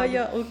kaut kādu.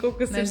 Jā, un kaut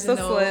kas ir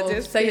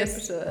saslēdzies. Sejas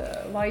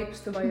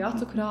laipstu vai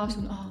acu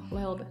krāsu, un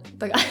Lelde.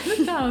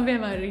 Tā man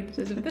vienmēr ir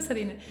interesēs, bet tas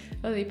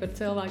arī par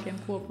cilvēkiem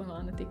kopumā,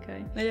 ne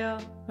tikai. Jā.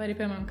 Vai arī,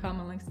 piemēram, kā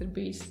man liekas,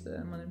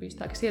 man ir bijis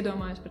tā, ka es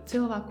iedomājos par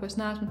cilvēku, ko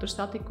es neesmu tur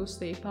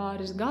satikusi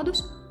pāris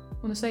gadus,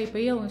 un es eju pa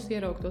ielu un es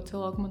ieraugu to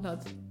cilvēku, man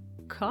tāds,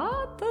 kā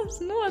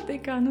tas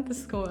notika?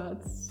 Tas kaut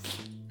kāds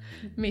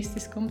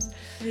mistiskums.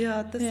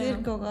 Jā, tas ir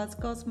kaut kāds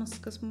kosmos,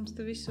 kas mums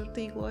te visur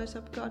tīklojas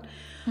apkārt.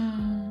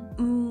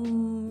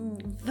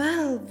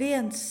 Vēl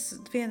viena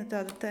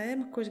tāda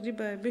tēma, ko es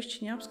gribēju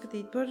bišķiņi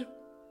apskatīt par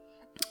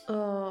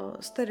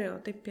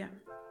stereotipiem.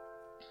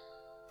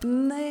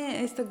 Nē,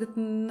 es tagad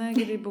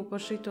negribu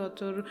par šito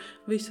tur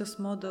visas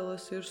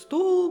modeles ir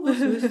stulbas,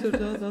 viss tur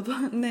tā.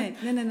 Nē,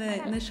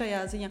 ne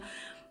šajā ziņā.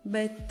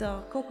 Bet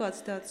kaut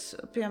kāds tāds,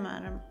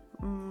 piemēram,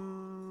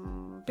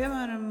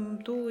 piemēram,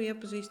 tu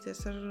iepazīsties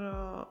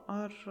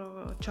ar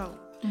čalu.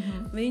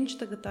 Viņš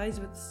tagad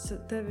aizved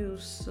tevi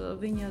uz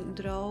viņa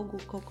draugu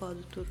kaut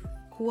kādu tur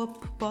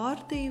kopu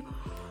pārtīju,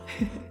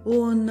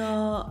 un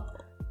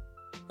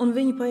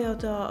viņi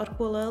pajautā, ar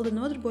ko Lelde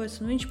nodarbojas,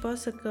 un viņš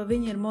pasaka, ka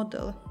viņa ir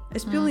modele.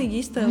 Es pilnīgi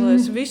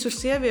iztēlējos visu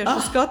sieviešu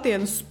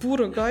skatienu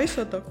spura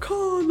gaisā, tā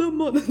kāda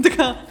modele, tā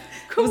kā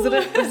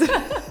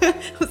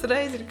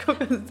uzreiz ir kaut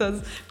kāds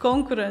tāds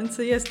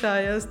konkurence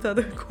iestājās,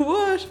 tāda,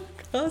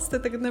 kas te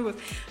tagad nebūs?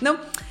 Nu,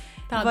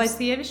 tāda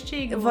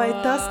sievišķīga, vai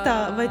tas tā,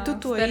 vai tu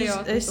to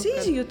esi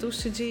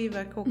izjutusi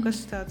dzīvē, kaut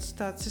kas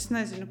tāds, es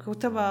nezinu, kaut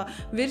tavā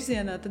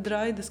virzienā tad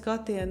raida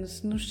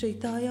skatienus, nu šī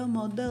tā jau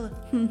modele.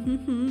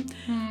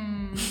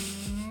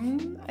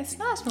 Es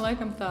neesmu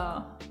laikam tā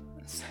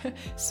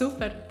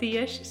super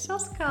tieši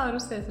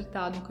saskārusies ar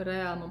tādu, ka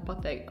reāli man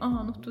pateikt,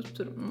 nu tu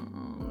tur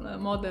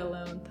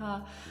modele un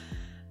tā.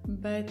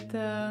 Bet,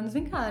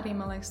 zin kā arī,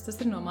 man liekas, tas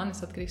ir no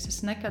manis atkarīgs. Es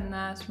nekad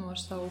neesmu ar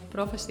savu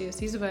profesijas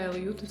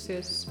izvēli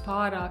jutusies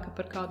pārāka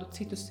par kādu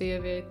citu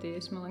sievieti.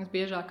 Es, man liekas,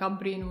 biežāk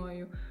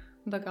apbrīnoju,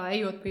 tā kā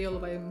ejot pa ielu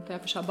vai tajā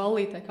pašā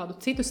ballītē kādu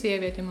citu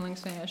sievieti. Man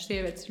liekas, vienkārši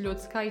sievietes ir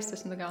ļoti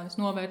skaistas, un tā kā es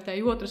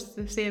novērtēju otras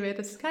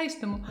sievietes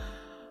skaistumu.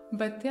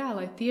 Bet jā,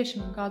 lai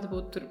tieši man kāds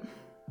būtu tur...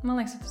 Man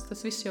liekas,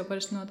 tas viss jau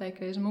parasti notiek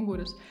aiz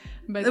muguras.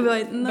 Bet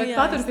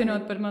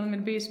paturpinot par man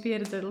ir bijusi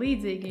pieredze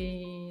līdzīgi.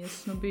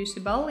 Esmu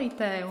bijusi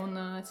ballītē un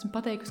esmu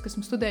pateikusi, ka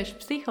esmu studējuši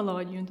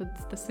psiholoģiju. Un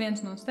tad tas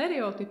viens no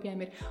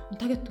stereotipiem ir,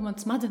 un tagad tu man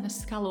smadzenes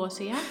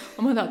skalosi, ja?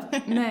 Un man tāds,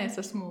 nē, es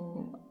esmu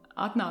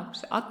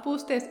atnākusi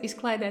atpūsties,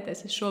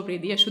 izklaidēties. Es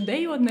šobrīd iešu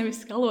dejot,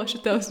 nevis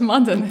skalošu tev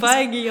smadzenes.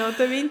 Baigi jau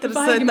tev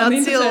interesē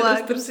tāds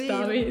cilvēks.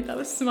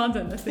 Tavas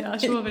smadzenes, jā,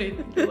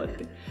 šobrīd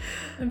ļoti.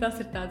 Tas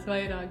ir tāds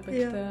vairāk,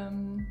 bet...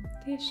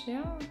 Tieši,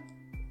 jā.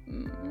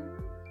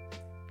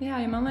 Jā,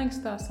 ja man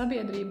liekas, tā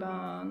sabiedrībā,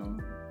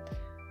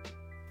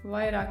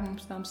 vairāk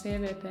mums tām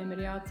sievietēm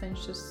ir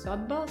jācenšas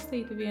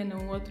atbalstīt vienu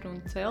otru un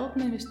celt,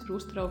 nevis tur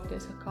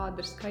uztraukties, ka kāda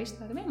ir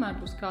skaistāka. Vienmēr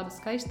būs kāda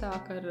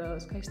skaistāka ar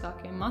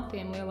skaistākiem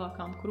matiem,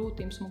 lielākām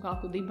krūtīm,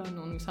 smukāku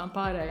dibanu un visām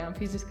pārējām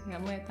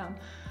fiziskajām lietām.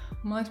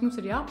 Man liekas, mums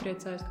ir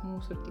jāpriecājas, ka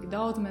mums ir tik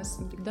daudz, mēs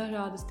esam tik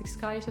dažādas, tik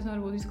skaistas,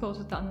 varbūt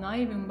izklausot tā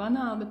naivi un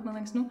banāli, bet man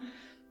liekas,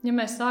 ja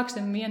mēs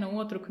sāksim vienu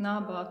otru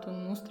knābāt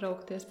un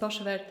uztraukties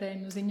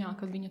pašvērtējuma ziņā,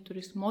 kad viņa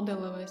tur ir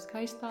modele vai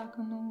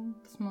skaistāka,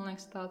 tas, man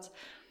liekas, tāds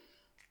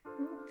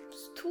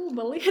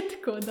stulba lieta,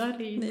 ko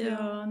darīt.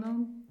 Jā,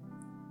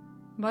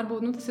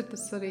 varbūt, tas ir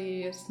tas arī,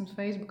 es esmu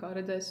Facebookā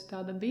redzējis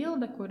tāda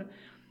bilde, kur,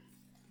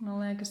 man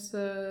liekas,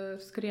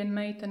 skrien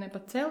meitene pa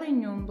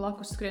celiņu un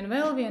blakus skrien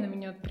vēl viena.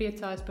 Viņa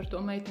priecājas par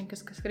to meiteni,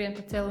 kas skrien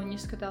pa celiņu,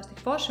 izskatās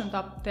tik forši, un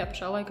tajā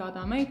pašā laikā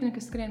tā meitene,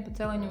 kas skrien pa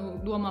celiņu,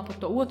 domā par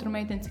to otru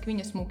meiteni, cik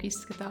viņa smuki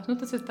izskatās.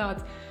 Tas ir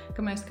tāds,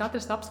 ka mēs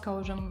katrs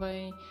apskaužam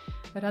vai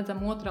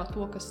redzam otrā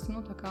to, kas,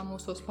 tā kā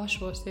mūsos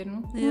pašos ir.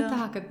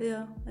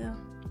 Jā.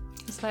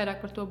 Tas vairāk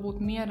par to būt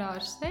mierā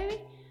ar sevi,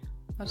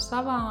 ar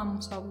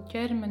savu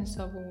ķermeni,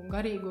 savu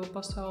garīgo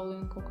pasauli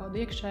un kaut kādu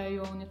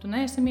iekšējo, un ja tu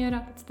neesi mierā,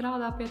 tad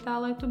strādā pie tā,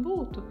 lai tu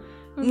būtu.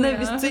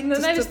 Nevis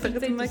citus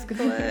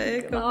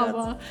meklēji kaut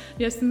kāds.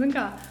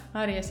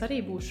 Es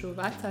arī būšu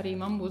veca, arī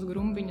man būs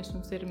grumbiņas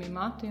un sirmi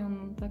mati,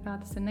 un tā kā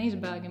tas ir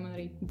neizbēgami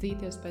arī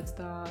dzīties pēc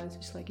tā, es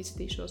visu laiku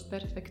izskatīšos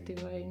perfekti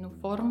vai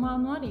formā,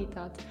 arī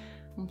tāds.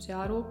 Mums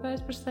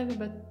jārūpējas par sevi,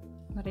 bet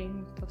arī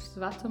tas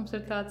vecums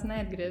ir tāds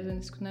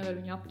neatgriezenisks, nevar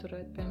viņu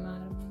apturēt,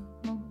 piemēram.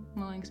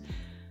 Man liekas,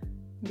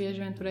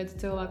 bieži vien tu redzi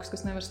cilvēkus,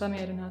 kas nevar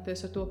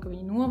samierināties ar to, ka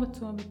viņi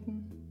noveco, bet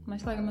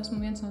mēs laikam esmu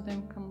viens no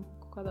tiem, kam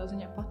kaut kādā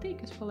ziņā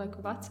patīk, es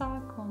palieku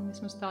vecāku, un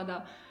vismaz tādā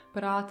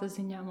prāta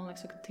ziņā, man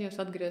liekas, ka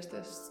tiesa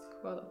atgriezties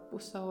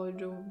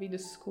pusauģu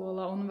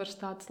vidusskolā,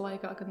 universitātes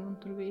laikā, kad man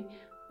tur bija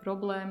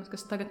problēmas,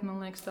 kas tagad, man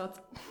liekas,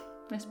 tāds,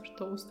 es par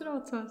to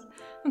uztraucos.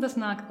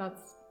 Tas nāk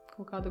tāds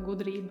kaut kāda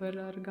gudrība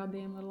ar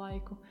gadiem, ar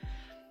laiku.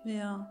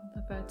 Jā.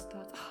 Tāpēc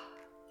tāds...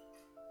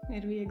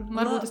 ir viegli.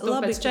 Varbūt es to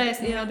pēc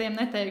 40 gadiem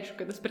neteikšu,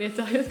 kad es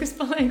priecājos, ka es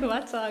palieku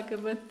vecāka,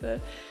 bet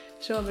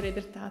šobrīd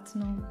ir tāds,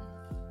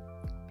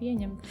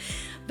 pieņemt.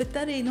 Bet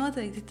arī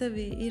noteikti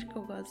tevī ir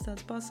kaut kāds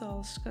tāds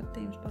pasaules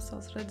skatījums,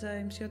 pasaules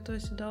redzējums, jo tu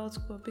esi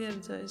daudz ko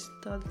pieredzējis,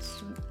 tādas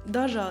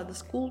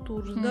dažādas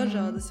kultūras,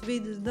 dažādas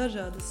vides,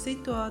 dažādas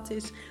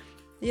situācijas.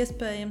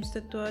 Iespējams,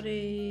 te tu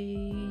arī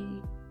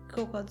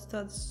kaut kādas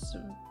tādas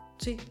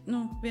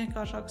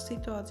vienkāršākas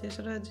situācijas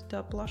redzi tā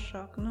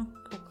plašāk,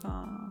 kaut kā,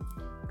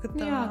 ka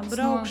tā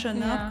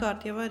braukšana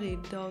apkārt jau arī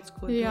ir daudz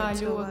ko. Jā,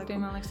 ļoti,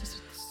 man liekas,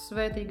 tas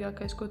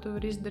svētīgākais, ko tu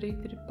vari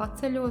izdarīt, ir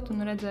paceļot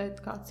un redzēt,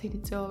 kā citi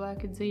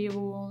cilvēki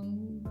dzīvo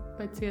un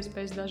pēc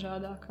iespējas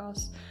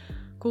dažādākās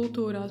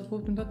kultūrās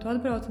būt, un tad tu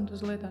atbrauc un tu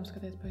uz lietām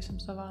skaties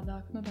pavisam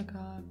savādāk. Tā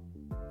kā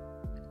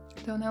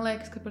tev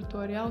neliekas, ka par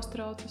to ir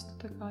jāuztraucas,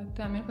 tā kā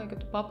tajā mirklī,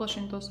 ka tu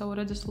paplašini to savu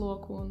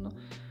redzesloku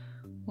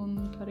un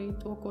arī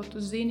to, ko tu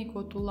zini,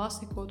 ko tu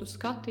lasi, ko tu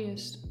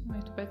skaties, vai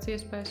tu pēc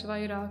iespējas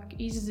vairāk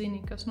izzini,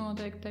 kas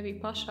notiek tevī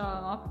pašā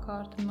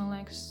apkārt, un man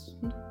liekas,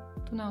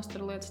 tu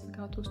neuztver lietas tā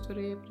kā tu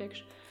uztveri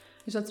iepriekš.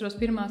 Es atceros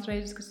pirmās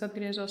reizes, kas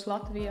atgriezos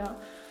Latvijā,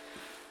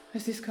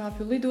 Es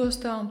izkāpju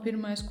lidostā, un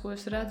pirmais, ko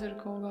es redzu, ir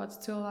kaut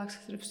kāds cilvēks,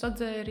 kas ir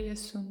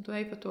sadzēries, un tu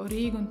ej pa to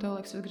Rīgu, un tev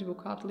liekas, es gribu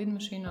kāpt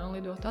lidmašīnā un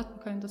lidot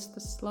atpakaļ. Un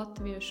tas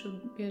latviešu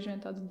bieži vien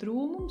tāds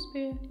drūmums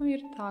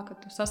ir tā, ka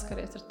tu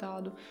saskaries ar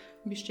tādu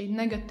bišķīt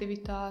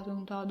negativitāti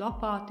un tādu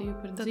apātiju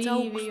par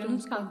dzīvi. Un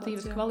kāda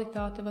dzīves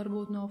kvalitāte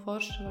varbūt nav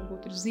forša,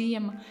 varbūt ir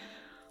ziema.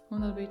 Un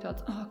tas bija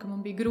tāds, ka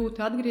man bija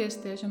grūti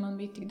atgriezties, ja man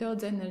bija tik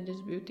daudz enerģijas,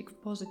 biju tik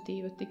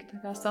pozitīva, tik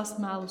tā kā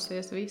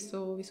sasmēlusies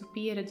visu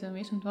pieredzi un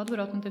visu, un tu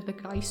atbrauc, un tevi tā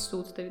kā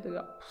izsūc, tevi tā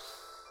kā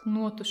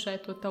notušē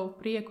to tavu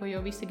prieku, jo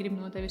visi grib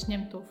no tevis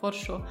ņemt to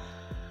foršo.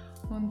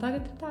 Un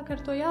tagad ir tā, ka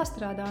ar to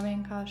jāstrādā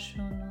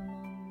vienkārši,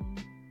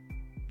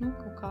 un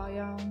kaut kā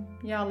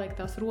jāliek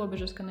tās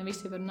robežas, ka ne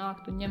visi var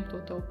nākt un ņemt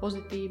to tavu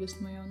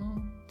pozitīvismu, jo,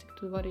 cik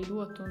tu vari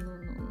dot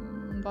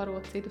un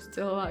barot citus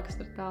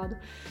cilvēkus ar tādu.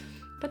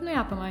 Bet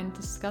jāpamaina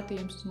tas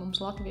skatījums uz mums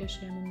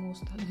latviešiem un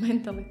mūsu tādu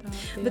mentalitāti.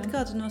 Jā. Bet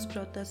kā tu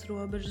nospraud tās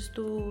robežas?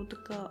 Tu tā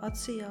kā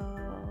atsijā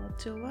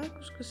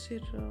cilvēkus, kas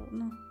ir,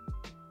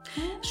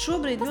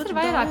 šobrīd tas ļoti ir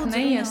vairāk daudz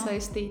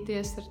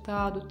neiesaistīties ar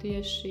tādu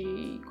tieši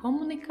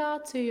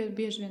komunikāciju, jo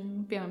bieži vien,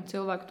 piemēram,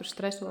 cilvēki tur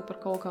streso par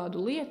kaut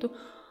kādu lietu,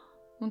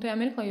 un tajā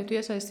mirklī, ja tu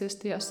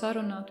iesaisties tajā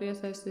sarunā, tu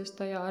iesaisties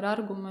tajā ar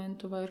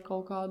argumentu vai ar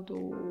kaut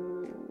kādu,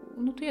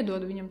 tu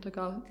iedod viņam tā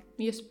kā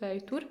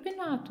iespēju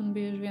turpināt, un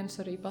bieži vien es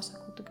arī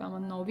pasaku, tā kā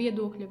man nav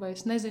viedokļa vai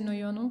es nezinu,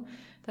 jo,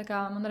 tā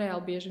kā man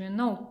reāli bieži vien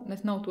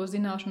nav to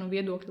zināšanu un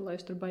viedokļa, lai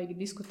es tur baigi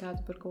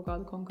diskutētu par kaut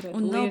kādu konkrētu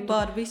un lietu. Un nav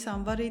pār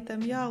visām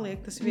varītēm jāliek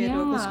tas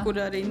viedoklis,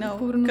 kur arī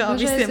nav, kā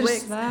visiem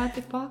liek. Ir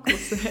svēti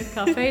paklusēt,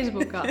 kā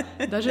Facebookā.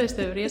 Dažreiz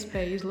tev ir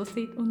iespēja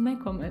izlasīt un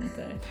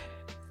nekomentēt.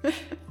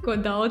 Ko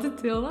daudzi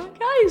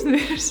cilvēki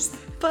aizmirst.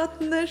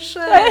 Pat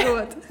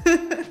nešērot.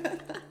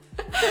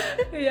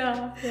 jā.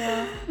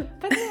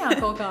 Bet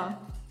kaut kā.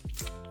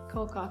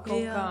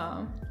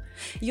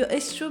 Jo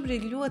es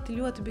šobrīd ļoti,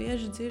 ļoti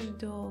bieži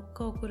dzirdu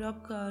kaut kur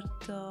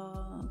apkārt,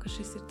 ka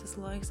šis ir tas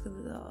laiks, kad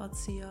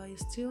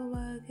atsijājas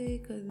cilvēki,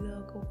 kad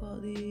kaut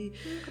kādi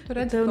tu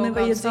redzi tev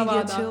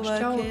nevajadzīgie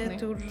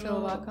cilvēki tur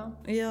cilvēkā.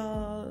 Jā,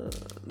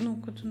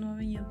 ka tu no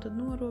viņiem tad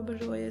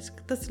norobežojies.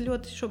 Tas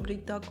ļoti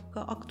šobrīd tā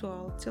kā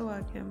aktuāli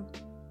cilvēkiem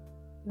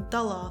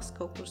dalās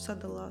kaut kur,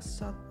 sadalās,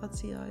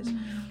 atsijājas.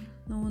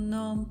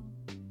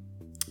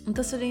 Un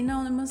tas arī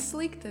nav nemaz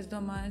slikti, es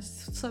domāju, es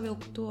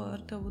savilku to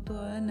ar tavu to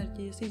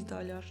enerģijas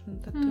izdaļāšanu.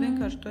 Tad tu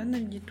vienkārši to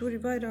enerģiju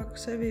turi vairāk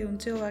sevi un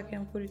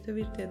cilvēkiem, kuri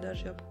tev ir tie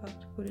daži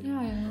apkārt.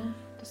 Jā.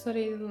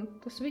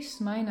 Tas viss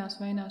mainās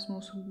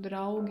mūsu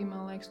draugi,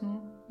 man liekas,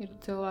 ir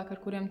cilvēki,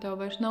 ar kuriem tev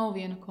vairs nav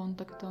viena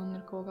kontakta un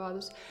ir kaut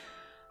kādas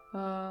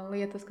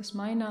lietas, kas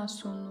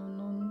mainās un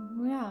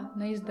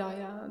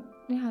neizdājā.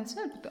 Jā, es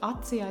nevaru pat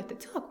atsijāju,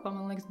 cilvēku,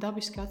 man liekas,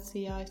 dabiski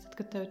atsijājas,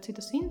 tad, kad tev ir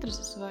citas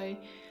intereses vai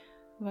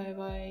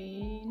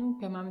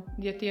piemēram,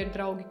 ja tie ir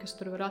draugi, kas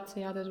tur var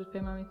atsijāties, bet,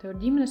 piemēram, ja tev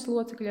ir ģimenes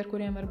locekļi, ar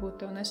kuriem varbūt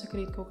tev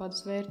nesakrīt kaut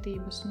kādas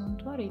vērtības,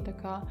 tu arī tā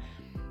kā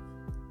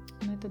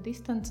ne tad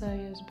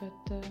distancējies,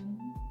 bet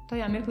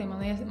tajā mirklī,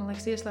 man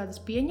liekas, ieslēdzas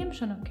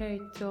pieņemšana,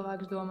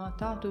 cilvēks domā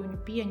tā, tu viņu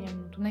pieņem,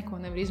 tu neko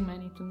nevar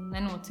izmainīt, tu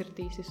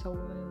nenocirtīsi savu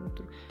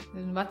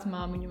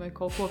vecmāmiņu vai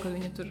kaut ko, kad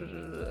viņa tur,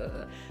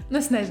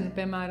 es nezinu,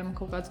 piemēram,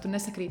 kaut kāds tur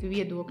nesakrīt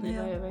viedokļi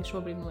vai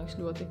šobrīd, man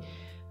liekas, ļoti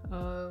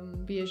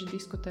bieži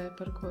diskutē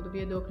par kaut kādu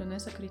viedokļu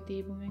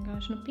nesakritību un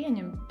vienkārši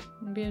pieņem.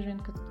 Bieži vien,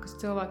 kas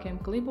cilvēkiem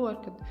klibo,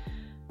 kad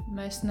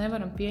mēs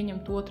nevaram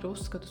pieņemt otru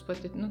uzskatus,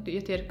 pat,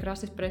 ja tie ir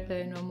krasi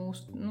pretēji no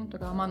mūsu, tā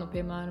kā manu,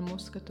 piemēram,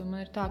 uzskatu.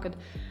 Man ir tā, ka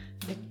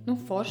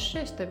forši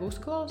es tevi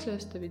uzklausu,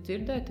 es tevi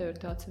dzirdēju, tev ir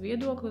tāds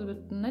viedoklis,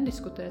 bet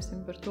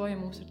nediskutēsim par to, ja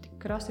mums ir tik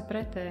krasi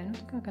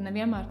pretēji. Ka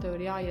nevienmēr tev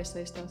ir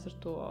jāiesaistās ar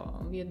to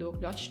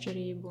viedokļu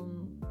atšķirību,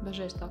 un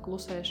dažreiz tā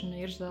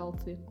klusēšana ir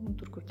zelta,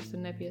 tur, kur tas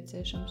ir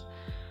nepieciešams.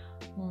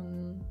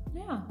 Un,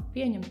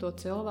 pieņem to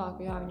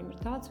cilvēku, viņam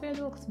ir tāds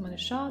viedoklis, man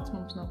ir šāds,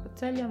 mums nav pa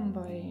ceļam,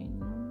 vai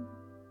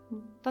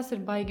tas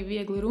ir baigi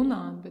viegli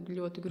runāt, bet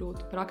ļoti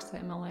grūti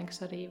praksē, man liekas,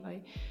 arī, vai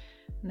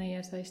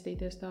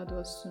neiesaistīties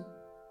tādos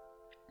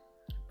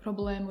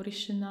problēmu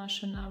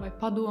risināšanā vai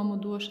padomu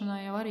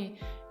došanā, jau arī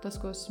tas,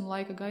 ko esmu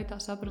laika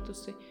gaitā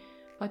sapratusi,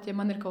 pat ja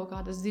man ir kaut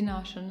kādas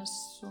zināšanas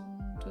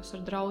un tu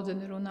ar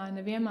draudzeni runāju,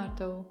 nevienmēr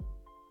tev,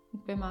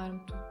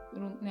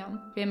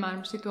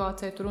 piemēram,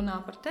 situācijā tu runā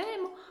par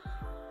tēmu,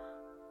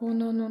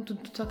 un tu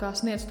tā kā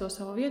sniedz to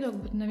savu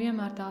viedokli, bet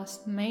nevienmēr tās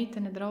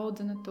meitene,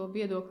 draudzene to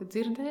viedokli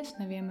dzirdēs,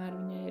 nevienmēr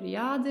viņai ir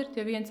jādzird,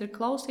 ja viens ir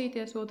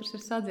klausīties, otrs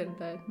ir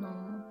sadzirdēt.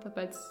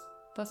 Tāpēc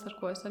tas, ar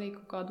ko es arī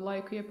kaut kādu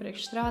laiku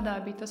iepriekš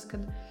strādāju, bija tas,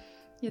 kad,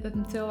 ja tad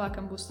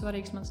cilvēkam būs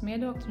svarīgs mans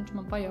viedoklis, viņš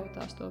man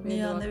pajautās to viedokli.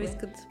 Jā, nevis,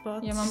 kad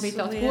pats ja man bija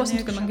tāds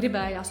posms, ka man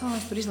gribējās,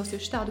 es tur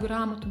izlasīšu tādu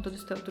grāmatu, un tad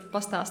es tev tur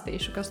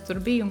pastāstīšu, kas tur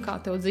bija un kā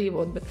tev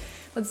dzīvot, bet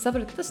tad es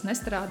sapratu, ka tas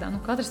nestrādā.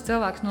 Katrs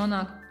cilvēks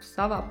nonāk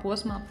savā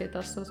posmā pie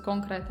tās savas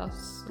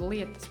konkrētās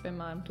lietas,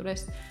 piemēram, tur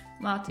es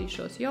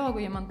mācīšos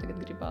jogu, ja man tagad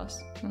gribās.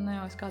 Ne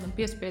jau es kādam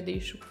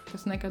piespiedīšu,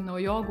 kas nekad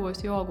nav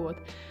jogojis, jogot.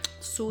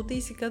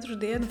 Sūtīsi katru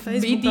dienu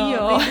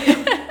Facebookā video.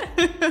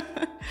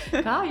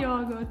 Kā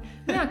jogot?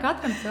 Jā,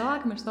 katram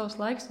cilvēkam ir savs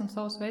laiks un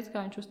savs veids,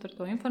 kā viņš uztver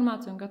to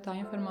informāciju un kā tā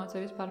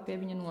informācija vispār pie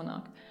viņa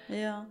nonāk.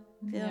 Jā.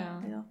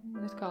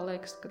 Es kā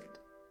liekas, ka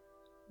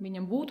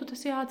viņam būtu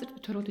tas jādzird,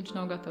 bet varbūt viņš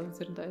nav gatavs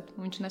dzirdēt.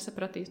 Viņš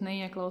nesapratīs,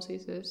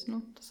 neieklausīsies.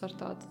 Tas ar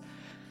tāds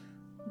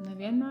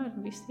nevienmēr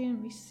visiem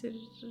viss ir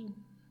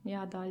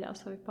jādāļā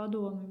savi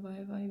padomi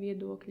vai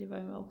viedokļi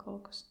vai vēl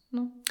kaut kas.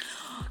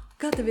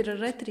 Kā tev ir ar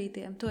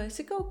retrītiem? Tu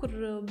esi kaut kur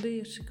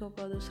bijuši kaut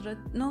kādos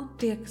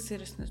tie, kas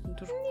ir, es nezinu,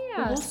 tur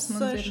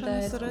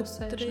klusēšanas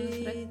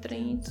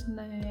retrīts.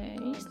 Nē,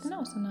 īsti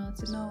nav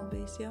sanācis. Nav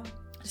bijis, jā.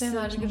 Es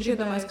vienmēr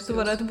gribēju, ka tu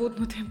varētu būt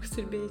no tiem, kas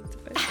ir bijis.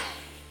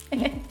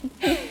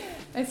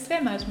 Es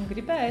vienmēr esmu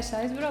gribējis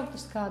aizbraukt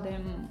uz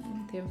kādiem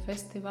tiem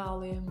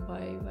festivāliem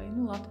vai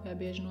Latvijā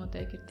bieži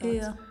notiek ir tāds,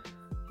 ja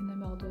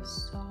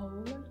nemaldos,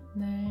 saule.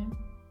 Nē.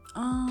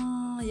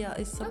 Jā,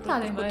 es saprotu,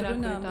 tādiem vairāk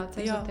ir tāds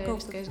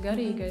ezotēriskais,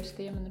 garīgais,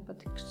 tie man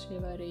nepatikšķi,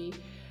 vai arī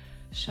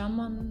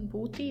šamana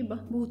būtība,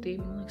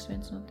 man liekas,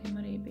 viens no tiem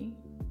arī bija.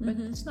 Bet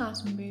es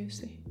neesmu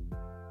bijusi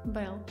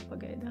vēl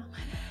pagaidā.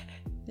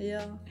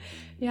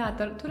 Jā,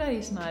 tur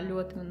arī smēr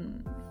ļoti, un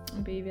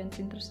bija viens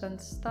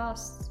interesants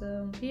stāsts,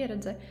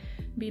 pieredze.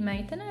 Bija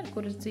meitene, ar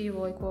kuras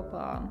dzīvoja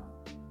kopā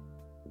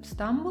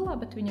Stambulā,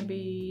 bet viņa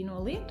bija no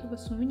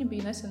Lietuvas, un viņa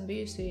bija nesen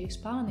bijusi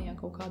Spānijā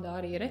kaut kādā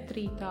arī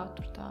retrītā,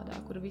 tur tādā,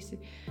 kur visi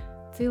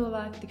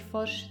cilvēki tik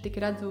forši, tik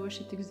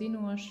redzoši, tik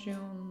zinoši,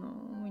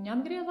 un viņa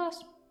atgriezās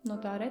no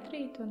tā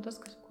retrīta, un tas,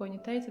 ko viņa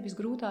teica,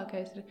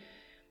 visgrūtākais ir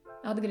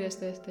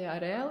atgriezties tajā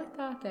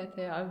realitātē,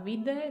 tajā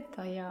vidē,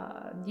 tajā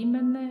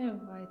ģimenē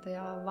vai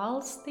tajā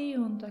valstī,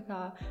 un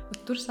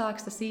tur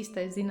sāks tas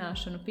īstais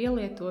zināšanu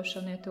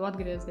pielietošana, ja tu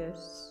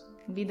atgriezies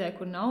vidē,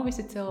 kur nav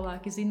visi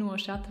cilvēki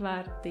zinoši,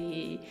 atvērti,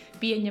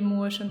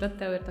 pieņemoši, un tad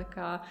tev ir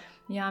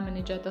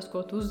jāmenedžē tas,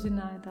 ko tu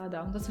uzzināji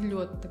tādā, un tas ir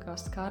ļoti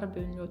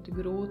skarbi un ļoti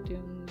grūti,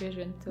 un bieži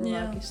vien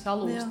cilvēki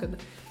salūst, kad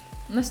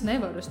es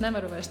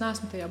nevaru vairs,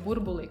 neesmu tajā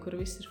burbulī, kur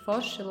viss ir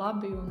forši,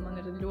 labi, un man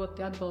ir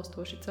ļoti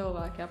atbalstoši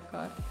cilvēki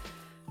apkārt.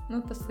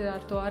 Tas ir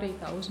ar to arī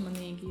tā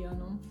uzmanīgi, jo,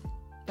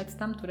 pēc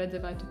tam tu redzi,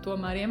 vai tu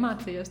tomēr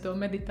iemācījies to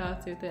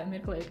meditāciju tajā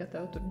mirklī, ka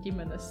tev tur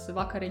ģimenes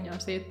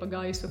vakariņās iet pa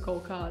gaisu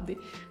kaut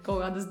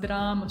kādas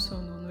drāmas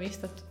un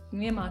viss, tad tu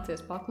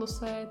iemācies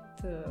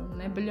paklusēt,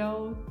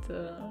 nebļaut,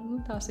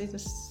 tās ir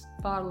tas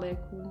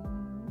pārlieku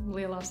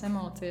lielās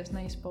emocijas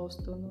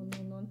neizpaust un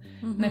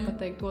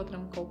nepateikt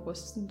otram kaut ko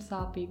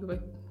sāpīgu vai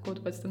ko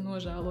tu pēc tam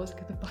nožēlos,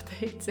 ka tu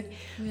pateici.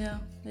 Jā.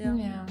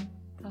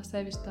 Tā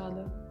sevis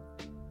tāda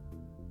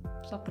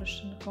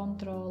saprašana,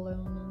 kontrole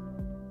un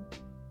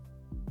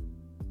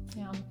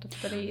tur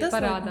arī tas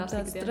parādās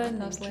ikdienā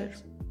tās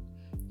lietas.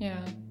 Jā.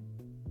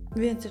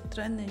 Viens ir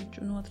treniņš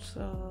un otrs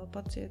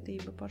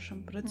pacietība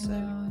pašam pret sevi.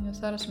 Jā, es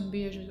arī esmu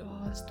bieži,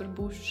 es tur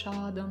būšu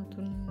šāda un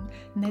tur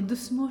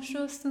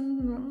nedusmošos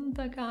un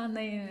tā kā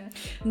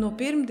No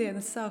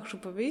pirmdienas sākšu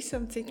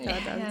pavisam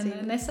citādāk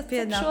dzīvi.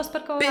 Nesatcepšos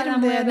par kaut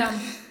kādām lietām.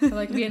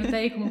 Vajag vienu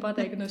teikumu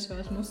pateikt, ka es jau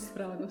esmu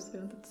uzsprāgusi,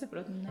 un tad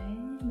saprotu,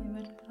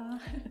 nevar tā.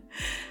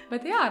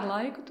 Bet jā, ar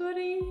laiku tu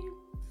arī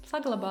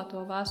saglabā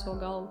to vēso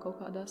galvu kaut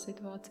kādās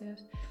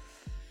situācijās.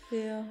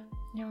 Jā,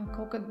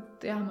 kaut kad,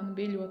 man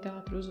bija ļoti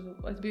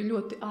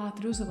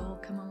ātri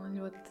uzvalkama, man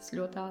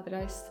ļoti ātri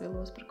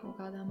aizsvilos par kaut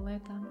kādām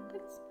lietām.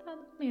 Tad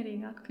tāda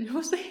mierīgāka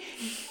kļūsi.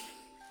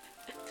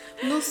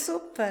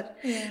 Super!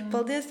 Jā.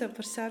 Paldies tev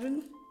par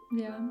sarunu.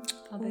 Jā,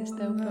 paldies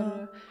tev par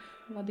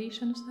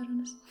vadīšanu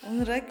sarunas. Un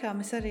rekā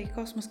mēs arī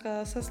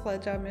kosmoskā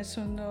saslēdzāmies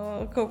un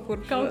kaut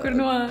kur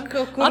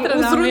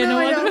atradām vienu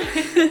otru.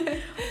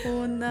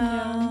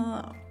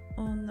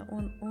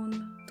 Un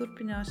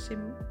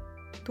turpināsim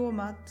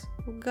domāt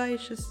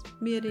gaišas,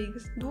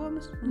 mierīgas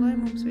domas, un lai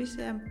mums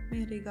visiem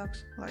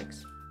mierīgāks laiks.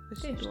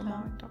 Es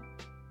domāju tā.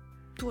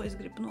 To es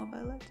gribu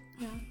novēlēt.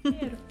 Jā,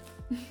 mieru.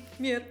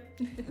 Mieru.